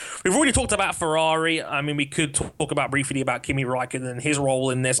them. We've already talked about Ferrari. I mean, we could talk briefly about Kimi Räikkönen and his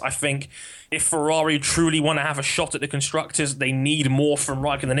role in this. I think if Ferrari truly want to have a shot at the constructors, they need more from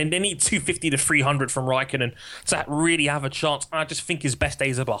Räikkönen. They need 250 to 300 from Räikkönen to really have a chance. I just think his best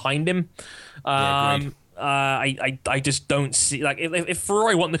days are behind him. I just don't see, like, if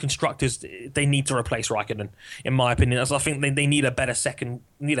Ferrari want the constructors, they need to replace Raikkonen, in my opinion. So I think they need a better second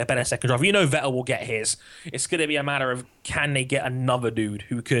driver. Vettel will get his. It's going to be a matter of, can they get another dude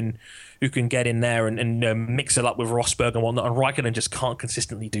who can get in there and mix it up with Rosberg and whatnot. And Raikkonen just can't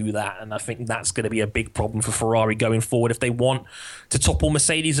consistently do that. And I think that's going to be a big problem for Ferrari going forward if they want to topple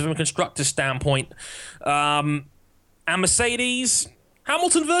Mercedes from a constructor standpoint. And Mercedes,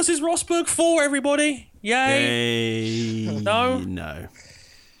 Hamilton versus Rosberg 4, everybody. Yay. No? No.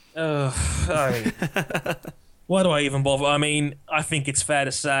 Why do I even bother? I mean, I think it's fair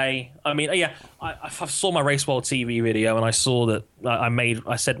to say. I mean, yeah, I saw my Race World TV video and I saw that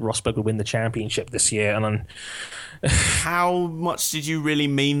I said Rosberg would win the championship this year. And then, how much did you really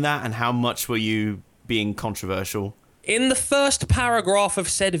mean that, and how much were you being controversial? In the first paragraph of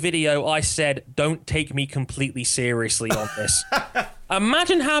said video, I said, "Don't take me completely seriously on this."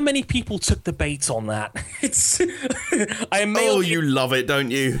 Imagine how many people took the bait on that. You love it, don't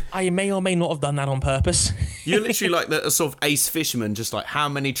you? I may or may not have done that on purpose. You're literally like the sort of ace fisherman, just like, how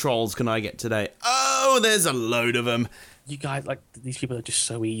many trolls can I get today? Oh, there's a load of them. You guys, like, these people are just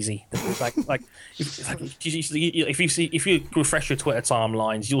so easy. If you refresh your Twitter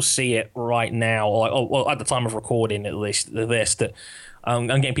timelines, you'll see it right now. At the time of recording, at least, that I'm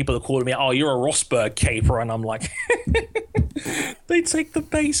getting people that call me, "Oh, you're a Rosberg caper," and I'm like, they take the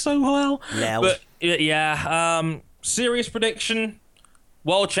base so well. No. But yeah, serious prediction,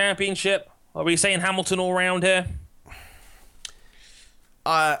 World Championship. Are we saying Hamilton all round here?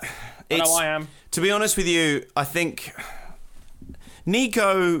 I know I am. To be honest with you, I think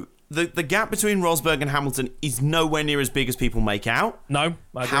Nico, the gap between Rosberg and Hamilton is nowhere near as big as people make out. No.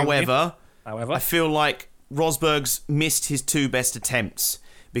 However, I feel like Rosberg's missed his 2 best attempts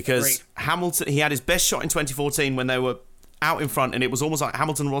because Hamilton, he had his best shot in 2014 when they were out in front, and it was almost like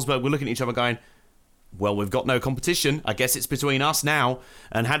Hamilton and Rosberg were looking at each other going, well, we've got no competition. I guess it's between us now.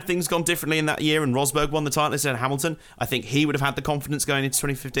 And had things gone differently in that year and Rosberg won the title instead of Hamilton, I think he would have had the confidence going into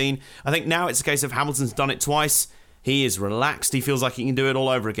 2015. I think now it's a case of Hamilton's done it twice. He is relaxed. He feels like he can do it all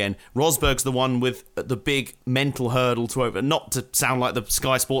over again. Rosberg's the one with the big mental hurdle to over. Not to sound like the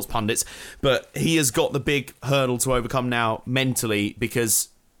Sky Sports pundits, but he has got the big hurdle to overcome now mentally because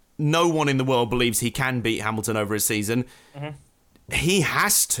no one in the world believes he can beat Hamilton over a season. Mm-hmm. He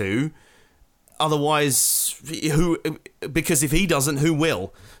has to. Otherwise, because if he doesn't, who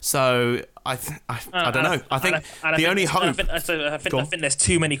will? So I don't know. I think the only hope. I think there's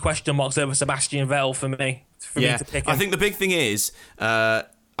too many question marks over Sebastian Vettel for me to pick him. I think the big thing is, I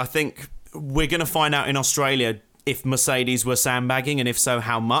think we're going to find out in Australia if Mercedes were sandbagging, and if so,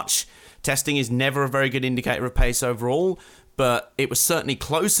 how much. Testing is never a very good indicator of pace overall, but it was certainly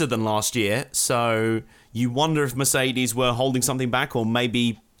closer than last year. So you wonder if Mercedes were holding something back, or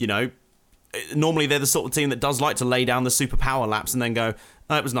maybe, normally they're the sort of team that does like to lay down the super power laps and then go,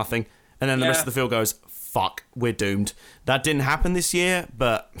 oh, it was nothing. And then the rest of the field goes, fuck, we're doomed. That didn't happen this year,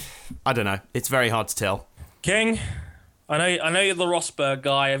 but I don't know. It's very hard to tell. King, I know you're the Rosberg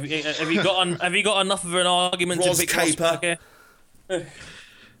guy. Have you got enough of an argument to pick Rosberg here?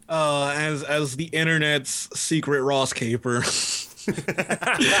 As the internet's secret Ross caper.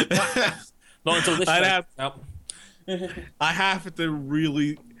 Not until this I have to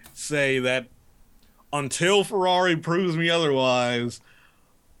really say that until Ferrari proves me otherwise,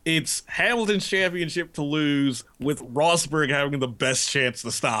 it's Hamilton's championship to lose, with Rosberg having the best chance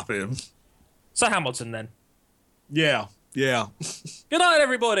to stop him. So Hamilton then. Yeah. Good night,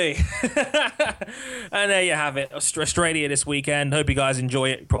 everybody. And there you have it. Australia this weekend. Hope you guys enjoy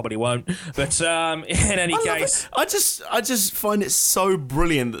it. Probably won't. But in any case, I just find it so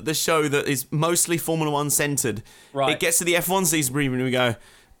brilliant that the show that is mostly Formula One centered, it gets to the F1 season and we go,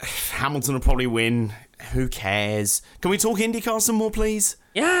 Hamilton will probably win. Who cares? Can we talk IndyCar some more, please?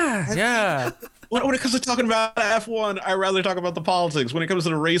 Yeah. When it comes to talking about F1, I'd rather talk about the politics. When it comes to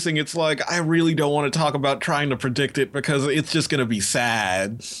the racing, it's like, I really don't want to talk about trying to predict it because it's just going to be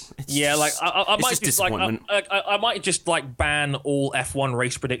sad. I might just ban all F1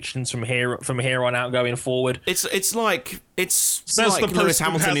 race predictions from here on out going forward. It's like Lewis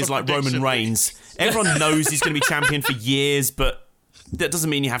Hamilton is like Roman Reigns. Everyone knows he's going to be champion for years, but that doesn't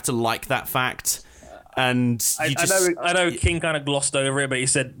mean you have to like that fact. And I know King kind of glossed over it, but he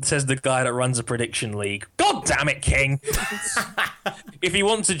says the guy that runs a prediction league. God damn it, King! If you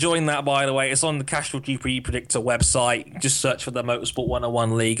want to join that, by the way, it's on the Castrol GP Predictor website. Just search for the Motorsport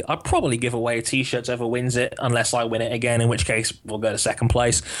 101 League. I'd probably give away a t-shirt to whoever wins it, unless I win it again, in which case we'll go to second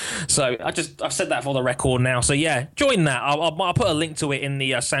place. So I've said that for the record now. So yeah, join that. I'll put a link to it in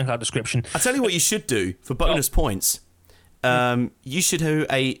the SoundCloud description. I'll tell you what you should do for bonus points. You should do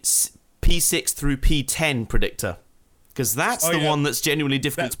a P6 through P10 predictor, because that's the one that's genuinely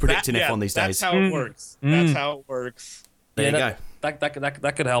difficult to predict in F1 these days. That's how it works. That's how it works. There you go.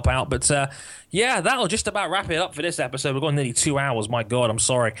 That could help out, but that'll just about wrap it up for this episode. We've got nearly 2 hours. My God, I'm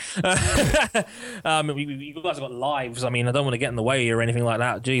sorry. You guys have got lives. I mean, I don't want to get in the way or anything like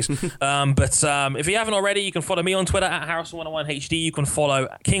that. Jeez. But if you haven't already, you can follow me on Twitter at Harrison101HD. You can follow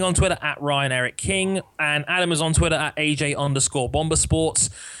King on Twitter at Ryan Eric King, and Adam is on Twitter at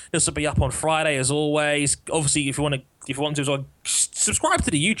AJ_BomberSports. This will be up on Friday as always. Obviously, if you want to as well, subscribe to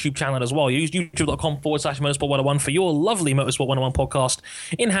the YouTube channel as well. Use youtube.com/Motorsport101 for your lovely Motorsport 101 podcast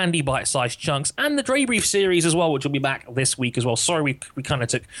in handy bite-sized chunks, and the Dre Brief series as well, which will be back this week as well. Sorry, we kind of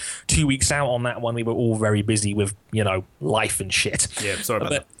took 2 weeks out on that one. We were all very busy with, life and shit. Yeah, sorry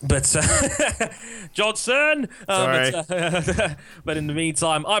about that. But Johnson. Sorry. But in the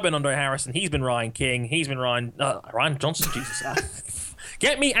meantime, I've been Andre Harrison. He's been Ryan King. He's been Ryan Johnson. Jesus.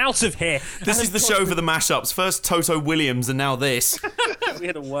 Get me out of here. This is the show for the mashups. First Toto Williams and now this.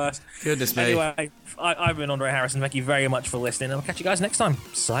 We're the worst. Goodness me. Anyway, I've been Andre Harrison. Thank you very much for listening. I'll catch you guys next time.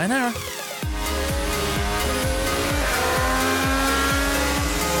 Sayonara.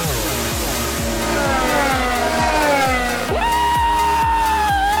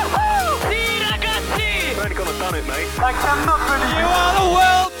 Already gonna done it, mate. I cannot believe You are the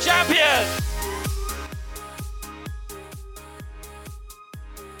world champion!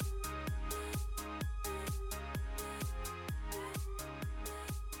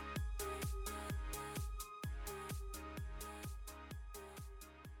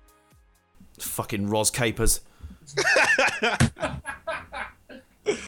 Fucking Ros Capers.